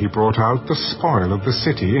 Also he brought out the spoil of the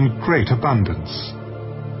city in great abundance.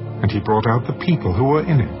 And he brought out the people who were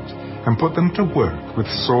in it, and put them to work with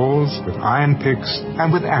saws, with iron picks,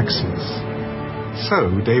 and with axes.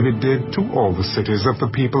 So David did to all the cities of the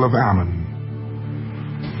people of Ammon.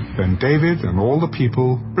 Then David and all the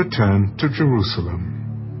people returned to Jerusalem.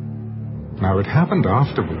 Now it happened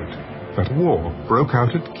afterward that war broke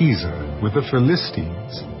out at Gezer with the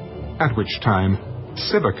Philistines, at which time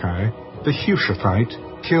Sibbecai the Hushathite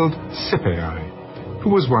killed Sippai, who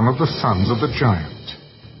was one of the sons of the giant,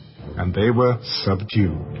 and they were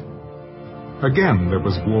subdued. Again there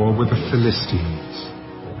was war with the Philistines,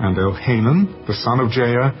 and Elhanan, the son of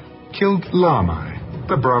Jair, killed Lahmi,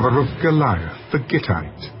 the brother of Goliath the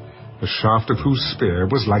Gittite, the shaft of whose spear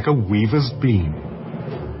was like a weaver's beam.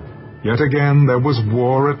 Yet again there was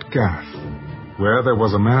war at Gath, where there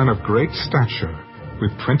was a man of great stature, with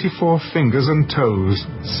 24 fingers and toes,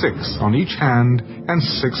 6 on each hand and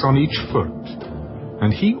 6 on each foot.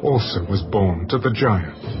 And he also was born to the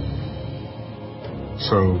giant.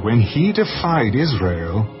 So when he defied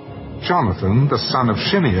Israel, Jonathan, the son of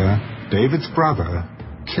Shimeah, David's brother,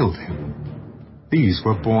 killed him. These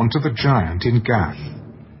were born to the giant in Gath,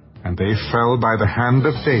 and they fell by the hand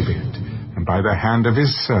of David and by the hand of his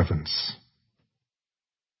servants.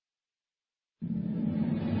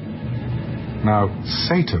 Now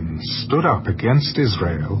Satan stood up against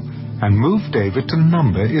Israel and moved David to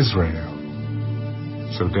number Israel.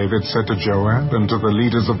 So David said to Joab and to the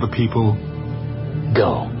leaders of the people,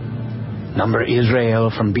 Go, number Israel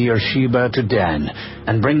from Beersheba to Dan,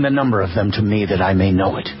 and bring the number of them to me that I may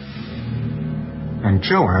know it. And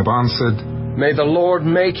Joab answered, May the Lord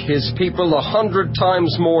make his people 100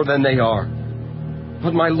 times more than they are.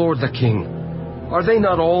 But my lord the king, are they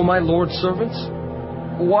not all my lord's servants?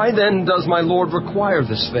 Why then does my lord require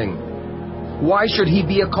this thing? Why should he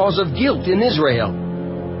be a cause of guilt in Israel?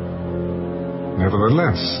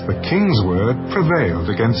 Nevertheless, the king's word prevailed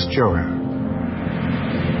against Joab.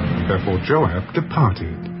 Therefore Joab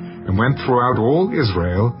departed, and went throughout all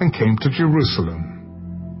Israel, and came to Jerusalem.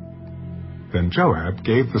 Then Joab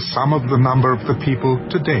gave the sum of the number of the people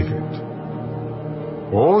to David.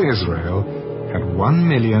 All Israel had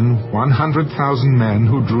 1,100,000 men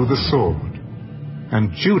who drew the sword,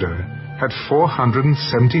 and Judah had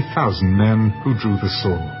 470,000 men who drew the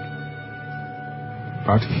sword.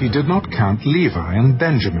 But he did not count Levi and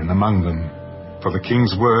Benjamin among them, for the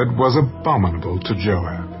king's word was abominable to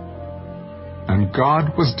Joab. And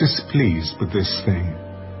God was displeased with this thing.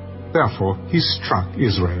 Therefore he struck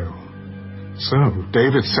Israel. So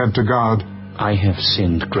David said to God, I have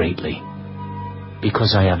sinned greatly,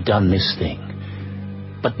 because I have done this thing.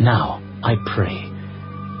 But now, I pray,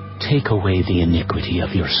 take away the iniquity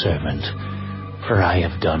of your servant, for I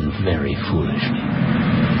have done very foolishly.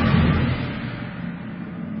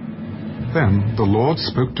 Then the Lord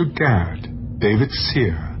spoke to Gad, David's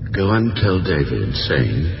seer. Go and tell David,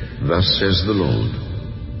 saying, Thus says the Lord,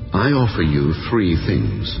 I offer you 3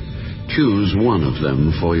 things. Choose one of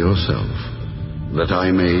them for yourself, that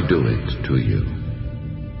I may do it to you.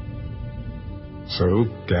 So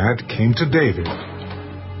Gad came to David.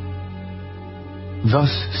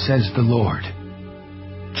 Thus says the Lord,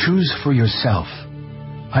 choose for yourself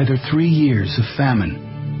either 3 years of famine,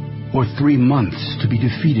 or 3 months to be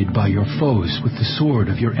defeated by your foes with the sword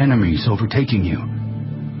of your enemies overtaking you,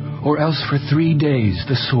 or else for 3 days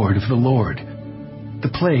the sword of the Lord, the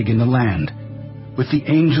plague in the land, with the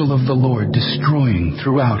angel of the Lord destroying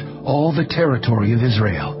throughout all the territory of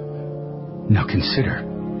Israel. Now consider,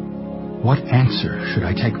 what answer should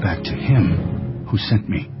I take back to him who sent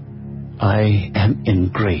me? I am in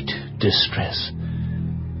great distress.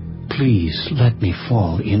 Please let me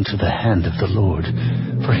fall into the hand of the Lord,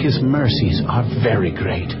 for his mercies are very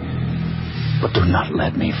great. But do not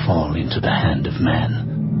let me fall into the hand of man.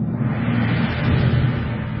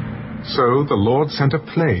 So the Lord sent a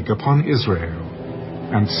plague upon Israel,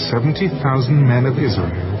 and 70,000 men of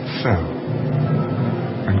Israel fell.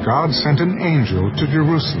 And God sent an angel to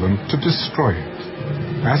Jerusalem to destroy it.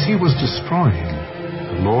 As he was destroying,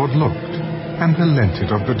 the Lord looked and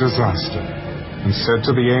relented of the disaster, and said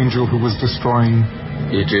to the angel who was destroying,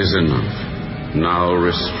 It is enough. Now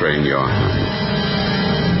restrain your hand.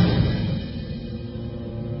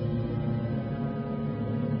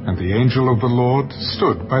 And the angel of the Lord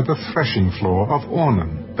stood by the threshing floor of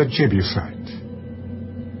Ornan the Jebusite.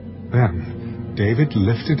 Then David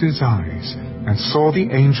lifted his eyes and saw the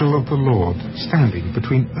angel of the Lord standing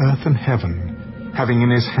between earth and heaven, having in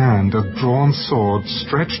his hand a drawn sword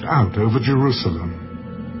stretched out over Jerusalem.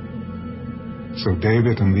 So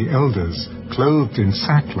David and the elders, clothed in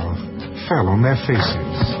sackcloth, fell on their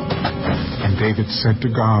faces. And David said to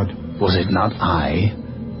God, Was it not I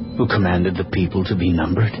who commanded the people to be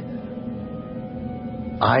numbered?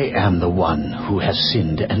 I am the one who has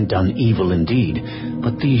sinned and done evil indeed,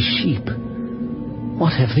 but these sheep,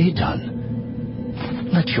 what have they done?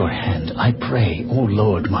 Let your hand, I pray, O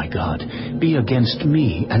Lord my God, be against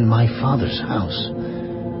me and my father's house,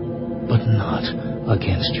 but not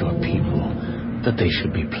against your people, that they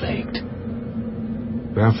should be plagued.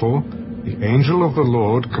 Therefore the angel of the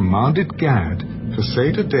Lord commanded Gad to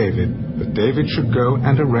say to David that David should go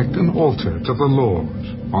and erect an altar to the Lord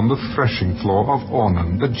on the threshing floor of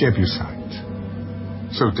Ornan the Jebusite.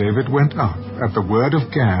 So David went up at the word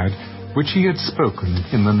of Gad, which he had spoken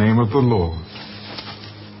in the name of the Lord.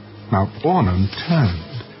 Now Ornan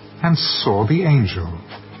turned and saw the angel,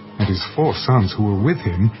 and his 4 sons who were with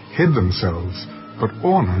him hid themselves, but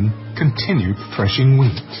Ornan continued threshing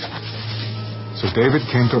wheat. So David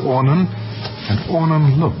came to Ornan, and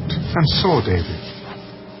Ornan looked and saw David.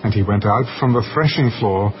 And he went out from the threshing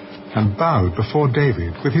floor and bowed before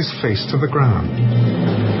David with his face to the ground.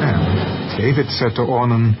 Then David said to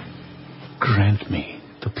Ornan, "Grant me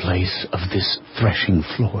the place of this threshing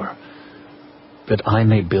floor, that I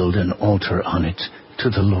may build an altar on it to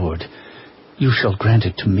the Lord. You shall grant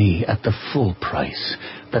it to me at the full price,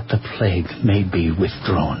 that the plague may be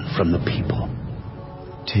withdrawn from the people."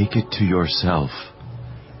 Take it to yourself,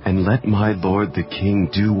 and let my lord the king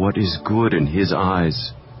do what is good in his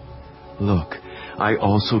eyes. Look, I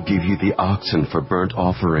also give you the oxen for burnt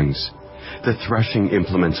offerings, the threshing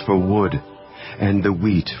implements for wood, and the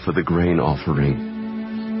wheat for the grain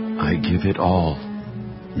offering. I give it all.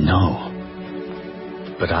 No,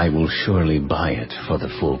 but I will surely buy it for the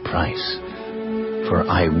full price. For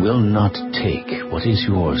I will not take what is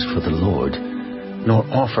yours for the Lord, nor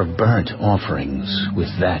offer burnt offerings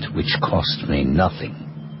with that which cost me nothing.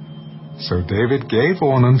 So David gave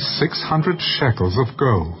Ornan 600 shekels of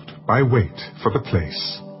gold by weight for the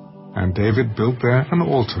place. And David built there an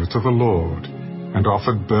altar to the Lord, and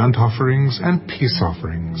offered burnt offerings and peace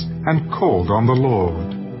offerings, and called on the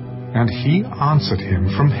Lord. And he answered him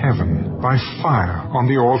from heaven by fire on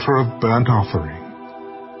the altar of burnt offering.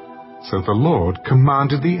 So the Lord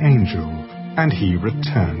commanded the angel, and he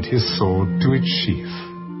returned his sword to its sheath.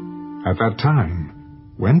 At that time,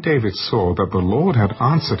 when David saw that the Lord had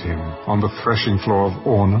answered him on the threshing floor of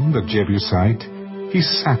Ornan the Jebusite, he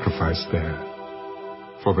sacrificed there.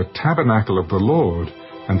 For the tabernacle of the Lord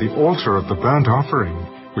and the altar of the burnt offering,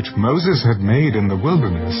 which Moses had made in the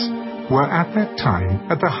wilderness, were at that time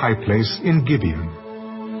at the high place in Gibeon.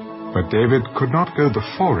 But David could not go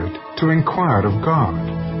before it to inquire of God,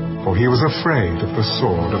 for he was afraid of the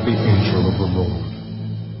sword of the angel of the Lord.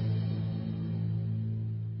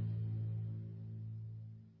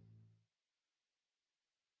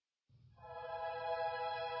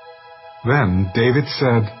 Then David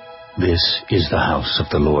said, "This is the house of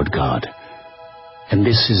the Lord God, and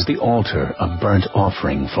this is the altar of burnt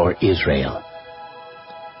offering for Israel."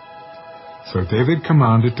 So David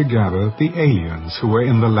commanded to gather the aliens who were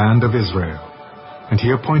in the land of Israel, and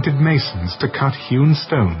he appointed masons to cut hewn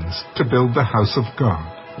stones to build the house of God.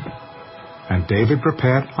 And David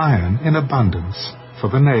prepared iron in abundance for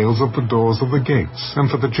the nails of the doors of the gates and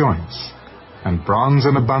for the joints, and bronze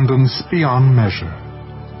in abundance beyond measure,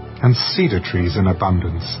 and cedar trees in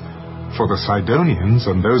abundance, for the Sidonians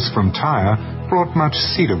and those from Tyre brought much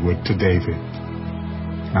cedar wood to David.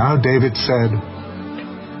 Now David said,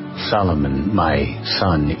 "Solomon, my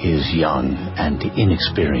son, is young and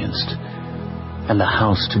inexperienced, and the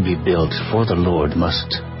house to be built for the Lord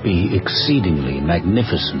must be exceedingly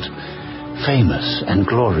magnificent, famous and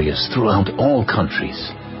glorious throughout all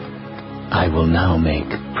countries. I will now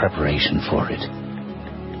make preparation for it."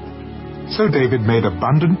 So David made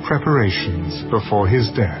abundant preparations before his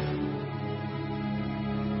death.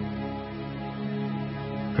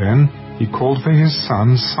 Then he called for his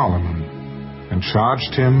son Solomon, and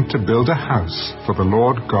charged him to build a house for the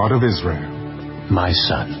Lord God of Israel. "My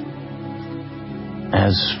son,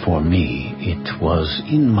 as for me, it was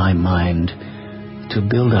in my mind to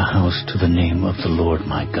build a house to the name of the Lord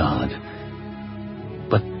my God.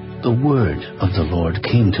 But the word of the Lord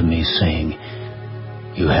came to me, saying,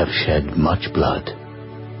 'You have shed much blood,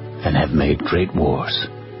 and have made great wars.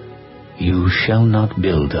 You shall not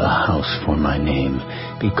build a house for my name,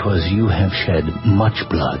 because you have shed much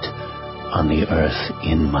blood on the earth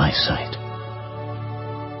in my sight.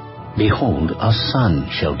 Behold, a son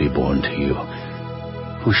shall be born to you,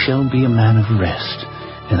 who shall be a man of rest,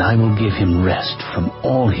 and I will give him rest from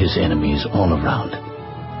all his enemies all around.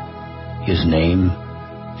 His name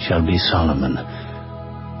shall be Solomon,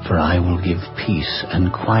 for I will give peace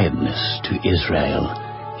and quietness to Israel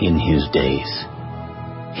in his days.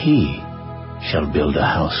 He shall build a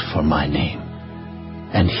house for my name,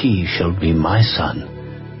 and he shall be my son,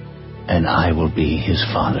 and I will be his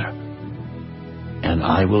father. And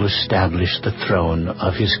I will establish the throne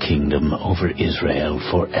of his kingdom over Israel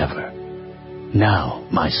forever. Now,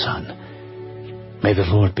 my son, may the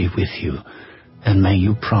Lord be with you, and may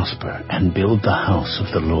you prosper and build the house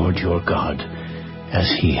of the Lord your God, as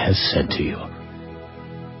he has said to you.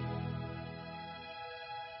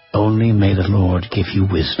 Only may the Lord give you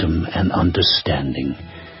wisdom and understanding,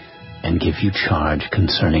 and give you charge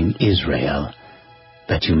concerning Israel,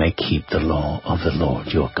 that you may keep the law of the Lord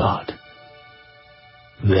your God.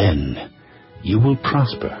 Then you will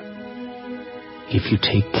prosper, if you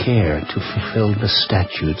take care to fulfill the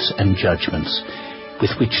statutes and judgments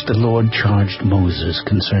with which the Lord charged Moses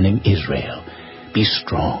concerning Israel, Be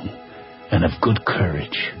strong and of good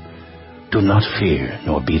courage. Do not fear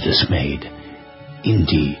nor be dismayed.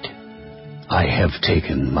 Indeed, I have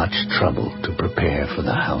taken much trouble to prepare for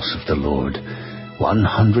the house of the Lord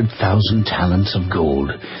 100,000 talents of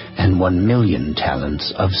gold and 1,000,000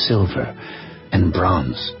 talents of silver and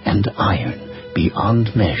bronze and iron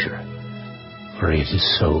beyond measure, for it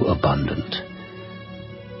is so abundant.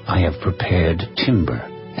 I have prepared timber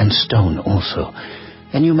and stone also,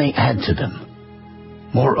 and you may add to them.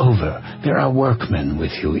 Moreover, there are workmen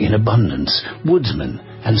with you in abundance, woodsmen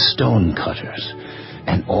and stone cutters,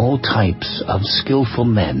 and all types of skillful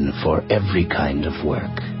men for every kind of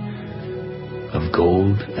work. Of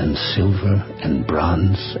gold and silver and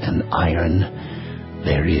bronze and iron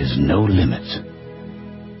there is no limit.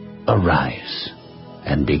 Arise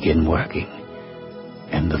and begin working,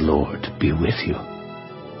 and the Lord be with you.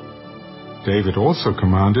 David also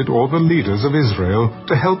commanded all the leaders of Israel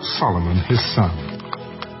to help Solomon his son.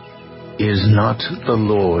 Is not the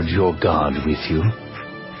Lord your God with you?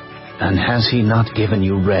 And has he not given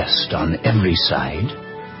you rest on every side?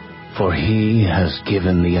 For he has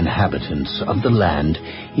given the inhabitants of the land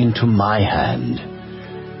into my hand,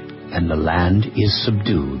 and the land is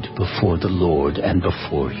subdued before the Lord and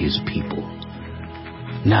before his people.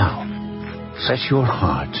 Now, set your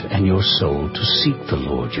heart and your soul to seek the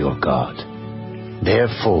Lord your God.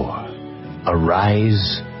 Therefore,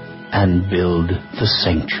 arise and build the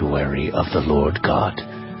sanctuary of the Lord God,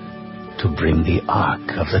 to bring the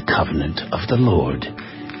ark of the covenant of the Lord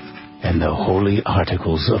and the holy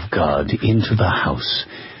articles of God into the house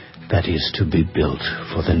that is to be built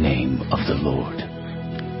for the name of the Lord.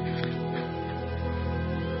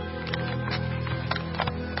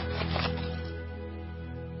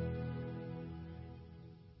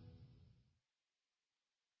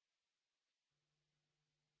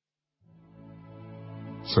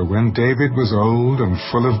 So when David was old and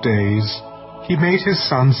full of days, he made his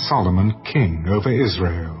son Solomon king over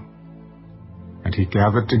Israel. And he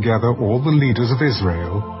gathered together all the leaders of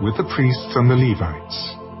Israel with the priests and the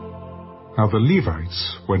Levites. Now the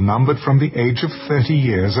Levites were numbered from the age of 30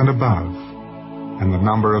 years and above, and the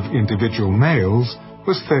number of individual males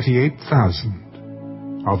was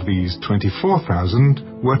 38,000. Of these,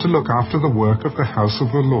 24,000 were to look after the work of the house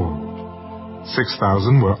of the Lord.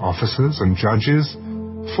 6,000 were officers and judges,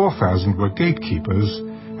 4,000 were gatekeepers,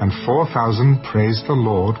 and 4,000 praised the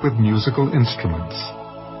Lord with musical instruments.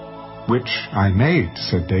 Which I made,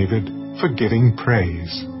 said David, for giving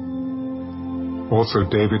praise. Also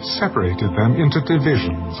David separated them into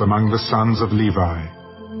divisions among the sons of Levi: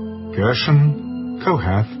 Gershon,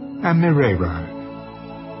 Kohath, and Merari.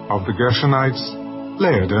 Of the Gershonites,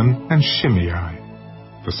 Laodan and Shimei.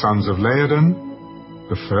 The sons of Laodan,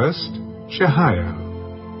 the first, Jehiel,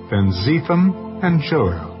 then Zetham and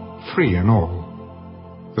Joel, 3 in all.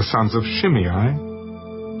 The sons of Shimei,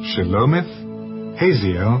 Shelomith,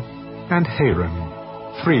 Haziel, and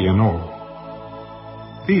Haran, 3 in all.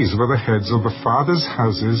 These were the heads of the fathers'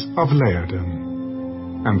 houses of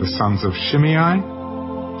Laodan. And the sons of Shimei,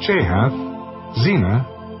 Jahath, Zena,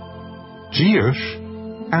 Jeush,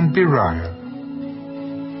 and Beriah.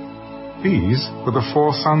 These were the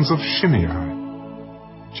 4 sons of Shimei.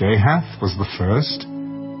 Jahath was the first,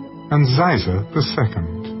 and Ziza the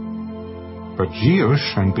second. But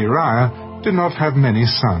Jeush and Beriah did not have many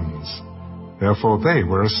sons. Therefore they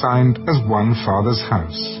were assigned as one father's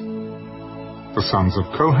house. The sons of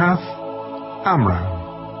Kohath,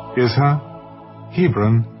 Amram, Izhar,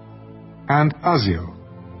 Hebron, and Uzziel,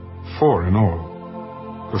 4 in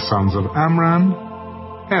all. The sons of Amram,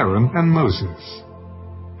 Aaron and Moses.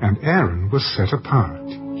 And Aaron was set apart,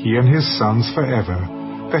 he and his sons forever,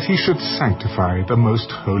 that he should sanctify the most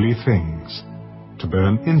holy things, to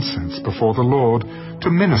burn incense before the Lord, to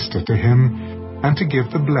minister to him, and to give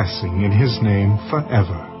the blessing in his name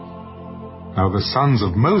forever. Now the sons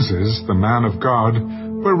of Moses, the man of God,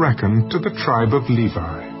 were reckoned to the tribe of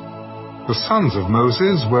Levi. The sons of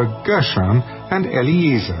Moses were Gershon and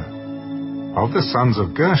Eliezer. Of the sons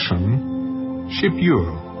of Gershon,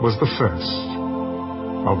 Shebuel was the first.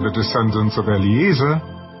 Of the descendants of Eliezer,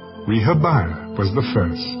 Rehabiah was the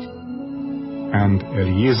first. And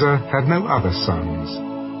Eliezer had no other sons.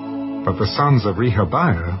 But the sons of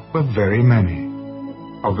Rehabiah were very many.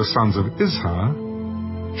 Of the sons of Izhar,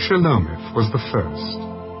 Shelomith was the first.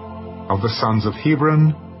 Of the sons of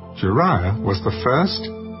Hebron, Jeriah was the first,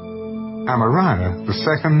 Amariah the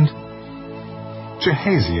second,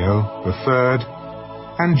 Jehaziel the third,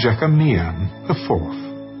 and Jekameam the fourth.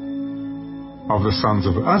 Of the sons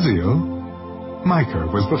of Uzziel, Micah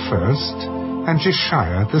was the first, and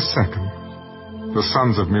Jeshiah the second. The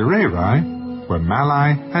sons of Merari were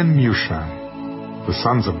Malai and Mushai. The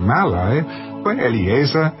sons of Malai were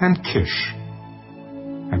Eleazar and Kish.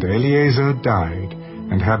 And Eleazar died,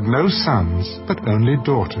 and had no sons, but only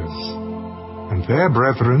daughters. And their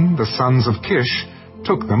brethren, the sons of Kish,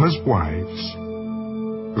 took them as wives.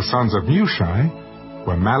 The sons of Mushai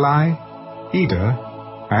were Malai, Eder,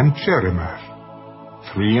 and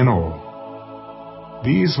Jerimoth, 3 in all.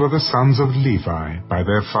 These were the sons of Levi by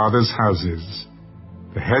their fathers' houses,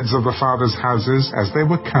 the heads of the fathers' houses as they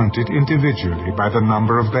were counted individually by the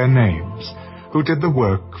number of their names, who did the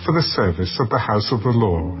work for the service of the house of the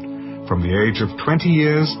Lord, from the age of 20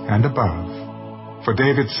 years and above. For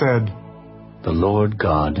David said, "The Lord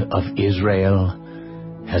God of Israel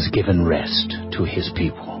has given rest to his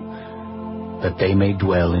people, that they may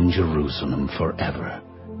dwell in Jerusalem forever."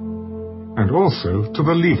 And also to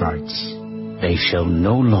the Levites, "They shall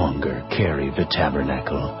no longer carry the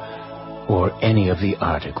tabernacle, or any of the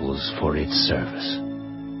articles for its service."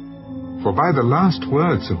 For by the last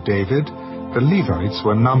words of David, the Levites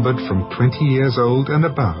were numbered from 20 years old and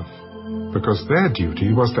above, because their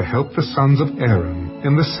duty was to help the sons of Aaron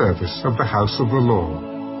in the service of the house of the Lord,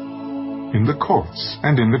 in the courts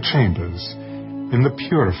and in the chambers, in the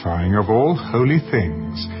purifying of all holy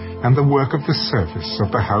things, and the work of the service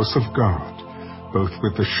of the house of God, both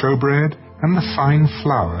with the showbread and the fine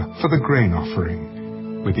flour for the grain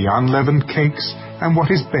offering, with the unleavened cakes and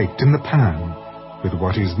what is baked in the pan, with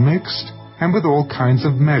what is mixed, and with all kinds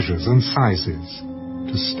of measures and sizes,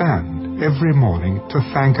 to stand every morning to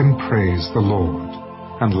thank and praise the Lord,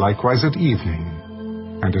 and likewise at evening,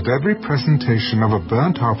 and at every presentation of a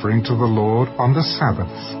burnt offering to the Lord on the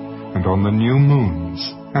Sabbaths, and on the new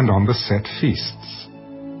moons, and on the set feasts,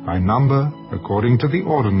 by number according to the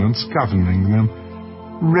ordinance governing them,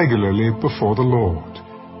 regularly before the Lord,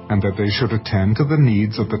 and that they should attend to the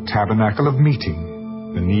needs of the tabernacle of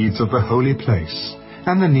meeting, the needs of the holy place,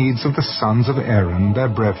 and the needs of the sons of Aaron their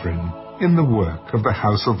brethren, in the work of the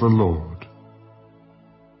house of the Lord.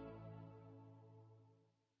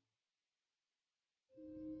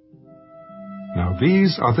 Now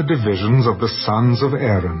these are the divisions of the sons of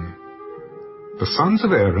Aaron. The sons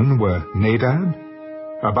of Aaron were Nadab,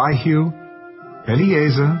 Abihu,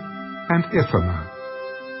 Eleazar, and Ithamar.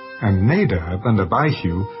 And Nadab and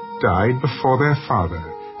Abihu died before their father,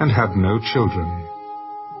 and had no children.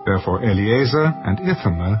 Therefore Eleazar and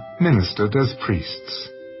Ithamar ministered as priests.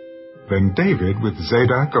 Then David with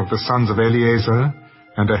Zadok of the sons of Eleazar,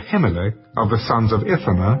 and Ahimelech of the sons of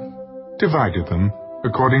Ithamar, divided them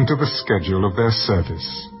according to the schedule of their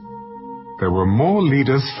service. There were more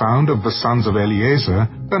leaders found of the sons of Eleazar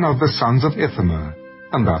than of the sons of Ithamar,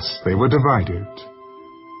 and thus they were divided.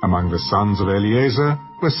 Among the sons of Eleazar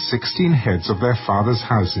were 16 heads of their fathers'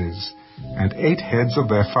 houses, and 8 heads of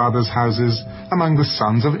their fathers' houses among the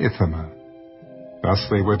sons of Ithamar. Thus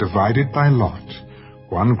they were divided by lot,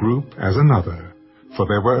 one group as another, for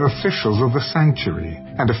there were officials of the sanctuary,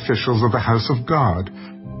 and officials of the house of God,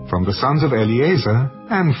 from the sons of Eleazar,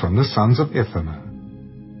 and from the sons of Ithamar.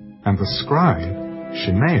 And the scribe,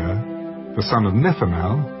 Shemaiah, the son of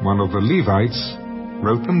Nethanel, one of the Levites,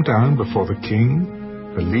 wrote them down before the king,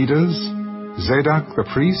 the leaders, Zadok the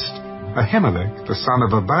priest, Ahimelech the son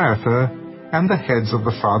of Abiathar, and the heads of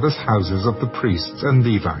the fathers' houses of the priests and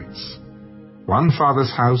Levites. One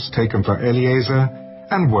father's house taken for Eleazar,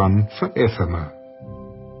 and one for Ithamar.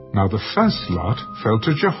 Now the first lot fell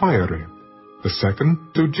to Jehoiarib, the second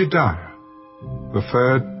to Jedaiah, the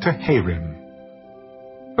third to Harim,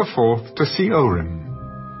 the fourth to Seorim,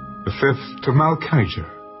 the fifth to Malchijah,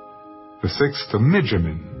 the sixth to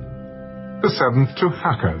Mijamin, the seventh to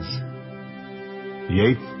Hakaz, the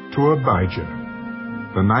eighth to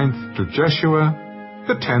Abijah, the ninth to Jeshua,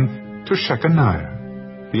 the 10th to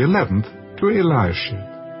Shechaniah, the 11th to Eliashib,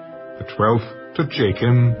 the 12th to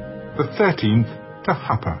Jachim, the 13th to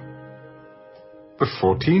Huppah, the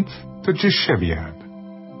 14th to Jeshebeab,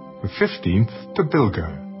 the 15th to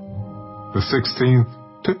Bilgah, the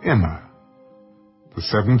 16th to Immer, the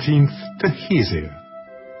 17th to Hezir,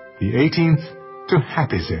 the 18th to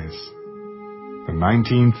Happizez, the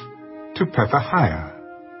 19th to Pethahiah,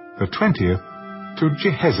 the 20th to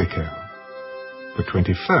Jehezekel, the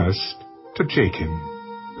 21st to Jachim,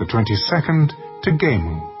 the 22nd to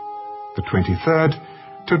Gamu, the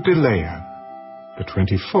 23rd to Delaiah, the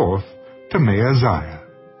 24th to Maaziah.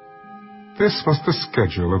 This was the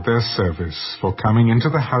schedule of their service for coming into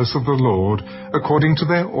the house of the Lord according to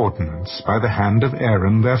their ordinance by the hand of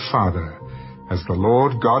Aaron their father, as the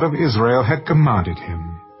Lord God of Israel had commanded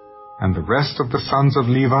him. And the rest of the sons of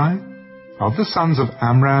Levi, of the sons of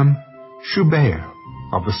Amram, Shubael,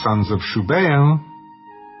 of the sons of Shubael,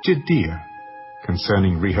 Jediah,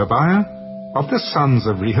 concerning Rehabiah, of the sons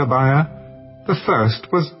of Rehabiah, The first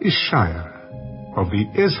was Ishiah. Of the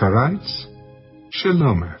Izharites,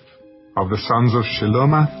 Shelomith. Of the sons of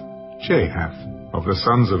Shelomoth, Jahath. Of the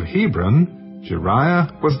sons of Hebron,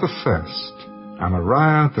 Jeriah was the first,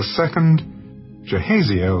 Amariah the second,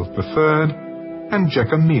 Jehaziel the third, and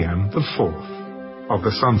Jekameam the fourth. Of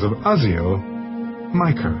the sons of Uzziel,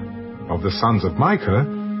 Micah. Of the sons of Micah,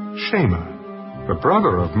 Shema. The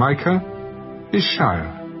brother of Micah,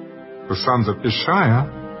 Ishiah. The sons of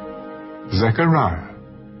Ishiah, Zechariah.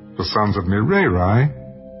 The sons of Merari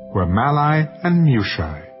were Malai and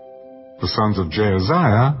Mushai. The sons of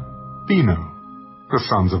Jaaziah, Beno. The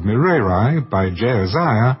sons of Merari by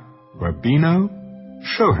Jaaziah were Beno,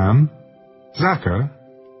 Shoham, Zachar,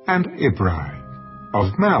 and Ibri.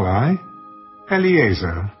 Of Malai,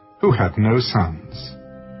 Eleazar, who had no sons.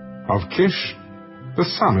 Of Kish, the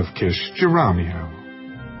son of Kish,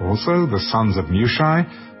 Jerahmeel. Also the sons of Mushai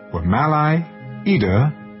were Malai,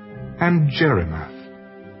 Eder, and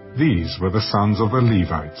Jerimoth. These were the sons of the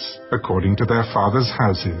Levites, according to their fathers'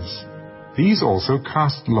 houses. These also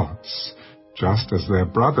cast lots, just as their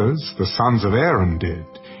brothers, the sons of Aaron, did,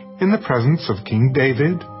 in the presence of King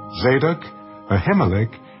David, Zadok,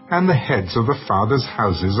 Ahimelech, and the heads of the fathers'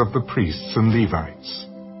 houses of the priests and Levites.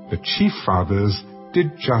 The chief fathers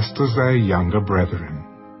did just as their younger brethren.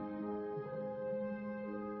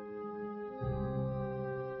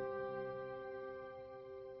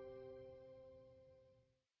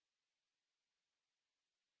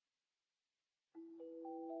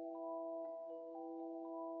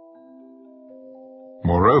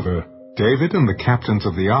 Moreover, David and the captains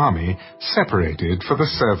of the army separated for the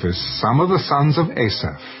service some of the sons of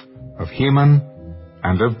Asaph, of Heman,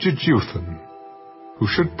 and of Jeduthun, who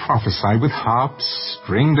should prophesy with harps,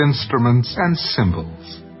 stringed instruments, and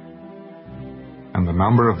cymbals. And the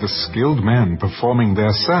number of the skilled men performing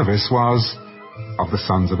their service was, of the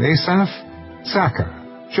sons of Asaph,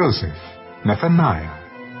 Zachar, Joseph, Nethaniah,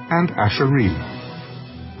 and Asherim.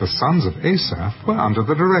 The sons of Asaph were under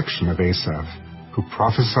the direction of Asaph, who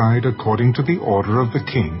prophesied according to the order of the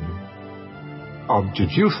king. Of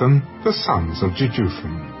Jeduthun, the sons of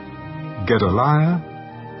Jeduthun, Gedaliah,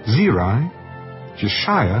 Zeri,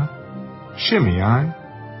 Jeshiah, Shimei,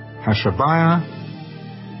 Hashabiah,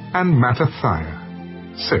 and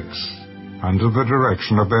Mattathiah, 6, under the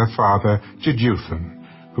direction of their father Jeduthun,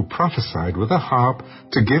 who prophesied with a harp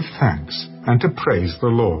to give thanks and to praise the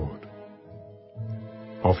Lord.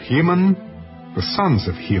 Of Heman, the sons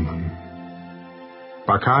of Heman,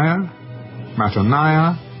 Bachiah,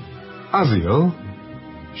 Mattaniah, Uzziel,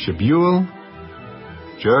 Shebuel,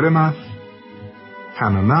 Jerimoth,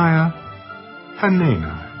 Hananiah,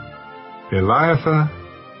 Hanani, Eliathah,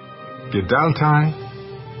 Gidaltai,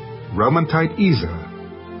 Romantite Ezer,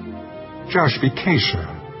 Joshbekasha,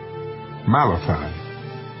 Malathi,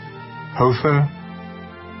 Hother,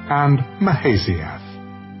 and Mahaziath.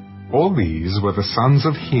 All these were the sons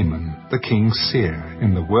of Heman, the king's seer,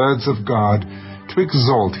 in the words of God, to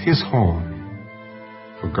exalt his horn.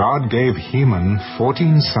 For God gave Heman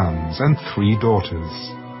 14 sons and 3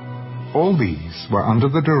 daughters. All these were under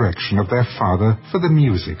the direction of their father for the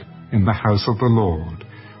music in the house of the Lord,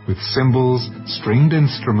 with cymbals, stringed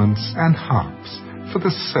instruments, and harps for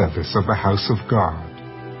the service of the house of God.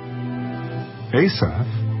 Asaph,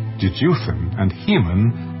 Jeduthun, and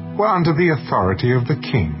Heman were under the authority of the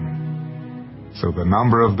king. So the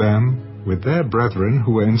number of them, with their brethren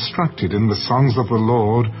who were instructed in the songs of the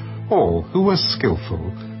Lord, all who were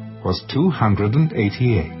skillful, was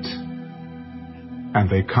 288. And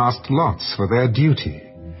they cast lots for their duty,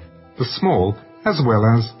 the small as well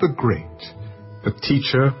as the great, the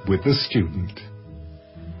teacher with the student.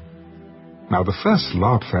 Now the first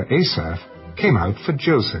lot for Asaph came out for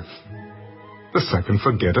Joseph, the second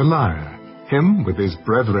for Gedaliah, him with his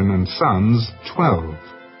brethren and sons, 12.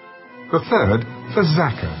 The third for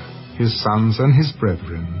Zachar, his sons and his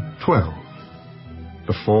brethren, 12.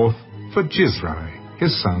 The fourth for Jizri,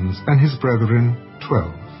 his sons and his brethren,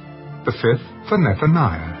 12. The fifth for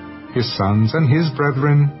Nethaniah, his sons and his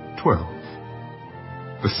brethren,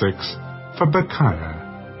 12. The sixth for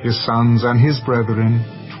Bechiah, his sons and his brethren,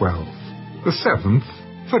 12. The seventh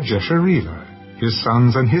for Jeshariah, his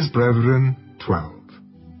sons and his brethren, 12.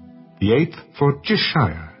 The eighth for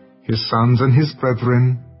Jeshiah, his sons and his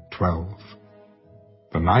brethren, 12.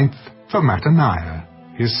 The ninth for Mattaniah,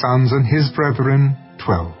 his sons and his brethren,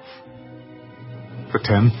 12. The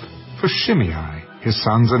 10th for Shimei, his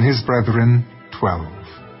sons and his brethren, 12.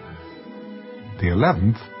 The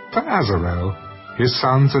 11th for Azarel, his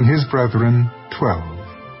sons and his brethren, 12.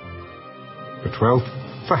 The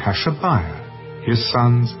 12th for Hashabiah, his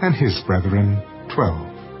sons and his brethren, 12.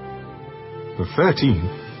 The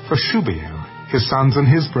 13th for Shubael, his sons and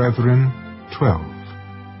his brethren, 12.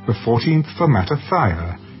 The 14th for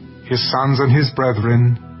Mattathiah, his sons and his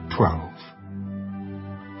brethren, 12.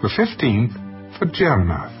 The 15th for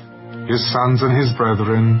Jeremoth, his sons and his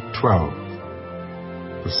brethren, 12.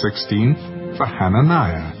 The 16th for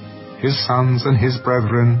Hananiah, his sons and his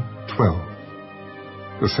brethren, 12.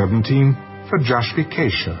 The 17th for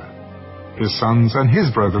Joshbekashah, his sons and his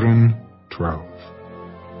brethren, 12.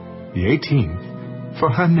 The 18th for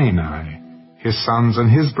Hanani, his sons and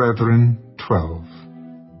his brethren, 12.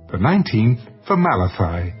 The 19th for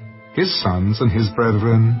Malachi, his sons and his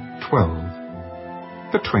brethren, 12.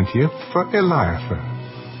 The 20th for Eliathah,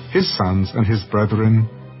 his sons and his brethren,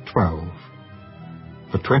 12.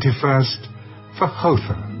 The 21st for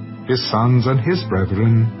Hotha, his sons and his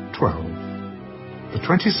brethren, 12. The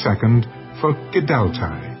 22nd for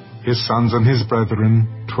Gedaltai, his sons and his brethren,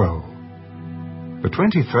 12. The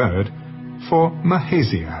 23rd for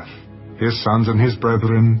Mahaziath, his sons and his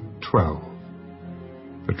brethren, 12.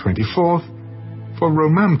 The 24th for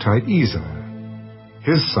Romamti-Ezer,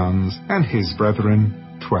 his sons and his brethren,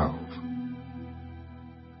 12.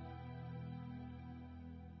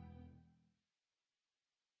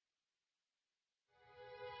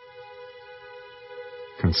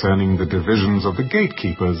 Concerning the divisions of the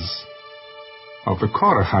gatekeepers, of the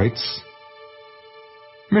Korahites,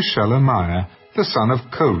 Meshelemiah the son of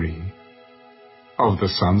Kori, of the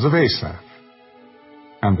sons of Asaph.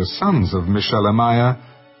 And the sons of Meshelemiah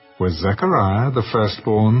were Zechariah the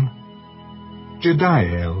firstborn,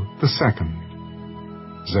 Jediael the second,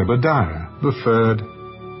 Zebadiah the third,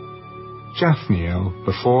 Jathniel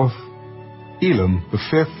the fourth, Elam the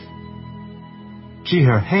fifth,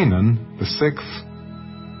 Jehohanan the sixth,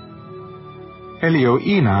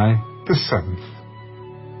 Elioenai the seventh.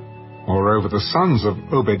 Moreover, the sons of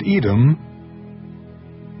Obed-Edom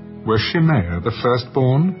were Shemaiah the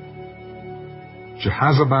firstborn,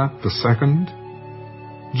 Jehazabad the second,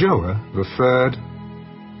 Joah the third,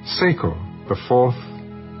 Sakor the fourth,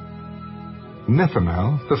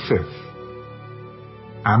 Nethanel the fifth,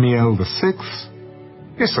 Amiel the sixth,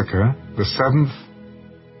 Issachar the seventh,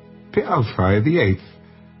 Pealthai the eighth,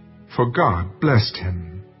 for God blessed him.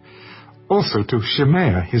 Also to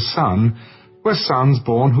Shemaiah his son were sons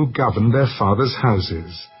born who governed their fathers'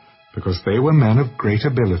 houses, because they were men of great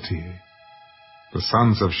ability. The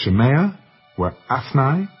sons of Shemaiah were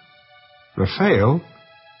Athni, Raphael,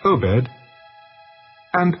 Obed,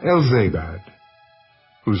 and Elzabad,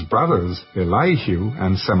 whose brothers Elihu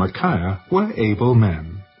and Semachiah were able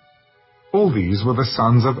men. All these were the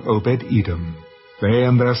sons of Obed-Edom, they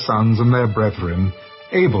and their sons and their brethren,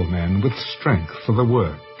 able men with strength for the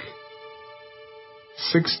work.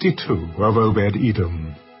 62 of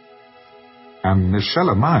Obed-Edom. And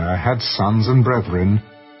Meshelemiah had sons and brethren,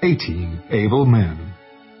 18 able men.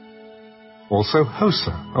 Also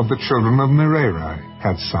Hosa of the children of Merari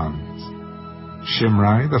had sons.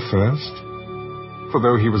 Shimri the first, for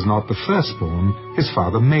though he was not the firstborn, his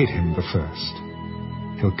father made him the first.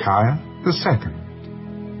 Hilkiah the second.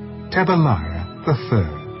 Tebaliah the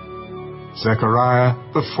third. Zechariah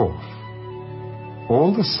the fourth.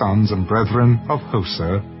 All the sons and brethren of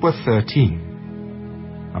Hosa were 13.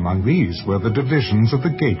 Among these were the divisions of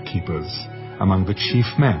the gatekeepers, among the chief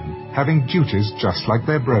men, having duties just like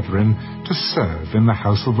their brethren, to serve in the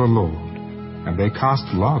house of the Lord. And they cast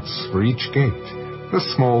lots for each gate, the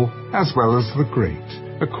small as well as the great,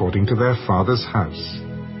 according to their father's house.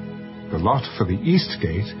 The lot for the east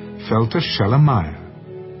gate fell to Shelemiah.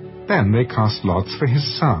 Then they cast lots for his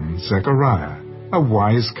son Zechariah, a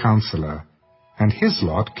wise counselor, and his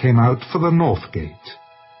lot came out for the north gate.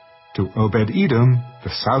 To Obed-Edom the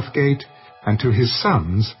south gate, and to his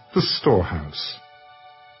sons the storehouse.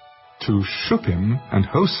 To Shuppim and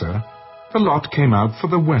Hosa the lot came out for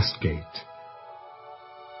the west gate,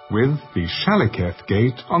 with the Shaleketh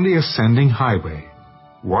gate on the ascending highway,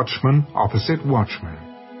 watchman opposite watchman.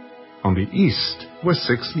 On the east were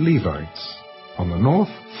 6 Levites, on the north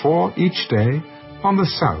 4 each day, on the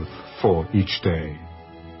south 4 each day,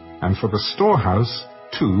 and for the storehouse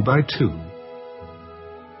 2 by 2.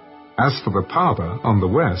 As for the Parba on the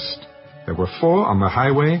west, there were 4 on the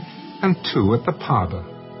highway and 2 at the Parba.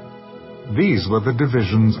 These were the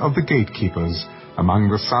divisions of the gatekeepers among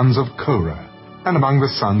the sons of Korah and among the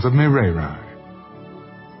sons of Merari.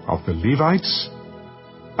 Of the Levites,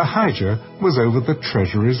 Ahijah was over the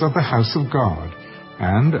treasuries of the house of God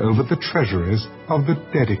and over the treasuries of the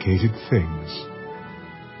dedicated things.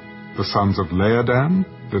 The sons of Laadan,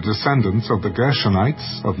 the descendants of the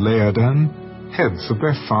Gershonites of Laadan, heads of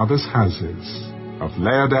their fathers' houses. Of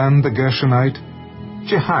Laadan the Gershonite,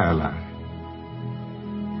 Jehieli.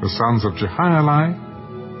 The sons of Jehieli,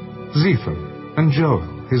 Zetham, and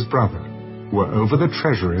Joel his brother were over the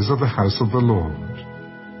treasuries of the house of the Lord.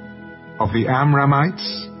 Of the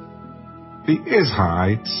Amramites, the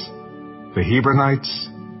Izharites, the Hebronites,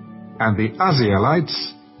 and the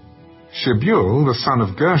Uzzielites, Shebuel the son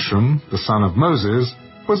of Gershom, the son of Moses,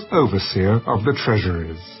 was overseer of the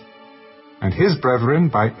treasuries. And his brethren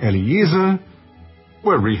by Eliezer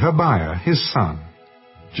were Rehabiah his son,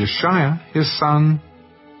 Jeshiah his son,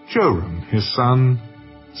 Joram his son,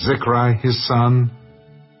 Zichri his son,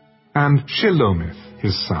 and Shelomith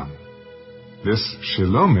his son. This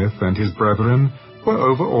Shelomith and his brethren were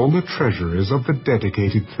over all the treasuries of the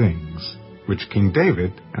dedicated things, which King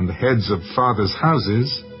David and the heads of fathers'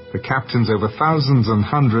 houses, the captains over thousands and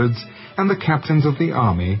hundreds, and the captains of the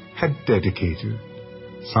army had dedicated.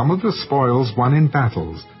 Some of the spoils won in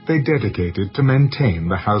battles they dedicated to maintain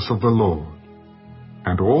the house of the Lord.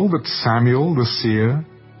 And all that Samuel the seer,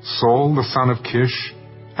 Saul the son of Kish,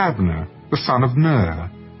 Abner the son of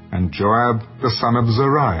Ner, and Joab the son of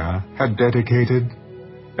Zeruiah had dedicated,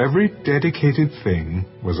 every dedicated thing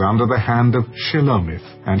was under the hand of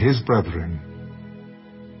Shelomith and his brethren.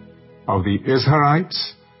 Of the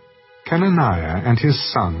Izharites, Kenaniah and his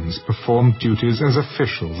sons performed duties as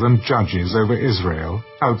officials and judges over Israel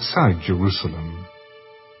outside Jerusalem.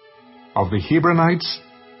 Of the Hebronites,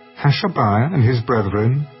 Hashabiah and his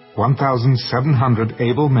brethren, 1,700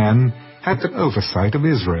 able men, had the oversight of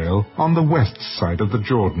Israel on the west side of the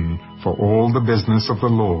Jordan for all the business of the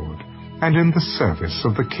Lord, and in the service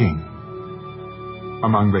of the king.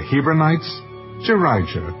 Among the Hebronites,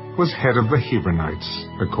 Jerijah was head of the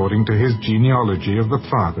Hebronites, according to his genealogy of the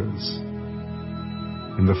fathers.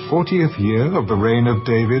 In the 40th year of the reign of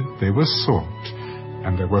David they were sought,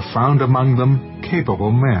 and there were found among them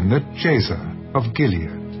capable men at Jazer of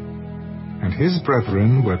Gilead. And his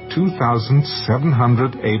brethren were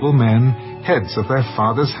 2,700 able men, heads of their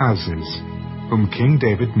fathers' houses, whom King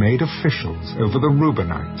David made officials over the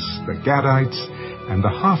Reubenites, the Gadites, and the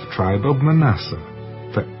half-tribe of Manasseh,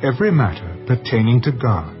 for every matter pertaining to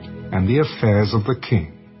God and the affairs of the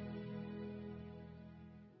king.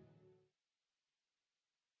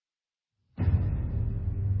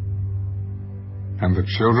 And the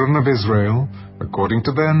children of Israel, according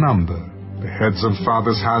to their number, the heads of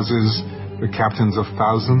fathers' houses, the captains of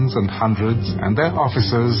thousands and hundreds, and their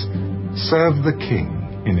officers, served the king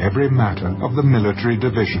in every matter of the military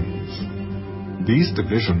divisions. These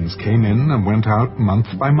divisions came in and went out month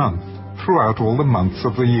by month, throughout all the months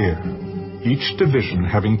of the year, each division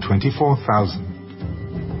having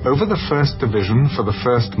 24,000. Over the first division for the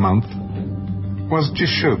first month was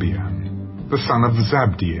Jeshobeam, the son of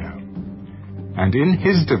Zabdiel, and in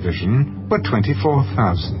his division were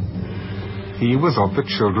 24,000. He was of the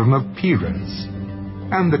children of Perez,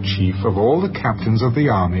 and the chief of all the captains of the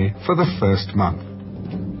army for the first month.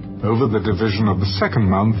 Over the division of the second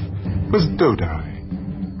month was Dodai,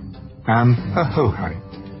 and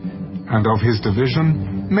Ahohite, and of his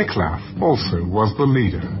division Miklath also was the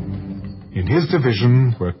leader. In his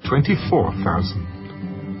division were 24,000.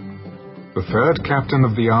 The third captain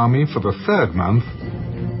of the army for the third month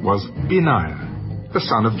was Benaiah, the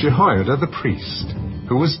son of Jehoiada the priest,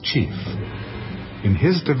 who was chief. In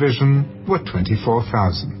his division were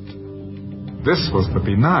 24,000. This was the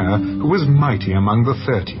Benaiah who was mighty among the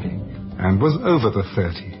 30, and was over the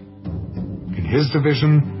 30. In his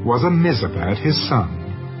division was Ammizabad his son.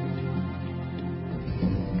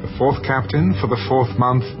 The fourth captain for the fourth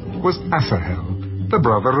month was Asahel, the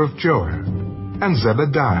brother of Joab, and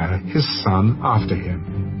Zebediah his son after him.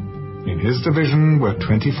 In his division were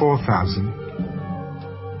 24,000.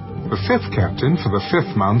 The fifth captain for the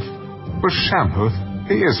fifth month was Shamhuth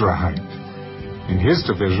the Israelite. In his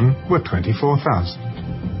division were 24,000.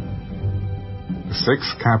 The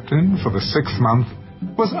sixth captain for the sixth month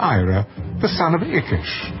was Ira, the son of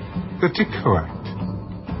Ikish, the Tekoite.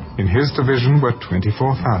 In his division were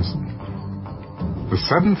 24,000. The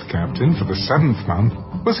seventh captain for the seventh month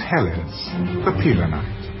was Helez, the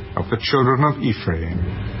Pelonite, of the children of Ephraim.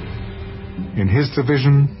 In his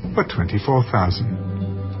division were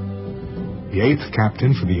 24,000. The eighth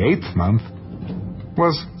captain for the eighth month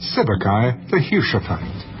was Sibbecai the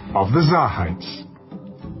Hushathite, of the Zarhites.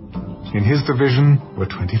 In his division were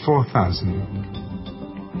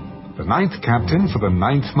 24,000. The ninth captain for the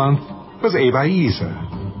ninth month was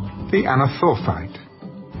Abiezer, the Anathothite,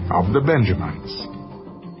 of the Benjamites.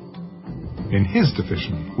 In his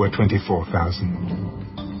division were 24,000.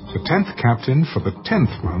 The 10th captain for the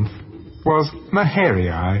 10th month was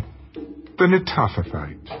Maharai, the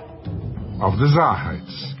Netophathite, of the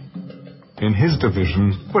Zarhites. In his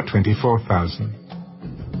division were 24,000.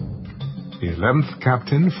 The 11th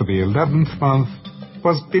captain for the 11th month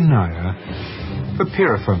was Benaiah, the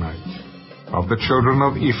Pirathonite, of the children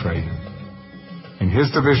of Ephraim. In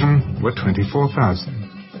his division were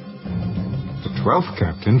 24,000. The 12th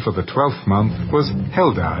captain for the 12th month was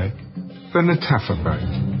Heldai, the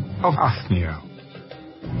Netophathite, of Othniel.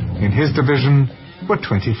 In his division were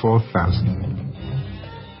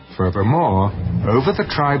 24,000. Furthermore, over the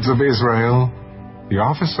tribes of Israel, the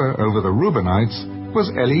officer over the Reubenites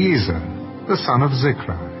was Eliezer, the son of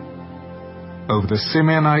Zichri. Over the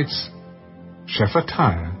Simeonites,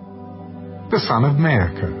 Shephatiah, the son of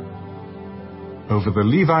Maachah. Over the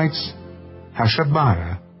Levites,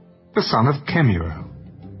 Hashabiah, the son of Kemuel.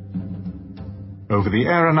 Over the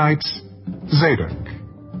Aaronites, Zadok.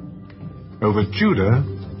 Over Judah,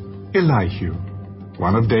 Elihu,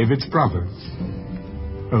 one of David's brothers.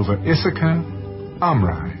 Over Issachar,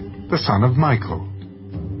 Omri, the son of Michael.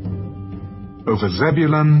 Over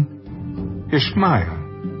Zebulun, Ishmaiah,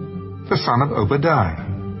 the son of Obadiah.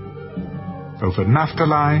 Over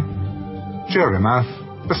Naphtali, Jerimoth,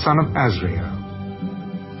 the son of Azriel.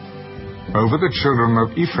 Over the children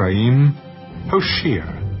of Ephraim, Hoshea,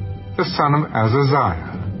 the son of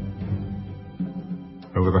Azaziah.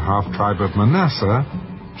 Over the half-tribe of Manasseh,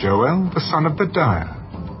 Joel, the son of Bediah.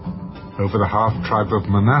 Over the half-tribe of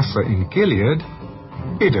Manasseh in Gilead,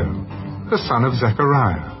 Iddo, the son of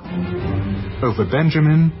Zechariah. Over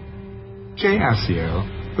Benjamin, Jaasiel,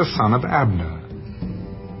 the son of Abner.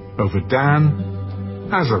 Over Dan,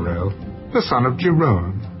 Azarel, the son of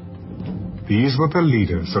Jeroham. These were the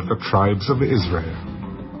leaders of the tribes of Israel.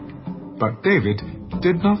 But David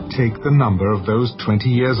did not take the number of those 20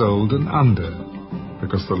 years old and under,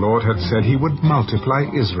 because the Lord had said he would multiply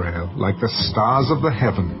Israel like the stars of the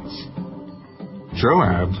heavens.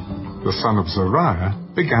 Joab, the son of Zeruiah,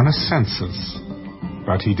 began a census,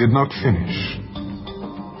 but he did not finish.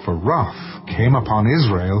 For wrath came upon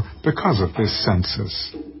Israel because of this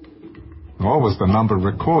census. Nor was the number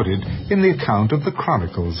recorded in the account of the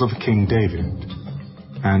Chronicles of King David.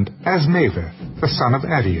 And Asmaveth, the son of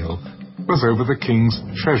Adiel, was over the king's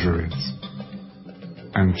treasuries.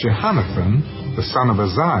 And Jehonathan, the son of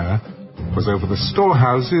Uzziah, was over the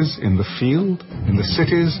storehouses in the field, in the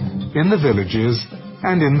cities, in the villages,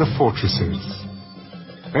 and in the fortresses.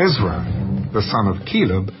 Ezra, the son of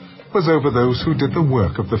Caleb, was over those who did the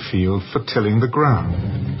work of the field for tilling the ground.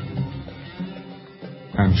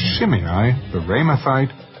 And Shimei, the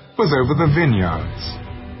Ramathite, was over the vineyards.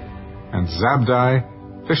 And Zabdi,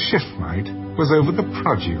 the Shifmite, was over the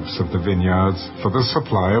produce of the vineyards for the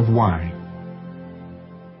supply of wine.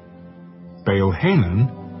 Baal-Hanan,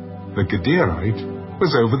 the Gederite,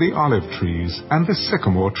 was over the olive trees and the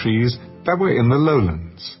sycamore trees that were in the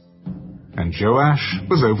lowlands. And Joash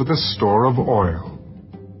was over the store of oil.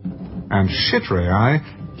 And Shitrai,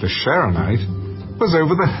 the Sharonite, was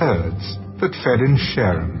over the herds that fed in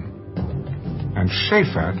Sharon. And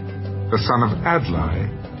Shaphat, the son of Adlai,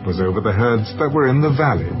 was over the herds that were in the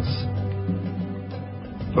valleys.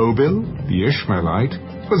 Obil, the Ishmaelite,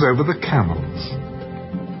 was over the camels.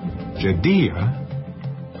 Jediah,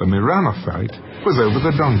 the Meronothite, was over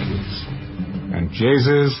the donkeys. And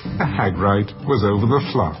Jaziz, the Hagrite, was over the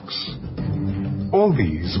flocks. All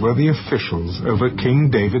these were the officials over King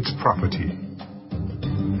David's property.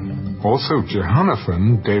 Also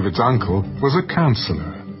Jehonathan, David's uncle, was a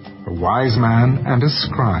counselor, a wise man and a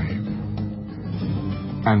scribe.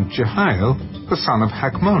 And Jehiel, the son of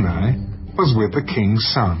Hachmoni, was with the king's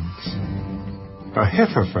sons.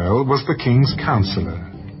 Ahithophel was the king's counselor,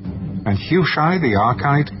 and Hushai the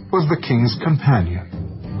Archite was the king's companion.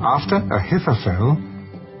 After Ahithophel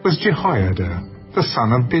was Jehoiada, the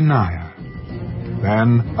son of Benaiah,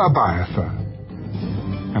 then Abiathar.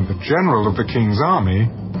 And the general of the king's army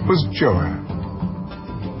was Joab.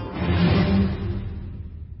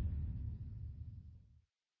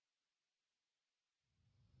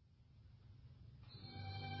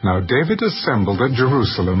 Now David assembled at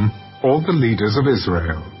Jerusalem all the leaders of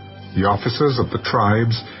Israel, the officers of the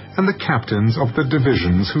tribes, and the captains of the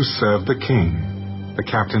divisions who served the king, the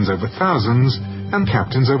captains over thousands, and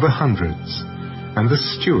captains over hundreds, and the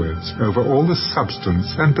stewards over all the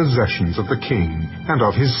substance and possessions of the king and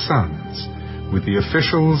of his sons, with the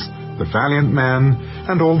officials, the valiant men,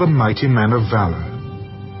 and all the mighty men of valor.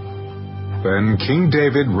 Then King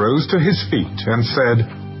David rose to his feet and said,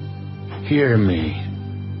 "Hear me,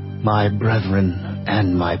 my brethren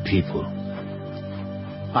and my people.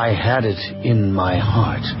 I had it in my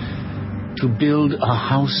heart to build a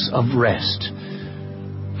house of rest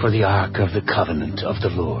for the ark of the covenant of the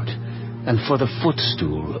Lord, and for the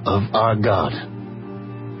footstool of our God,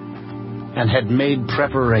 and had made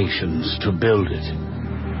preparations to build it.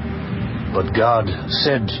 But God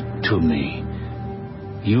said to me,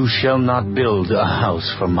 You shall not build a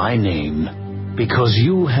house for my name, because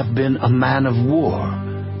you have been a man of war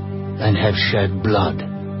and have shed blood.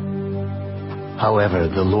 However,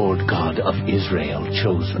 the Lord God of Israel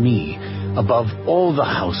chose me above all the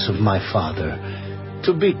house of my father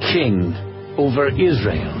to be king over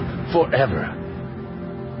Israel forever.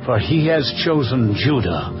 For he has chosen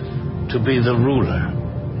Judah to be the ruler.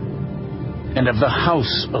 And of the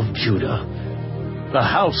house of Judah, the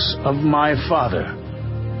house of my father,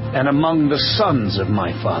 and among the sons of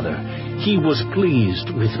my father, he was pleased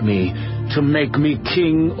with me to make me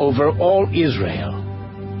king over all Israel.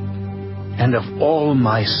 And of all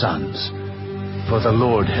my sons, for the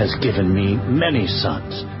Lord has given me many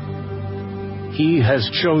sons, he has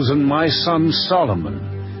chosen my son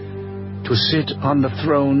Solomon to sit on the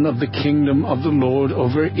throne of the kingdom of the Lord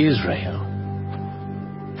over Israel.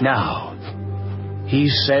 Now, he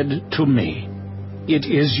said to me, It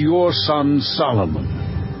is your son Solomon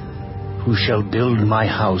who shall build my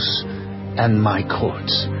house and my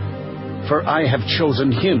courts, for I have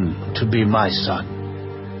chosen him to be my son,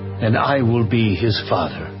 and I will be his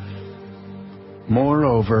father.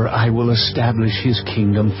 Moreover, I will establish his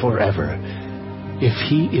kingdom forever, if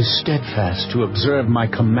he is steadfast to observe my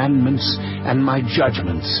commandments and my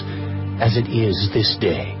judgments, as it is this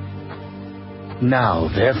day. Now,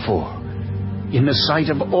 therefore, in the sight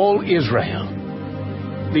of all Israel,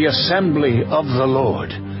 the assembly of the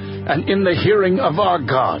Lord, and in the hearing of our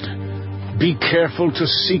God, be careful to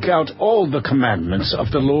seek out all the commandments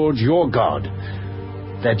of the Lord your God,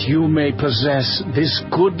 that you may possess this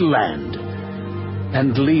good land,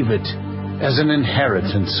 and leave it as an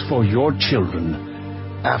inheritance for your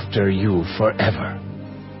children after you forever.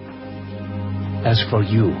 As for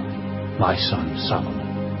you, my son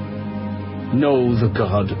Solomon, know the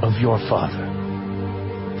God of your father,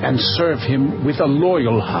 and serve him with a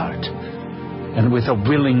loyal heart and with a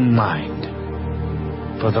willing mind.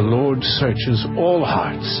 For the Lord searches all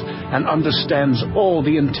hearts and understands all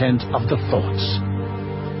the intent of the thoughts.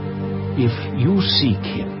 If you seek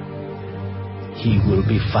him, he will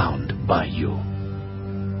be found by you.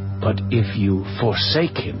 But if you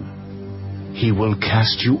forsake him, he will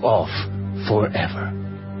cast you off forever.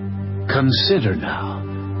 Consider now,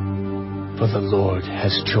 for the Lord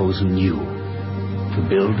has chosen you to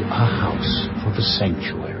build a house for the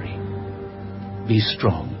sanctuary. Be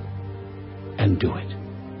strong and do it.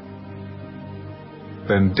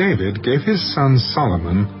 Then David gave his son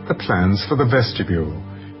Solomon the plans for the vestibule,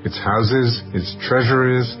 its houses, its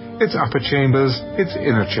treasuries, its upper chambers, its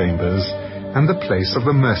inner chambers, and the place of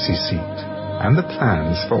the mercy seat, and the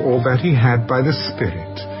plans for all that he had by the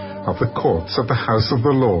Spirit, of the courts of the house of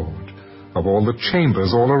the Lord, of all the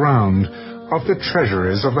chambers all around, of the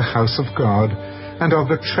treasuries of the house of God, and of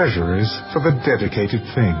the treasuries for the dedicated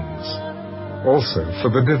things, also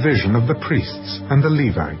for the division of the priests and the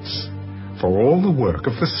Levites, for all the work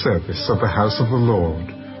of the service of the house of the Lord,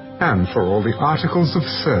 and for all the articles of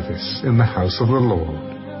service in the house of the Lord.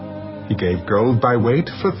 He gave gold by weight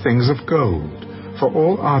for things of gold, for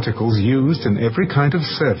all articles used in every kind of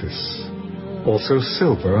service, also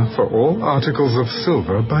silver for all articles of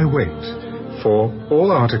silver by weight, for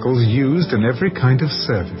all articles used in every kind of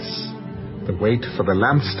service, the weight for the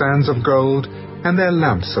lampstands of gold, and their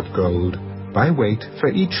lamps of gold, by weight for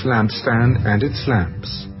each lampstand and its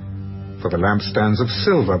lamps, for the lampstands of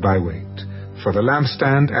silver by weight, for the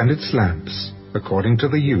lampstand and its lamps, according to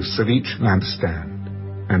the use of each lampstand.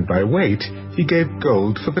 And by weight he gave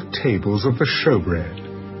gold for the tables of the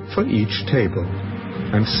showbread, for each table,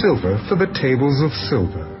 and silver for the tables of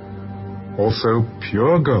silver. Also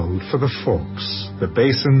pure gold for the forks, the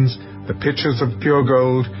basins, the pitchers of pure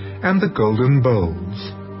gold, and the golden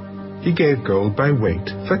bowls. He gave gold by weight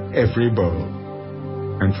for every bowl.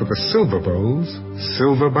 And for the silver bowls,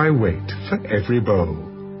 silver by weight for every bowl.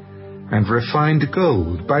 And refined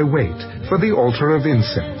gold by weight for the altar of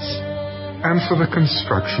incense, and for the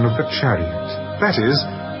construction of the chariot, that is,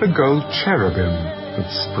 the gold cherubim that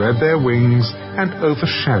spread their wings and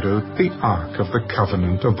overshadowed the ark of the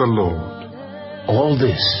covenant of the Lord. All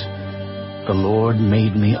this the Lord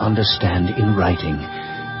made me understand in writing,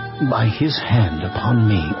 by his hand upon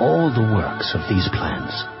me, all the works of these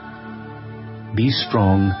plans. Be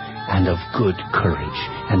strong and of good courage,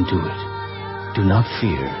 and do it. Do not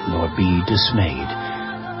fear, nor be dismayed,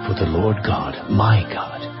 for the Lord God, my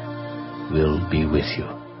God, will be with you.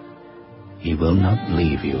 He will not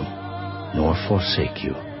leave you, nor forsake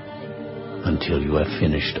you, until you have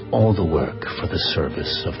finished all the work for the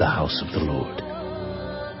service of the house of the Lord.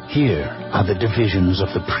 Here are the divisions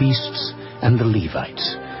of the priests and the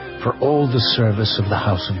Levites, for all the service of the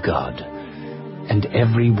house of God, and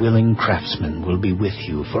every willing craftsman will be with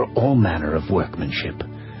you for all manner of workmanship,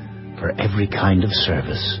 for every kind of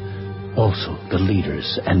service. Also the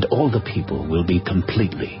leaders and all the people will be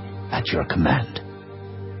completely at your command.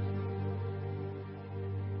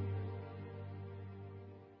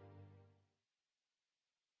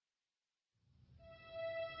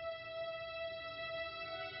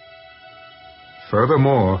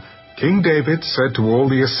 Furthermore, King David said to all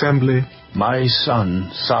the assembly, My son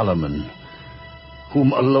Solomon,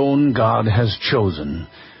 whom alone God has chosen,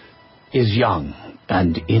 is young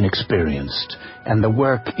and inexperienced, and the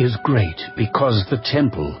work is great, because the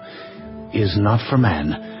temple is not for man,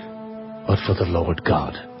 but for the Lord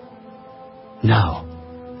God. Now,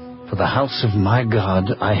 for the house of my God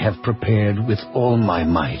I have prepared with all my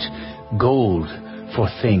might gold for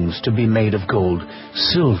things to be made of gold,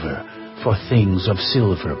 silver for things of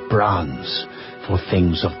silver, bronze for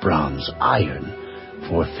things of bronze, iron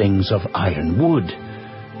for things of iron, wood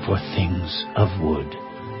for things of wood,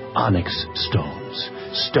 onyx stones,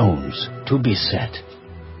 stones to be set,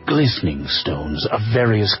 glistening stones of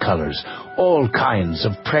various colors, all kinds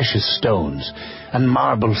of precious stones, and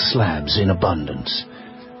marble slabs in abundance.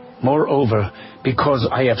 Moreover, because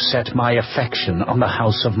I have set my affection on the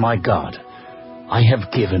house of my God, I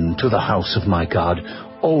have given to the house of my God,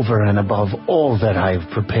 over and above all that I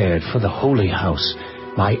have prepared for the holy house,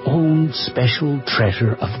 my own special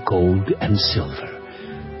treasure of gold and silver,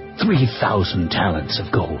 3,000 talents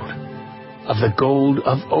of the gold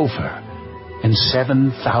of Ophir, and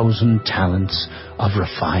 7,000 talents of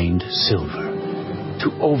refined silver,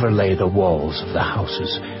 to overlay the walls of the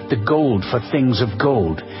houses, the gold for things of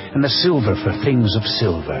gold, and the silver for things of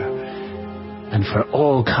silver, and for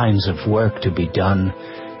all kinds of work to be done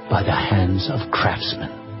by the hands of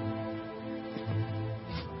craftsmen.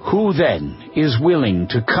 Who then is willing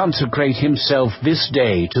to consecrate himself this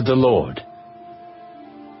day to the Lord?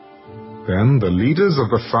 Then the leaders of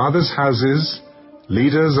the fathers' houses,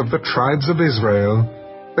 leaders of the tribes of Israel,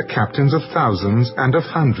 the captains of thousands and of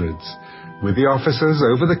hundreds, with the officers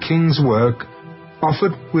over the king's work,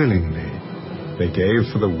 offered willingly. They gave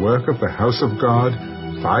for the work of the house of God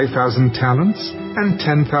 5,000 talents and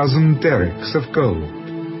 10,000 derricks of gold,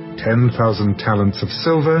 10,000 talents of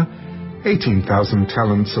silver, 18,000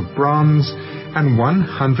 talents of bronze, and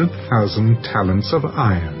 100,000 talents of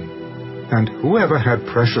iron. And whoever had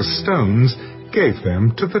precious stones gave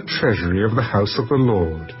them to the treasury of the house of the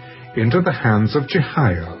Lord, into the hands of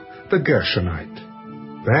Jehiel the Gershonite.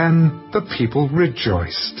 Then the people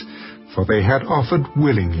rejoiced, for they had offered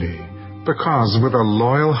willingly, because with a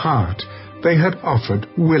loyal heart they had offered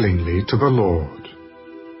willingly to the Lord.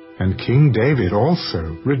 And King David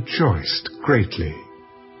also rejoiced greatly.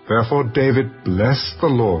 Therefore David blessed the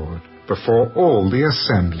Lord before all the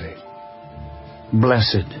assembly.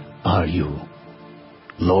 Blessed are you,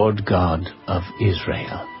 Lord God of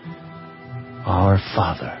Israel, our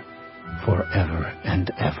Father, forever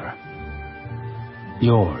and ever.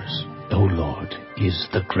 Yours, O Lord, is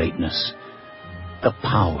the greatness, the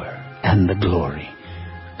power and the glory,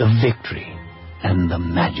 the victory and the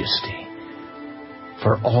majesty.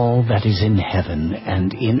 For all that is in heaven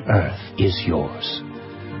and in earth is yours.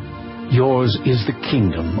 Yours is the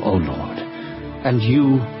kingdom, O Lord, and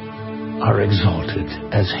you are exalted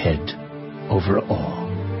as head over all.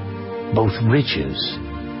 Both riches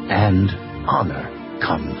and honor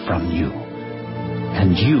come from you,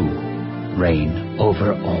 and you reign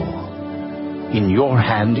over all. In your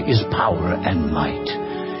hand is power and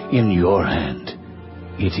might. In your hand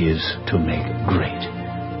it is to make great,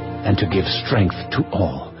 and to give strength to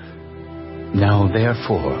all. Now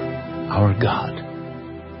therefore, our God,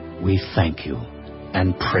 we thank you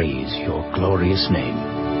and praise your glorious name.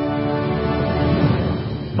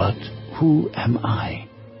 But who am I,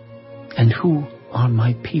 and who are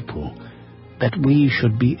my people, that we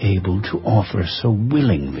should be able to offer so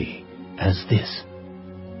willingly as this?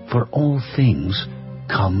 For all things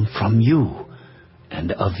come from you,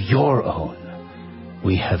 and of your own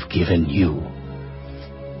we have given you.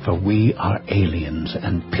 For we are aliens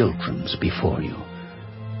and pilgrims before you.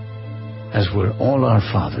 As were all our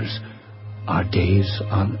fathers, our days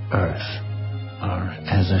on earth are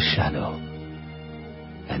as a shadow,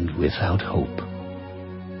 and without hope.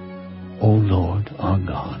 O Lord our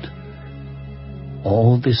God,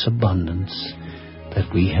 all this abundance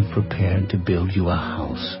that we have prepared to build you a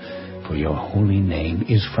house for your holy name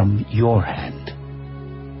is from your hand,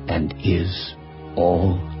 and is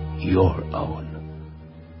all your own.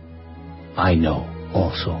 I know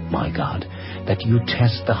also, my God, that you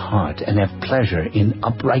test the heart and have pleasure in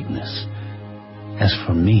uprightness. As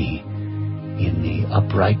for me, in the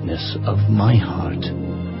uprightness of my heart,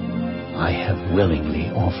 I have willingly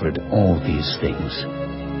offered all these things,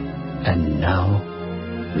 and now,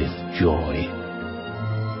 with joy,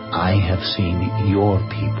 I have seen your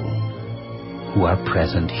people who are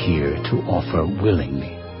present here to offer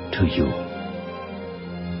willingly to you.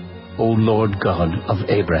 O Lord God of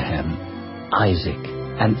Abraham, Isaac,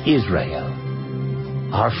 and Israel,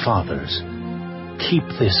 our fathers, keep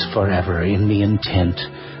this forever in the intent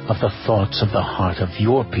of the thoughts of the heart of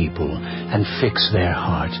your people, and fix their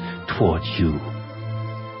heart toward you.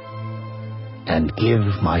 And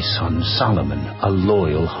give my son Solomon a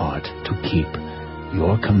loyal heart to keep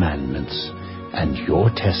your commandments and your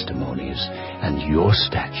testimonies and your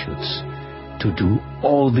statutes, to do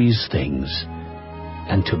all these things,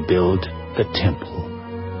 and to build the temple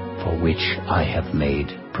for which I have made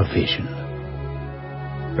provision.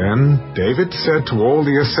 Then David said to all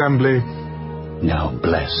the assembly, Now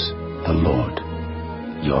bless the Lord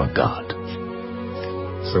your God.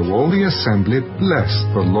 So all the assembly blessed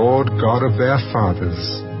the Lord God of their fathers,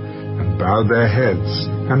 and bowed their heads,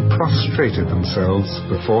 and prostrated themselves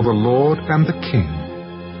before the Lord and the king.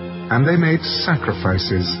 And they made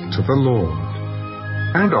sacrifices to the Lord,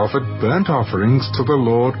 and offered burnt offerings to the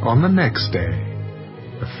Lord on the next day,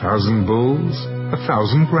 1,000 bulls,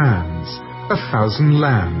 1,000 rams, 1,000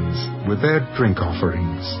 lambs, with their drink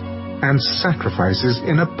offerings, and sacrifices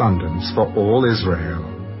in abundance for all Israel.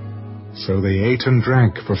 So they ate and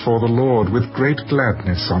drank before the Lord with great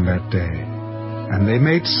gladness on that day. And they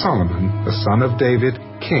made Solomon, the son of David,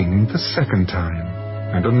 king the second time,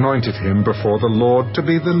 and anointed him before the Lord to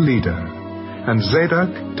be the leader, and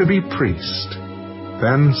Zadok to be priest.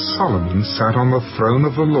 Then Solomon sat on the throne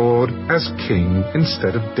of the Lord as king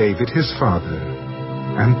instead of David his father,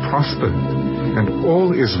 and prospered, and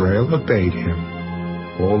all Israel obeyed him.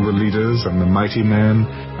 All the leaders and the mighty men,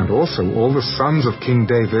 and also all the sons of King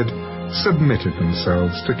David, submitted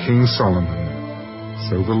themselves to King Solomon.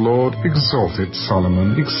 So the Lord exalted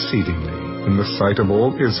Solomon exceedingly in the sight of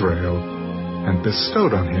all Israel, and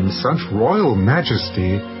bestowed on him such royal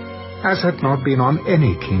majesty as had not been on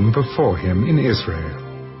any king before him in Israel.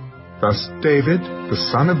 Thus David, the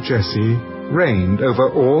son of Jesse, reigned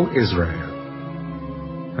over all Israel.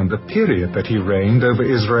 And the period that he reigned over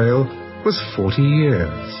Israel was 40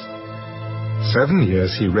 years. 7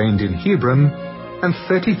 years he reigned in Hebron, and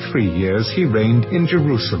 33 years he reigned in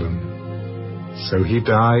Jerusalem. So he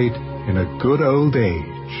died in a good old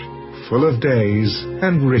age, full of days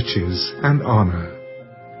and riches and honor.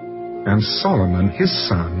 And Solomon his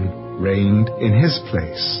son reigned in his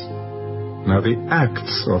place. Now the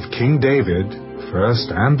acts of King David, first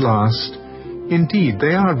and last, indeed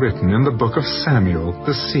they are written in the book of Samuel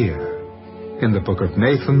the seer, in the book of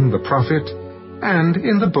Nathan the prophet, and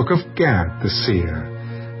in the book of Gad the seer,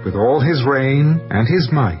 with all his reign and his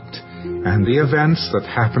might, and the events that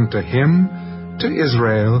happened to him, to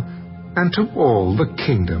Israel, and to all the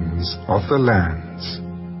kingdoms of the lands.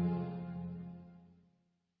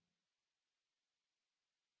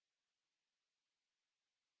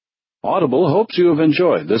 Audible hopes you have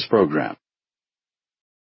enjoyed this program.